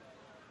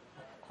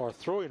 or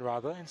throw-in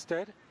rather,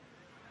 instead,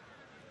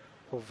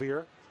 for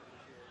Vere.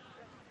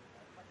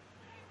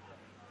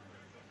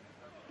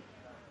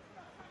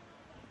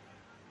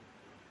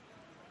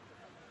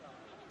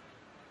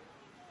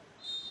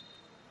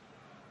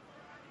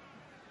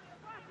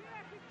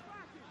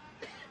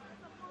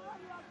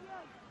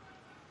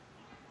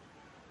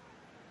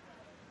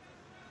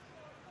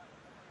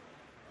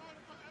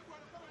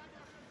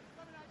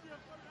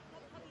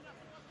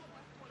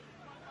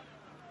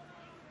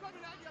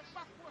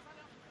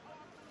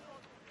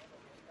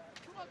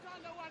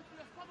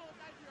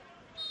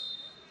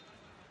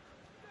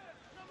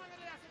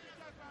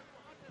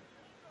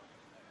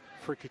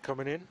 Free kick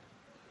coming in,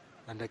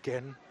 and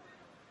again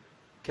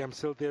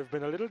Kemps, they've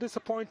been a little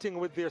disappointing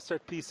with their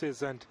set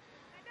pieces, and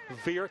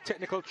Vere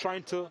Technical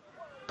trying to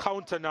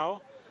counter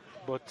now,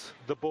 but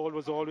the ball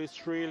was always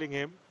trailing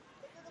him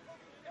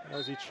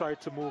as he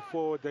tried to move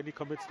forward. Then he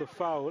commits the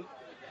foul.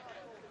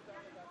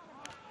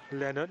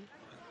 Lennon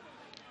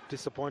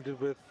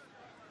disappointed with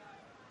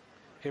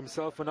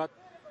himself for not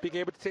being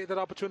able to take that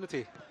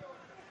opportunity.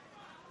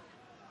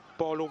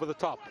 Ball over the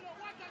top,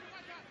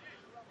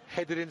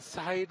 headed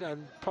inside,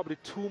 and probably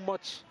too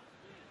much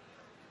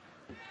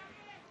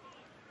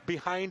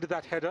behind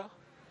that header.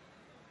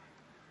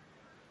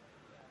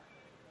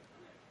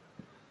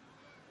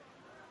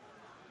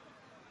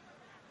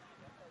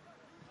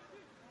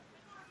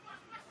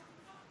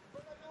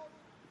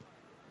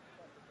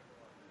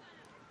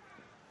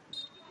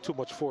 Too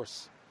much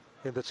force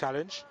in the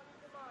challenge.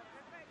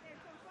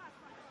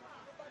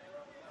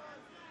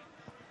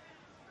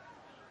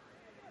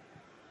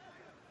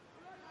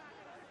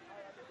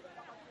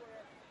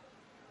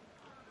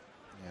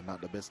 Not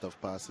the best of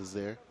passes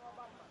there.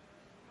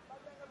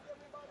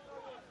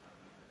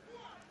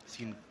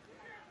 Seen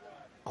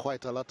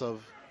quite a lot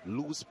of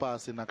loose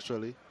passing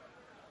actually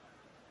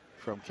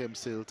from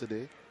Kemps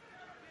today.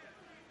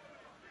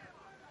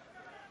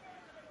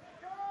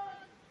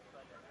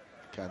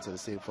 Can't say the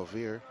same for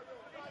Vere.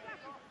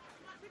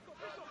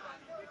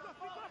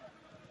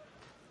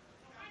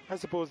 I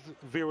suppose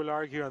Vere will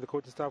argue, and the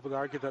coaching staff will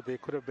argue, that they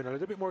could have been a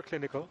little bit more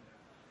clinical.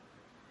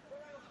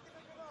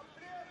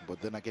 But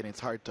then again, it's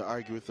hard to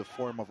argue with the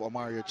form of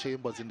Omario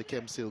Chambers in the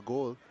Kemps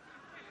goal.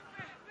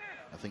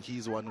 I think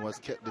he's the one who has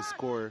kept the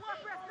score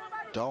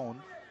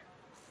down.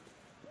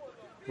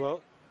 Well,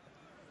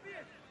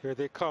 here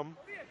they come.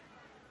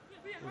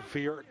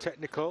 Vere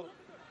technical.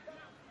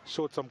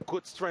 Showed some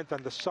good strength,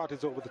 and the shot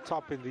is over the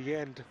top in the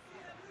end.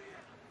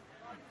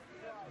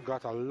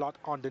 Got a lot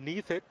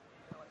underneath it.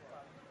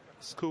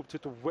 Scooped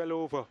it well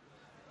over.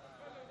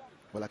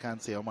 Well, I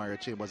can't say Omario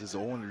Chambers is the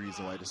only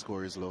reason why the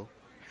score is low.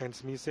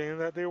 Hence me saying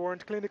that they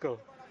weren't clinical.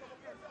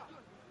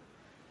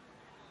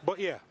 But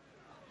yeah,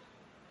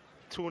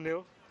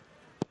 2-0.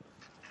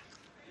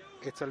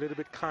 It's a little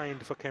bit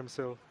kind for Kemps,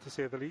 to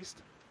say the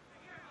least.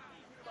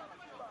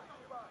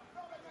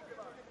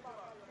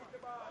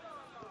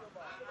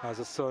 As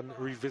the sun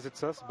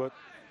revisits us, but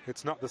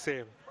it's not the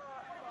same.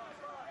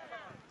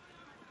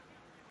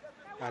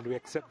 And we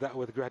accept that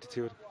with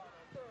gratitude.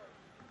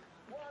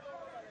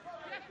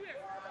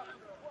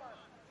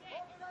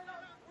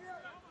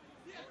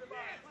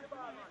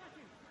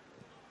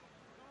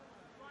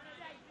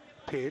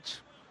 Page.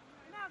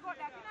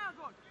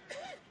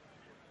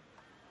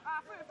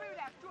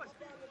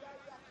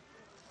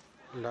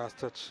 Last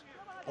touch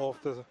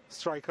off the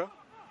striker.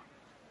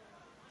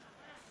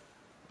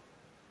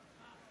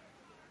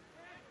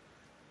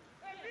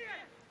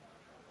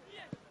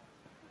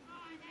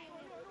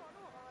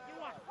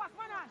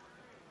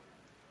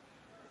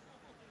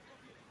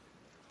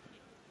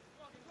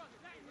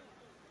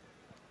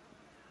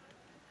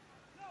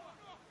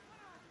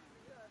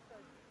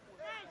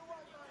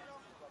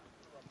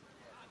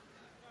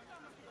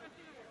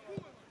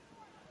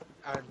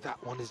 And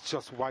that one is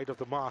just wide of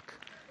the mark.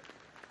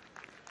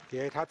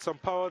 Yeah, it had some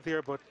power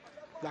there, but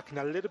lacking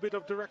a little bit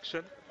of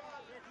direction.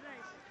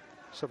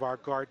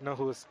 Shavar Gardner,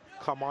 who has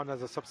come on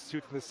as a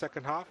substitute in the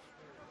second half,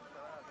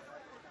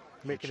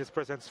 making his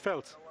presence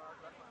felt.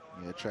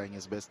 Yeah, trying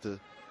his best to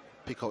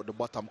pick out the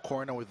bottom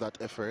corner with that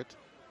effort.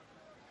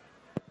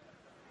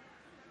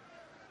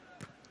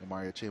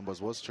 Mario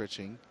Chambers was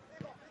stretching.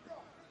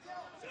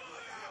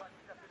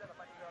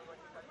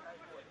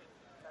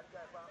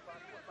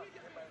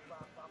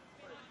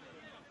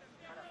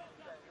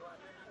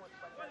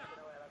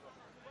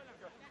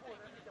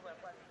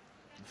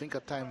 I think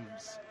at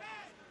times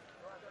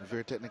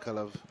Vere Technical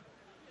have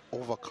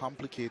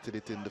overcomplicated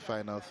it in the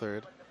final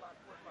third.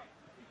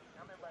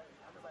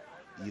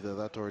 Either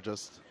that or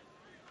just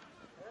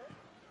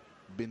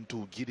been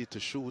too giddy to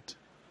shoot.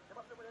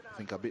 I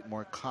think a bit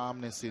more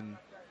calmness in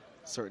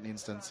certain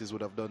instances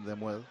would have done them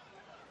well.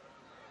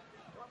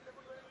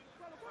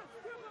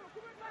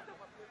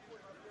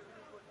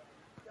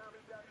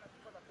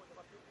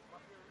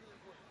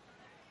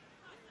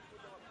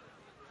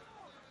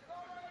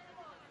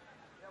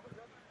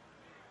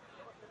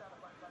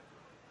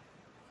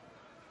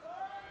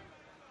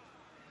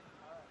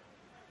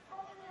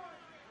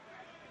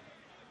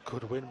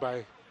 Good win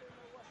by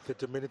the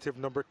diminutive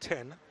number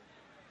 10.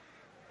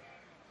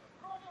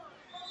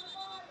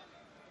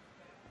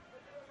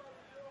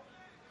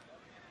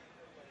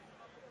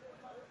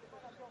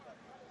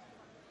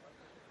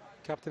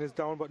 Captain is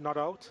down but not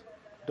out.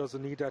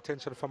 Doesn't need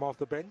attention from off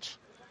the bench.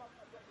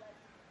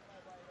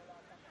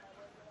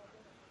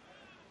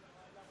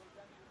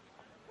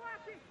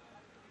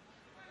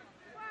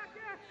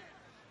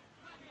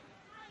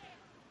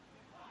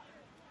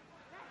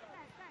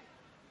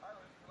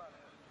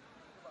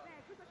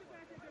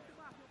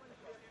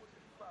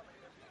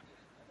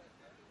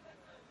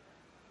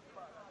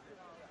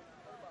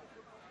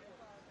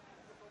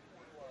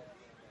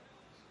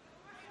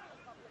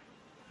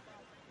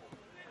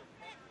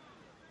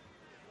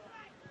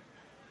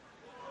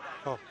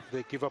 Oh,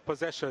 they give up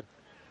possession.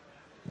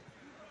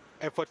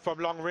 Effort from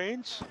long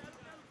range.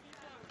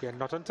 Again,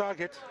 not on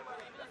target.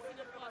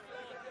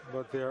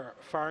 But they're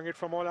firing it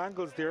from all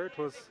angles there. It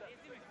was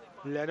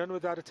Lennon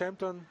with that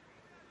attempt on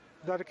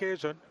that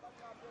occasion.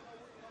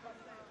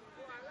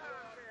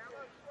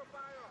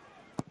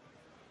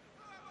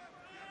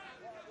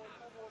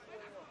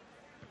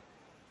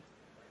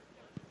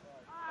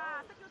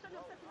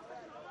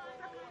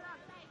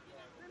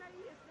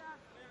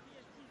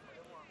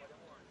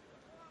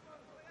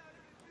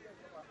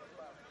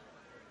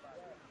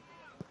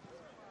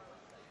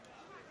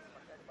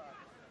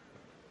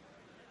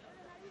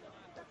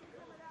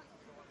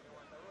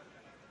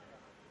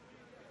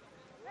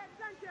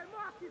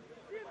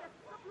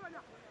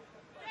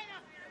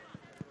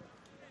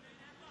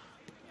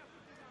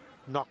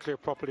 Not clear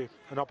properly.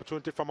 An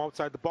opportunity from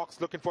outside the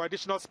box, looking for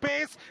additional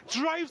space.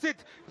 Drives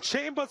it.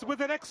 Chambers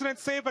with an excellent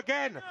save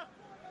again.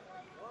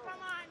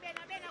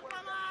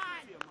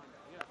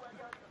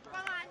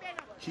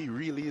 He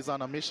really is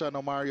on a mission.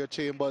 Mario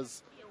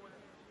Chambers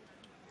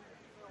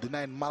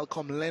denying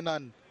Malcolm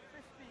Lennon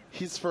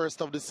his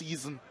first of the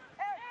season.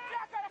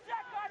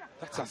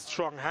 That's a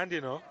strong hand,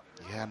 you know.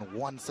 Yeah, and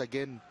once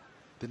again,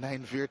 denying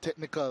Vere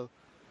technical.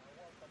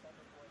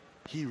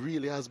 He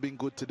really has been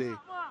good today.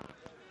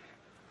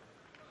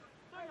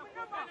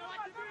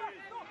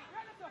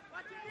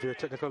 Vere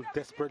technical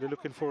desperately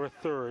looking for a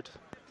third.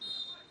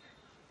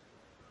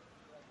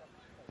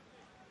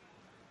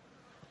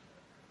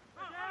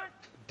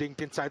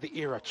 Dinked inside the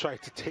era,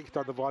 tried to take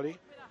down the volley.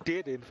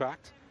 Did, in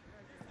fact.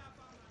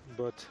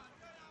 But,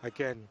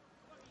 again,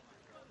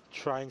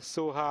 trying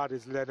so hard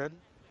is Lennon.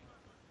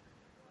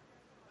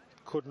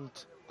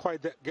 Couldn't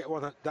quite get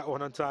that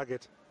one on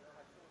target.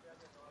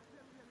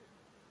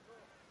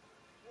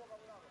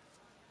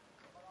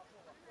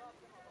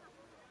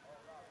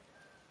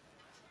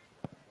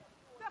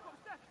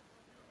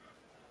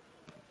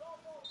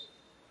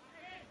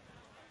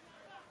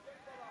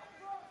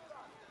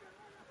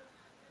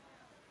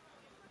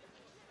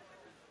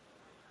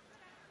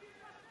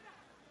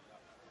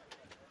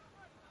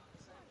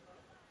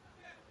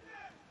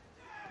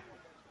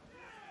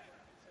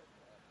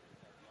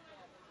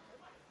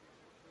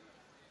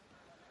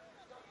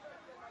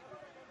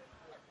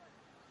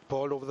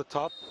 Ball over the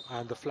top,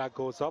 and the flag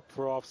goes up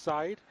for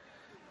offside.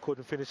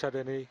 Couldn't finish at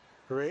any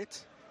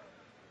rate.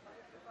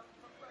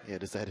 Yeah,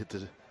 decided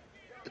to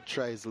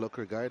try his luck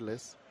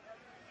regardless.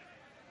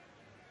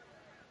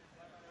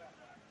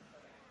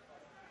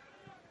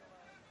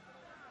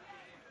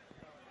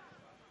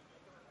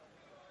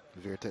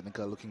 Vere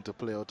technical looking to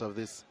play out of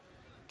this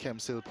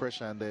Kemps Hill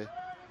pressure, and they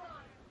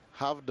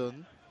have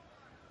done.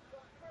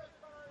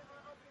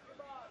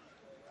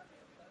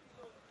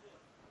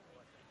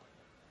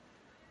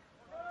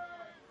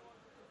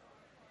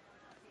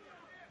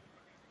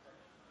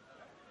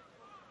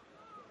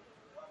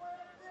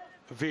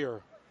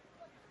 Vere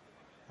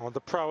on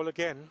the prowl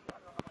again.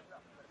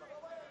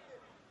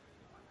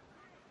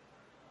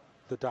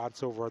 The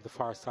dance over the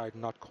far side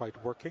not quite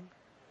working.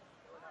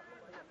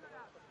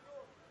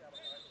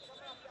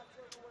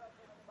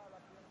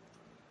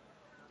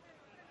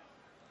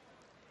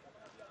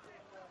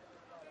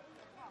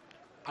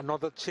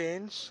 Another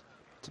change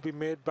to be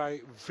made by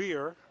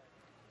Vere.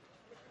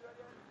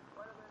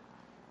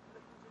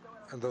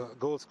 And the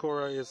goal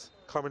scorer is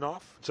coming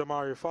off,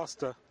 Jamari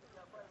Foster.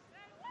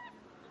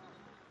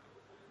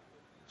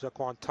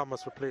 Jaquan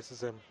Thomas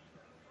replaces him.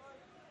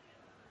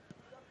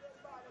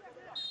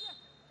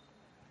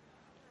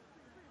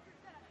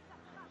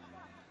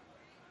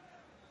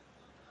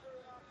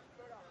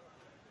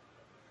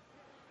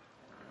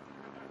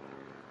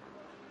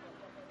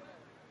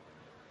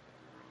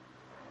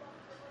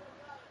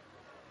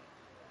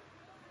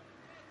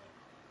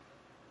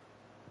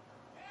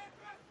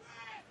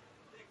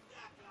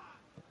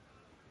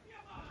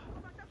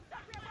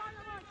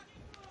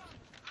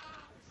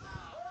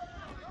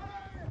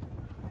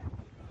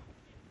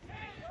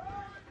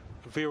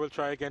 Vere will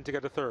try again to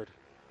get a third.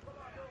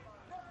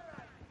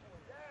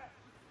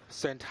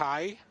 Sent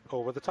high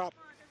over the top.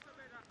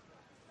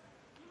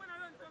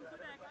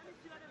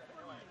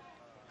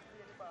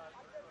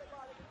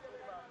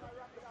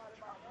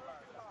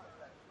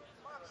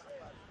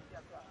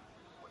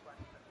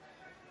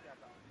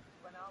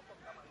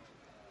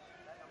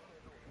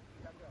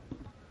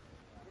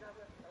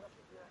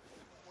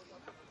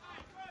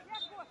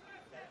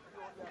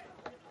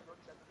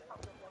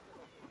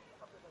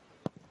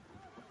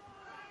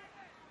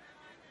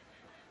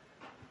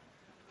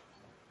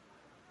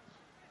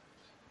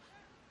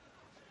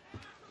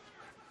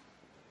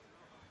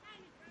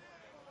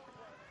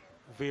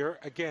 Vere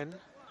again,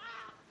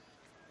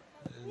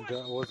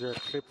 and was there a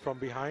clip from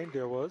behind?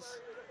 There was.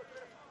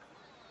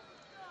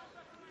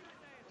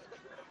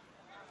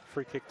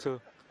 Free kick to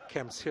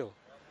Kemps Hill.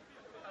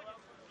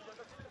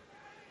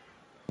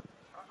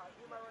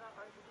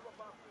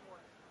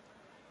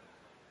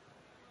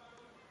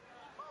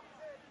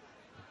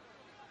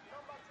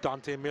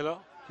 Dante Miller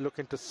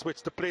looking to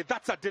switch the play.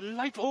 That's a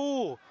delight.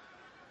 Oh,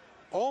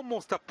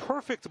 almost a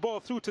perfect ball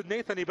through to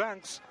Nathan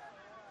Ebanks.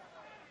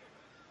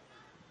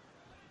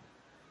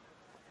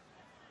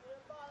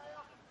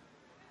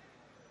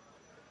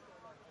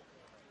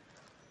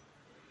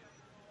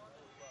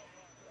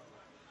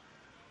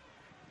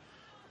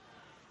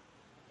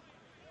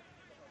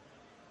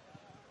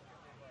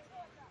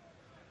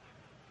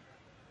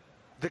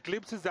 The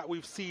glimpses that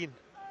we've seen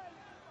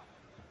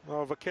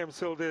of Kemps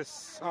Hill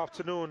this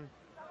afternoon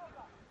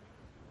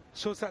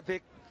shows that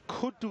they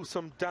could do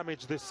some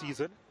damage this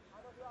season.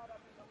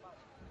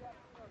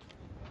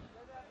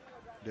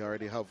 They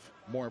already have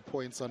more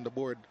points on the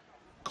board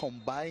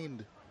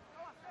combined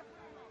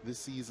this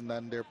season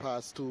than their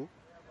past two.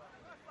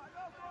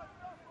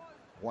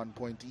 1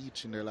 point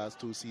each in their last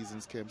two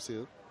seasons, Kemps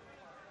Hill.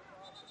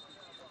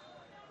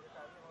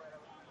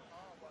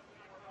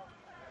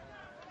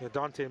 Yeah,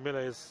 Dante Miller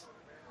is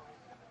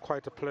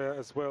quite a player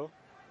as well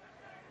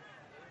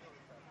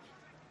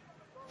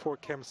for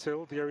Kemps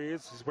Hill. There he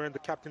is. He's wearing the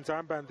captain's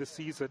armband this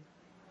season.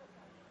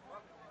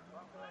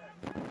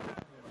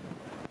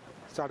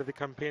 It's started the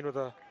campaign with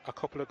a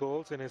couple of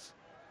goals in his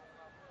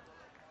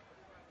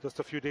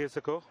just a few days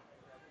ago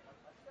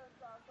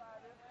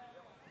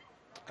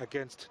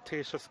against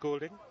Taysha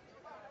Scolding,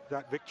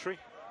 that victory.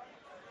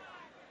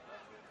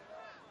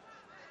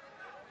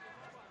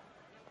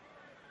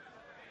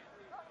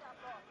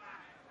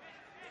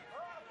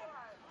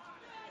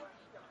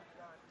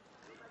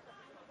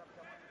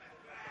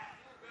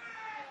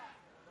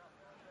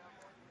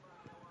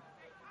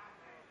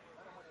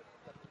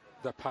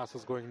 That pass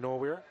was going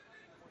nowhere.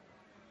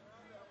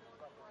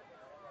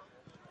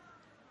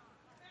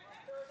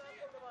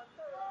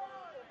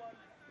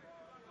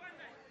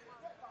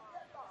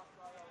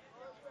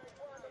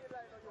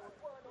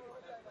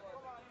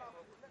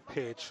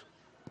 Page.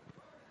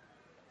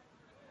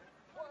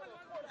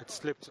 It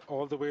slipped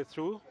all the way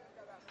through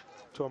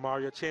to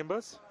Amaria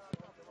Chambers.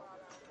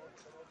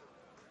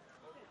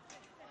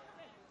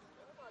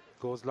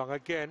 Goes long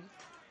again.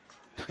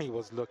 He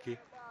was lucky.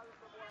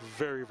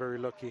 Very, very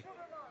lucky.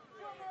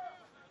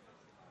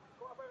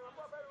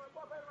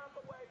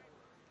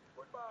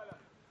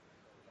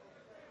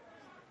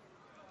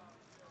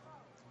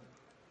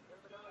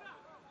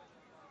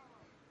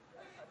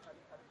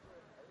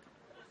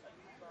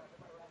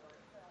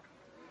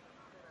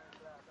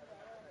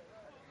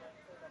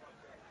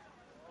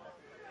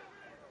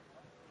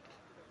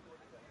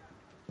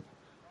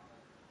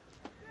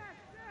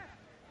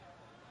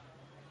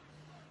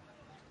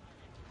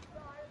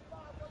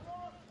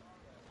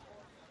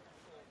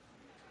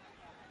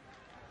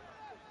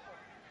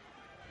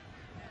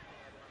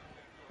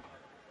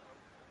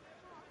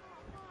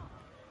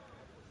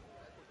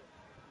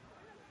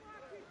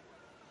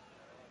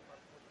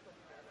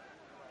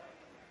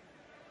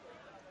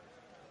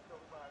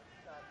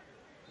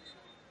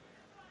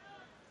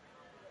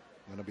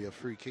 Going to be a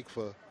free kick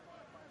for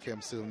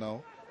Kemps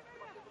now.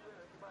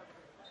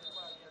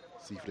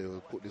 See if they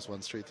will put this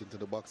one straight into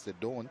the box. They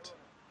don't.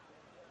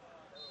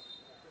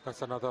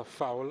 That's another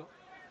foul.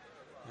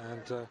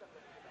 And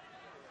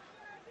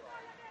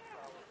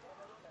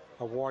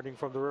a warning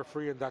from the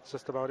referee, and that's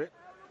just about it.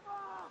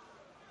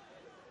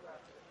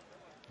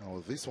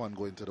 Oh, this one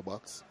going to the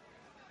box.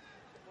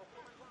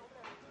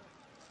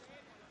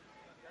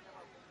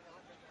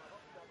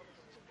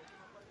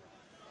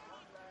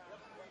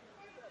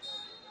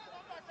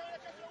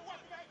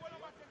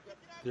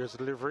 Here's the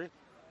delivery.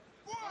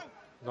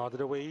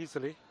 Nodded away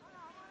easily.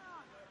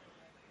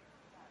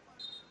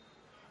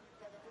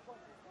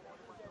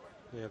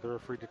 Yeah, the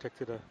referee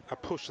detected a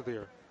push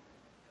there.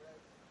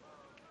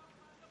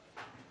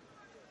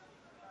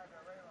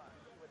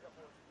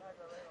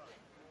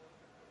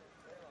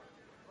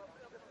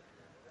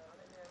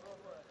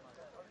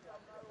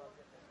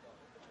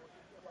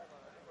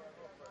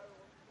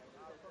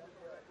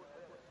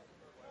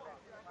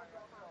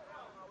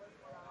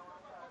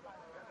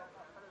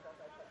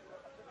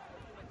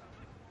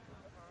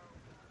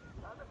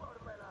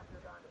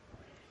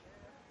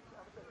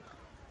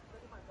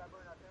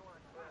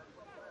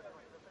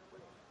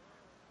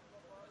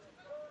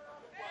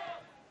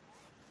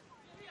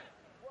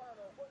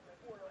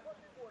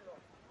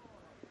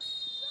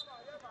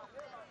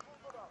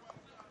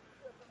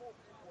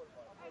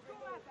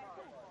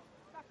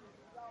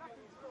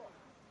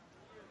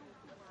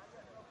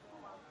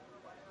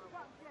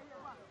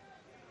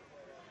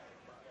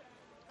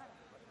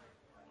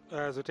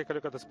 As we take a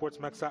look at the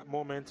SportsMax app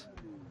moment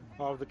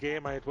of the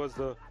game, and it was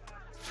the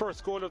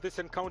first goal of this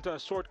encounter. A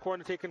short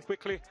corner taken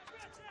quickly,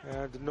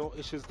 and no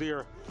issues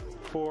there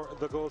for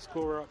the goal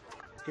scorer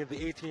in the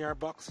 18-yard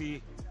box.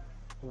 He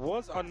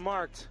was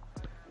unmarked,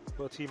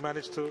 but he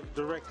managed to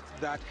direct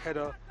that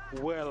header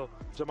well.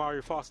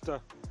 Jamari Foster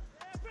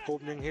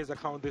opening his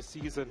account this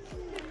season.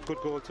 Good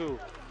goal too.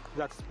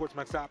 That's the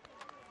SportsMax app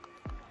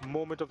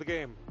moment of the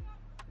game.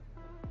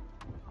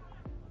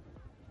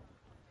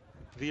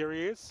 There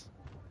he is.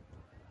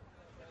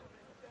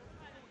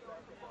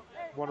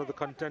 One of the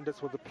contenders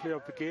for the player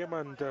of the game,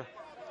 and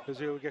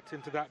Israel will get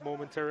into that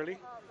momentarily.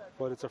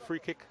 But it's a free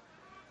kick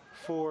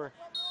for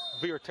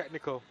Vere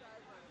Technical.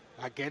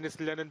 Again, it's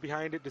Lennon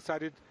behind it,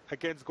 decided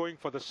against going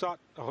for the shot,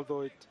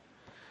 although it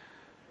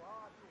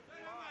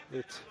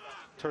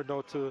turned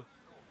out to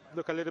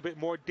look a little bit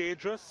more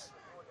dangerous.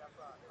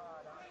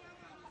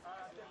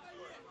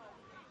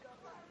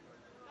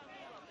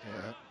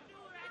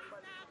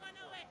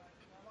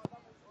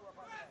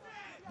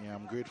 Yeah,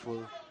 I'm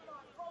grateful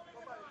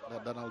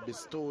that Donald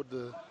bestowed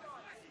the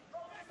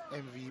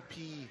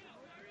MVP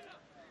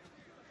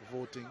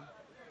voting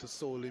to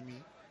solely me.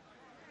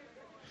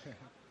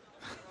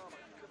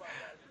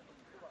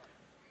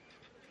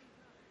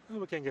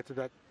 We can get to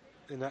that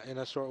in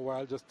a short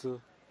while, just to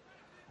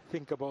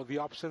think about the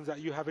options that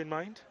you have in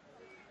mind.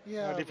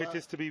 Yeah, and if it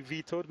is to be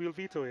vetoed, we'll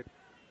veto it.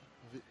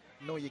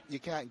 No, you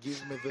can't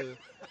give me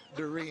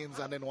the reins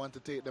and then want to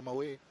take them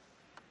away.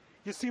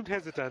 You seemed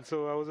hesitant,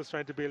 so I was just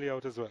trying to bail you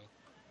out as well.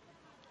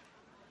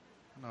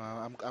 No,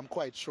 I'm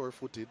quite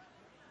sure-footed.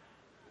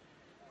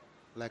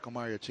 Like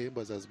Amaria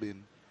Chambers has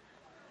been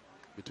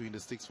between the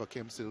sticks for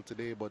Kemps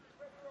today, but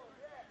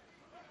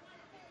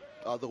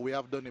although we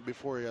have done it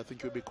before, I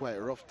think it would be quite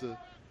rough to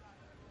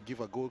give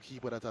a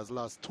goalkeeper that has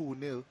lost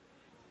 2-0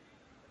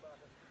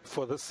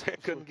 for the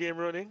second game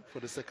running. For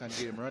the second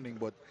game running,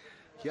 but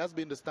he has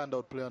been the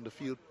standout player on the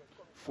field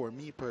for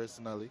me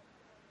personally.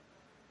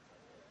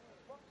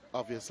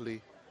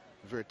 Obviously,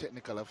 Vere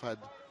Technical have had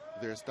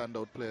their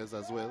standout players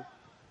as well.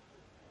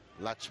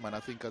 Latchman, I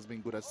think, has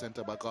been good at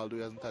centre back, although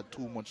he hasn't had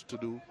too much to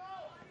do.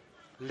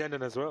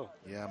 Lennon as well.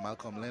 Yeah,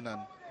 Malcolm Lennon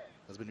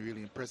has been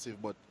really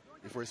impressive, but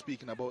if we're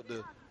speaking about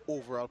the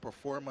overall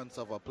performance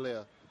of a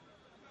player,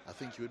 I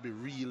think it would be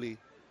really,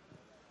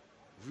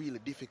 really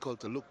difficult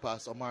to look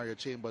past Omario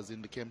Chambers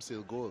in the Kemps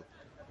Hill goal.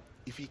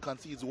 If he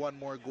concedes one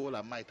more goal,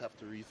 I might have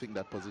to rethink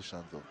that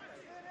position though.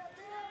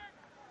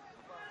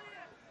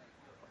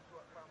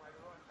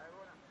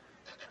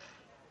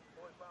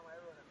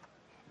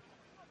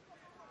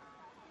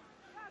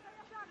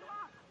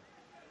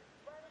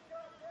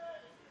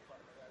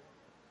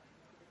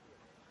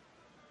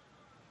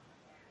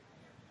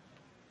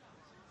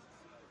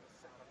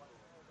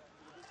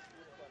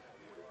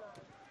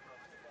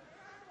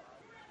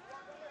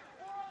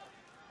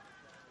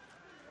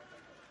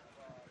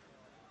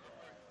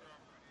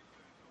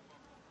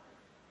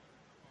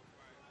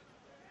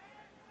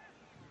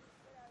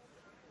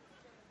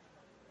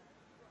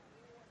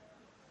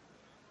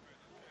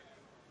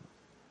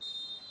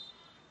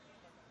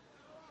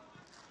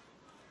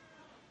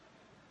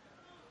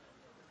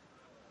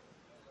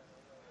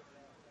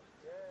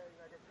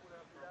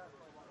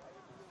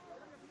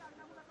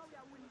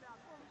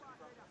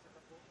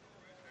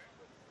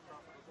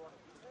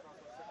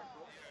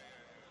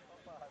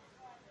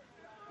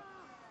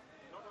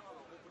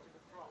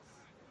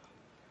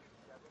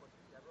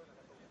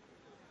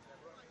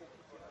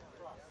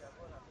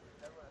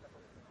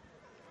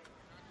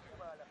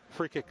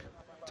 Free kick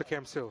to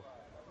Kemps Hill.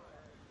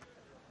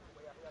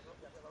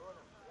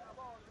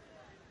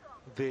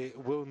 They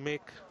will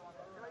make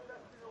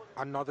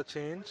another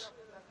change.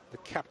 The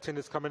captain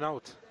is coming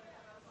out.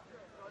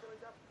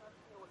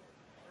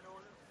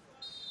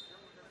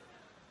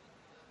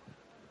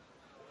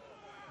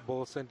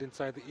 Ball sent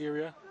inside the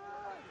area,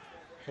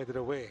 headed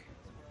away.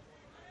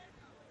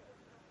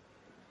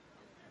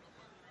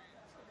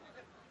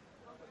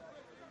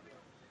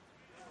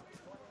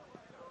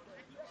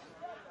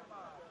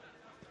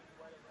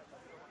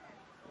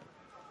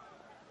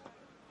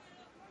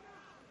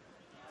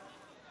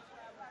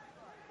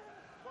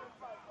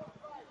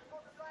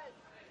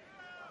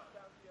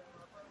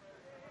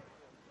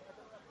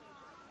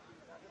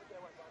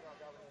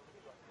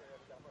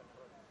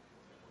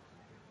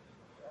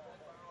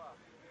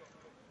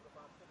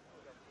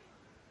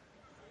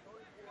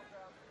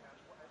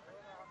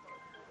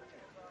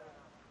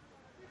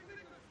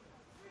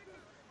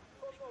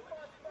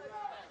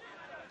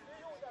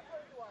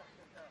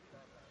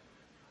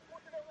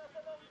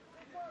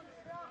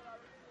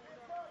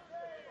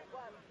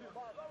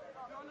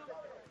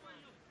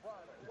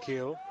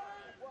 Gill.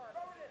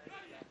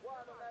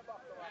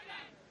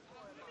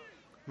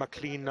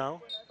 McLean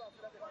now.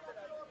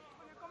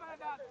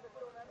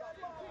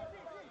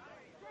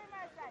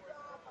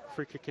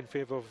 Free kick in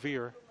favor of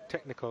Vere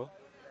Technical.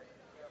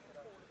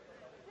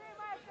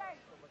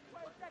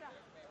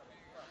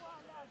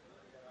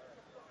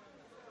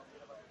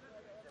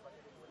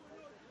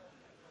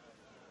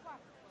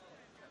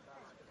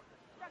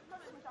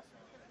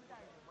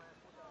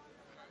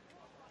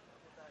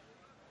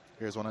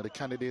 Here's one of the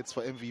candidates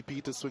for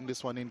MVP to swing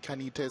this one in. Can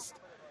he test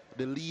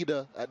the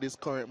leader at this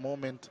current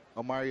moment,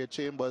 Omario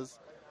Chambers?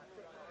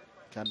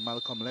 Can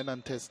Malcolm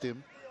Lennon test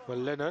him? Well,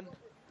 Lennon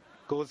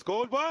goes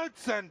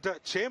goalwards, and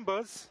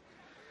Chambers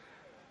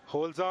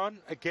holds on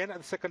again at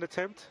the second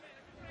attempt.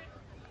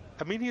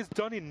 I mean, he's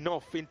done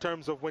enough in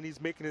terms of when he's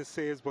making his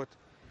saves, but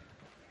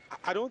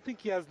I don't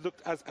think he has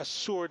looked as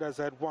assured as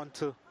I'd want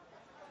to.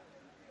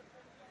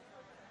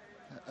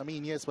 I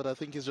mean, yes, but I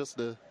think it's just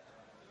the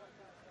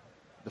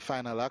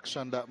final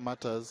action that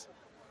matters.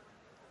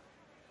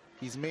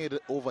 He's made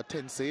over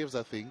 10 saves,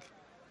 I think,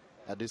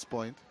 at this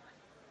point.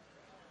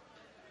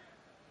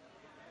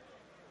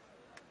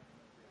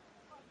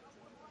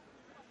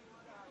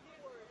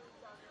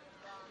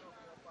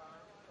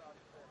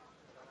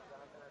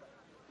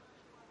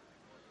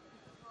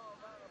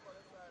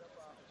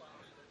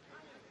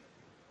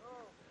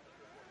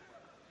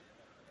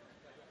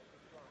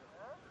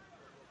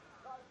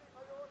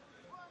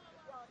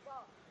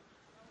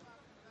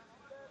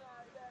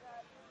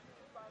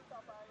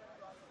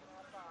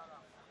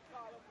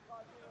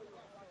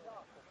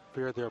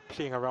 Vere, they're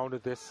playing around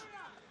with this,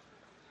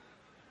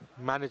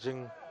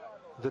 managing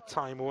the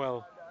time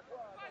well.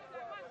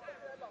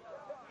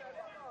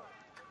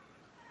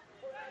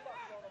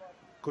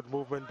 Good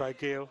movement by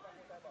Gale.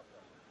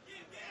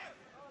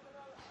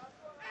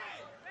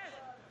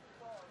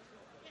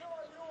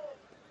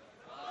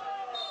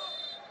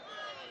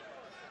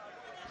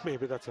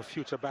 Maybe that's a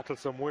future battle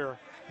somewhere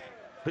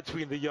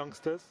between the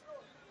youngsters.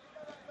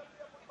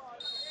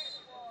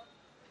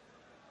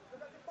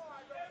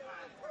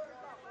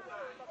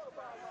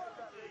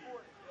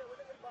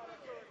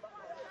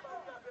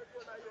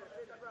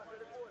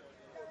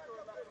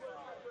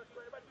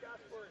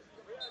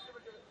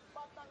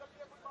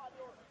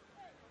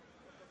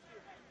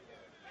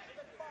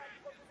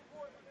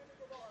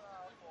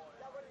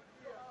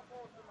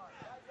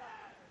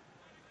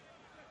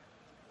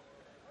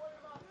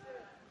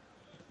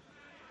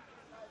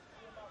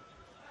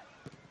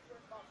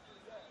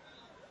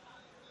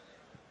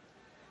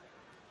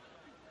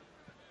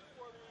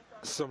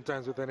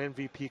 Sometimes with an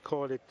MVP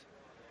call,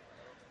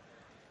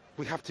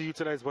 we have to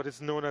utilize what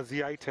is known as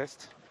the eye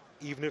test,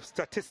 even if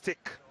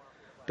statistic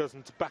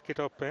doesn't back it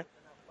up.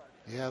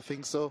 Yeah, I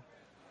think so.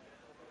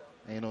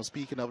 And, you know,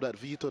 speaking of that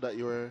veto that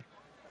you were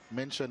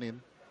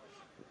mentioning,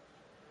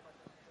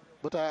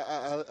 but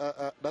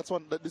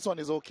this one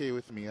is okay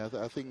with me.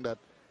 I think that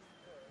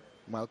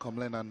Malcolm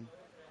Lennon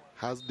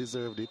has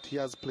deserved it. He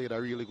has played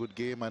a really good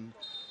game, and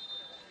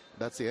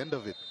that's the end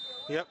of it.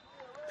 Yep,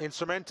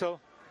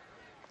 instrumental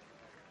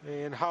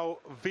in how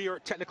Vere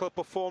Technical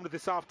performed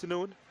this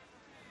afternoon.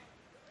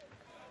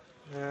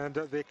 And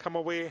they come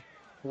away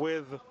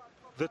with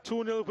the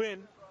 2-0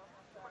 win.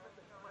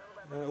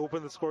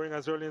 Open the scoring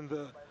as early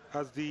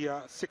as the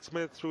 6th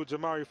minute through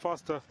Jamari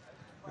Foster,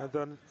 and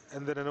then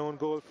an own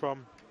goal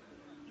from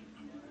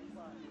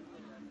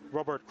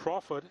Robert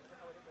Crawford.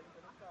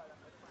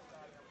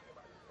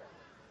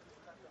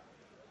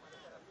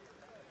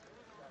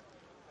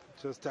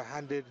 Just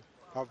handed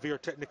Vere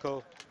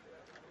Technical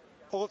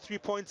all 3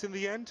 points in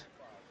the end,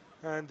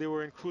 and they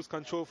were in cruise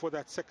control for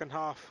that second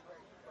half.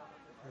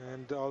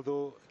 And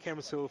although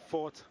Kemps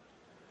fought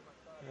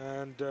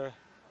and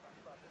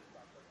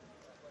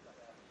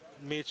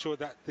made sure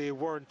that they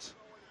weren't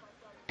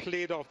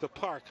played off the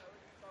park,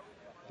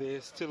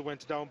 they still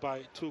went down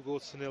by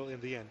 2-0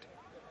 in the end.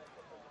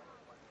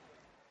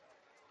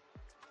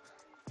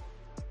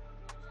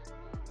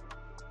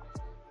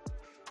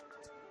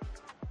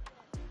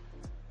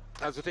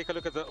 As we take a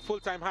look at the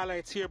full-time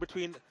highlights here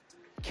between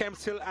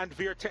Kemps and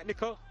Vere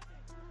Technical,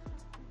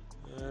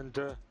 and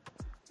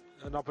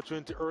an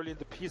opportunity early in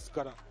the piece,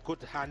 got a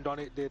good hand on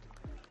it, did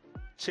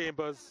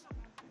Chambers,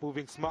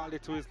 moving smartly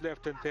to his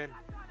left, and then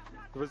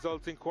the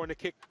resulting corner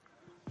kick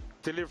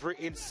delivery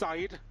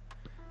inside,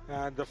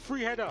 and the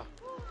free header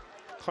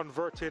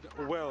converted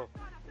well,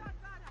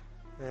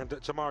 and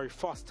Jamari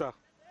Foster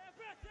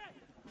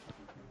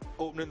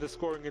opening the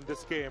scoring in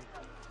this game.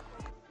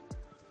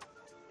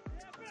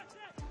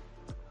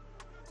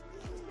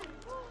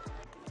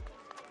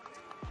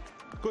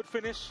 Good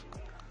finish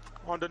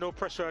under no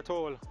pressure at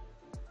all,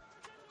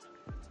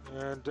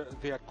 and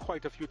they had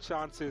quite a few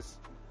chances,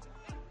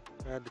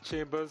 and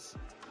Chambers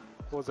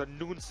was a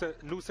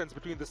nuisance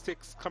between the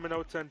sticks, coming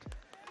out and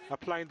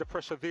applying the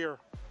pressure there.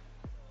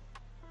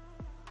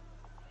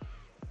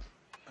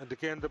 And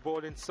again the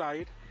ball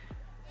inside,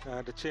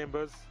 and the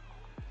Chambers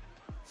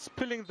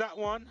spilling that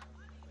one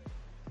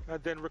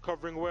and then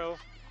recovering well,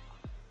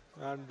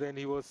 and then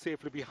he was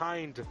safely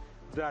behind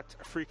that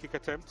free kick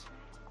attempt.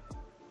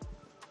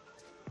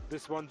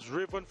 This one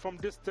driven from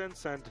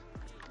distance and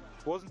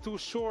wasn't too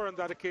sure on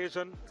that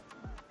occasion,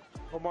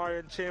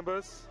 Omarion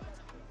Chambers.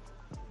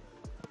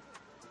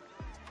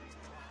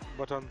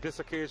 But on this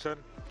occasion,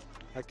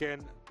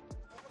 again,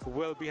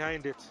 well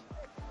behind it.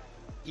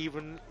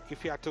 Even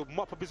if he had to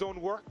mop up his own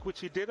work,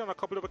 which he did on a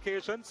couple of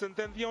occasions, and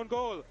then the own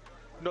goal.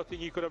 Nothing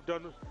he could have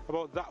done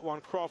about that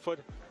one. Crawford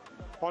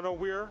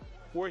unaware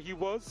where he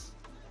was,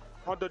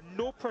 under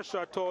no pressure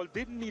at all,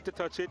 didn't need to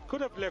touch it,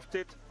 could have left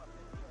it,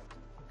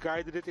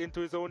 guided it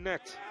into his own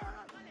net.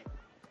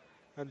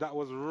 And that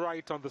was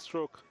right on the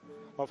stroke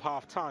of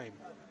half time.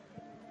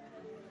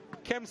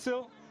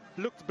 Kemps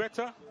looked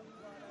better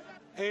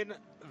in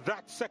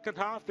that second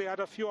half. They had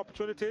a few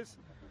opportunities.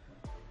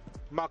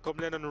 Malcolm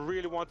Lennon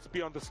really wants to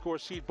be on the score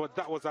sheet, but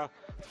that was a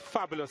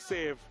fabulous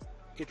save.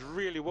 It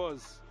really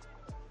was,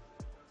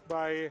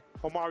 by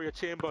Omarion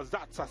Chambers.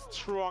 That's a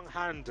strong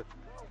hand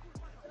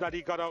that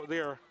he got out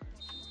there.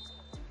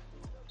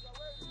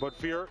 But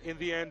Vere in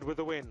the end with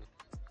the win.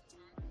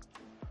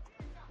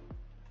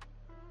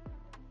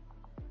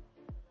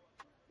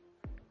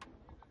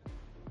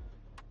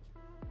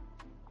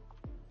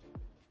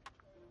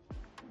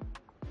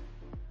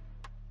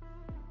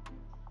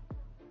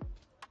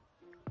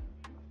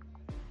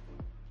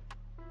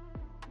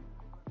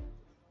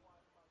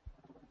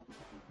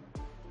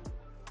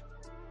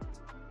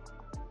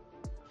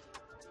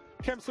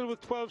 Kemps with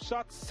 12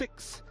 shots,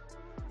 6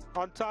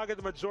 on target.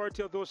 The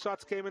majority of those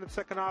shots came in the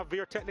second half.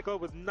 Vere Technical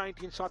with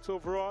 19 shots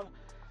overall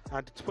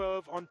and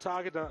 12 on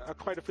target.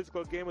 Quite a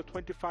physical game with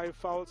 25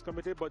 fouls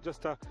committed, but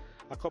just a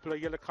couple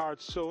of yellow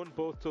cards shown,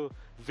 both to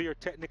Vere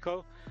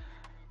Technical.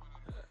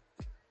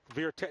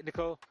 Vere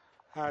Technical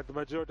had the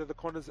majority of the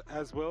corners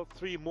as well,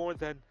 3 more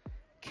than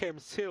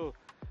Kemps Hill,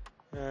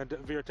 and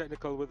Vere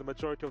Technical with the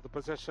majority of the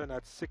possession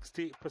at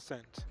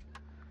 60%.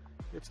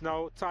 It's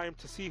now time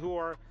to see who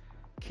our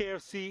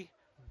KFC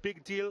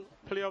Big Deal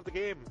Player of the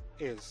Game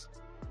is.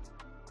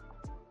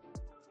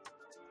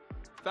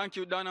 Thank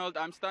you, Donald.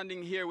 I'm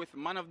standing here with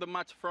man of the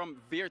match from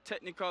Vere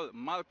Technical,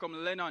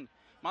 Malcolm Lennon.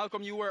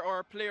 Malcolm, you were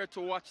our player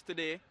to watch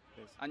today,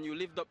 yes, and you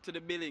lived up to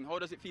the billing. How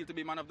does it feel to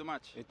be man of the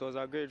match? It was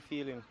a great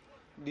feeling.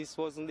 This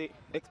wasn't the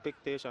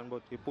expectation,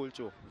 but we pulled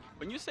through.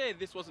 When you say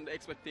this wasn't the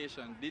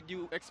expectation, did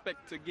you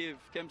expect to give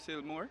Kemps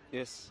Hill more?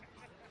 Yes.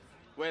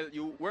 Well,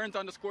 you weren't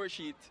on the score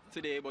sheet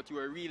today, but you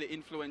were really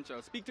influential.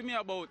 Speak to me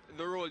about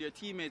the role your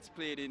teammates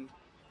played in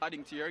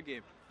adding to your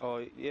game.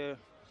 Oh, yeah,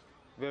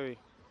 very.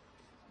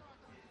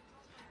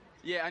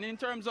 Yeah, and in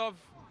terms of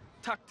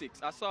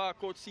tactics, I saw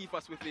Coach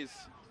Cephas with his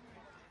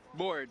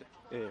bored,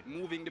 Yeah.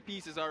 moving the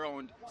pieces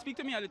around. Speak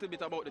to me a little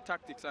bit about the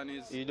tactics and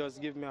his... He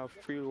just give me a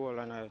free roll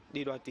and I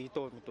did what he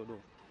told me to do.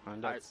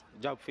 And that's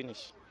job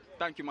finished.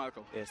 Thank you,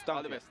 Malcolm. Yes, All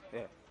thank the you. best.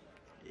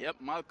 Yeah. Yep,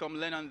 Malcolm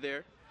Lennon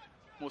there,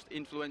 most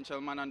influential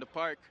man on the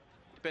park,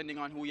 depending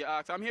on who you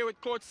ask. I'm here with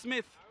Coach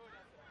Smith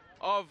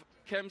of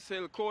Kemps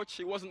Hill. Coach,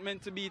 he wasn't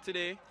meant to be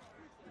today,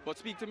 but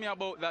speak to me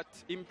about that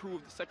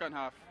improved second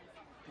half.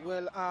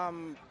 Well,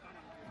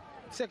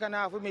 second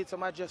half we made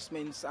some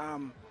adjustments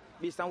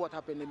based on what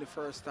happened in the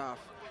first half.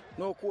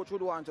 No coach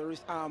would want to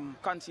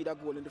concede a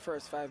goal in the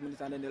first 5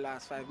 minutes and then the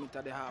last 5 minutes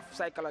of the half.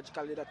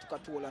 Psychologically, that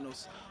took a toll on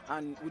us,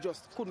 and we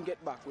just couldn't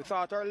get back. We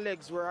thought our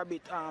legs were a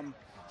bit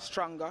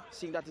stronger,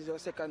 seeing that is our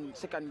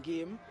second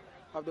game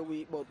of the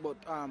week, but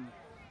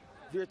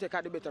Vere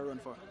had the better run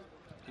for it.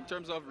 In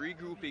terms of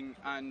regrouping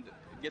and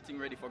getting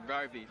ready for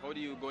Garvey, how do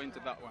you go into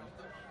that one?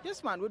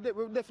 Yes, man,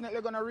 we're definitely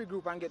going to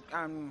regroup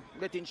and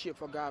get in shape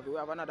for Garvey. We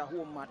have another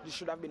home match. This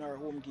should have been our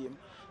home game.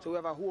 So we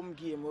have a home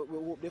game. We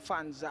hope the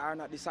fans are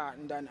not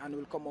disheartened and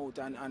will come out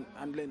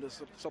and lend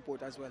us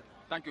support as well.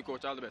 Thank you,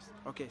 Coach. All the best.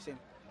 Okay, same.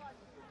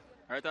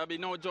 All right, I'll be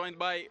now joined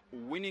by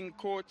winning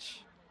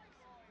coach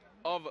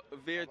of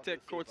Vere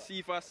Tech, Coach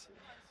Cephas.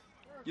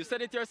 You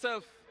said it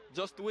yourself,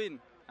 just win.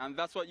 And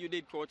that's what you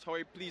did, Coach. How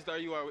pleased are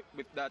you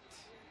with that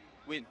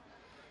win?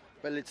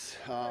 Well, it's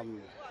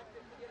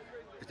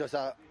just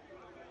a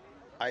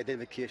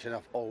identification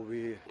of how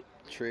we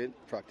train,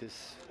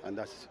 practice, and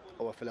that's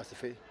our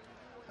philosophy.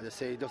 As I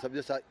say,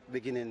 just a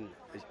beginning,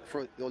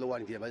 for only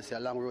one game. As I say, a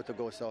long road to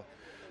go, so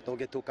don't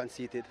get too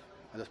conceited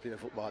and just play the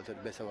football to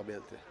the best of our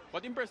ability.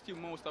 What impressed you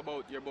most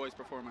about your boys'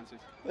 performances?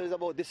 Well, it's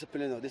about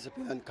discipline,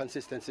 discipline and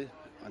consistency.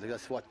 And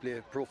that's what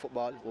play pro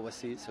football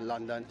overseas, in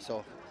London.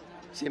 So,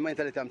 same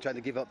mentality I'm trying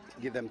to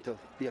give them to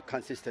be a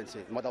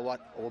consistency, no matter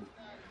what,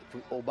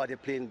 or body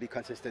playing, be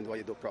consistent what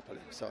you do properly.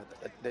 So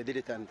they did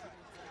it, and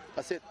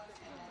that's it.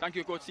 Thank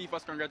you, Coach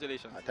Cephas.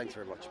 Congratulations. Thanks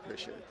very much.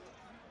 Appreciate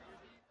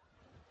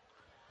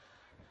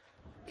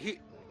it.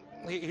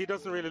 He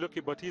doesn't really look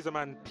it, but he's a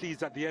man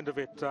pleased at the end of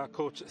it,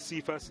 Coach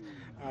Cephas,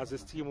 as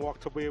his team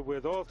walked away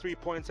with all 3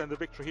 points and the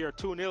victory here,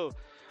 2-0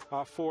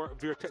 for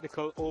Vere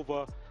Technical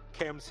over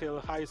Kemps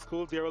Hill High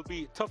School. There will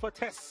be tougher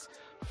tests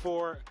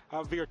for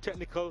Vere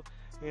Technical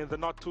in the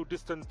not too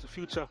distant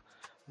future,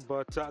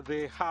 but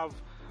they have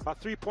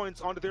 3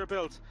 points under their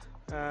belt,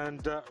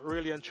 and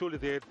really and truly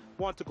they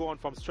want to go on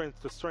from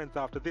strength to strength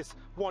after this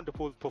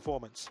wonderful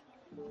performance.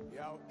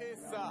 Yo,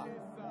 ISSA,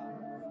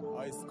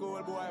 high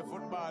school boy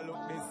football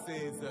look this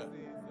season.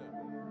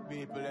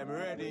 People them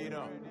ready, you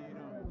know.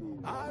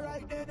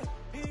 Alright then,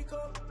 pick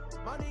up,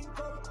 man ink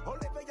up.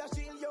 Oliver your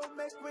shield, you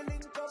make we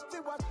link up.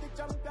 To watch the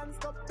Champions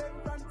Cup, then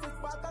Francis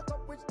Parker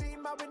Cup. Which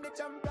team are win the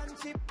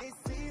championship this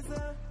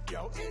season?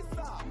 Yo,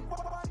 ISSA,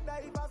 one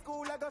dive a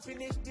school I go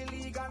finish the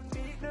league and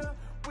beat now.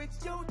 Which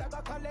youth I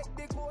go collect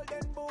the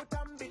golden boot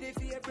and be the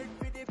favorite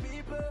for the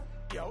people?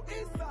 Yo,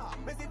 ISSA,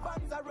 Messi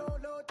fans are roll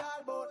out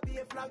all about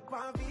the flag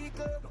van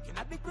vehicle. Looking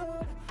at the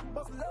crowd,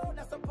 but load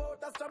of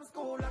supporters from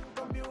school and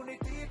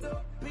community too.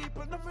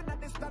 People nothing at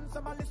distance,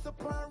 some a listen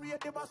on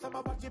radio, but some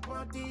a watch it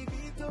on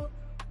TV too.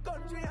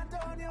 Country and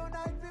town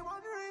unite for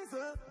one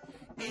reason.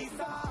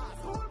 ISSA,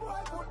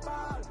 schoolboy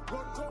football.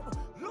 Run come,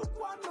 look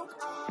one, look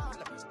all.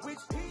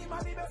 Which team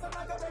are the best and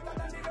I go better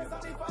than the best?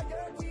 And if I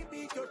your team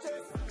beat your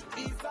chest,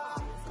 ISSA,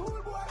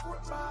 schoolboy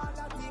football.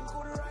 A team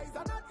could rise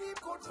and a team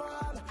could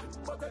fall,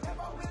 but they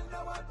never will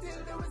know until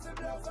the whistle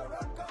blows. So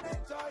run, come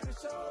enjoy the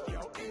show.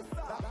 Yo,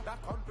 ISSA, that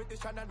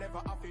competition I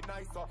never have it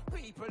nice up.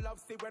 People love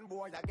see when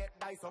boy I get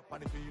nice up on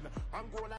the field. I'm going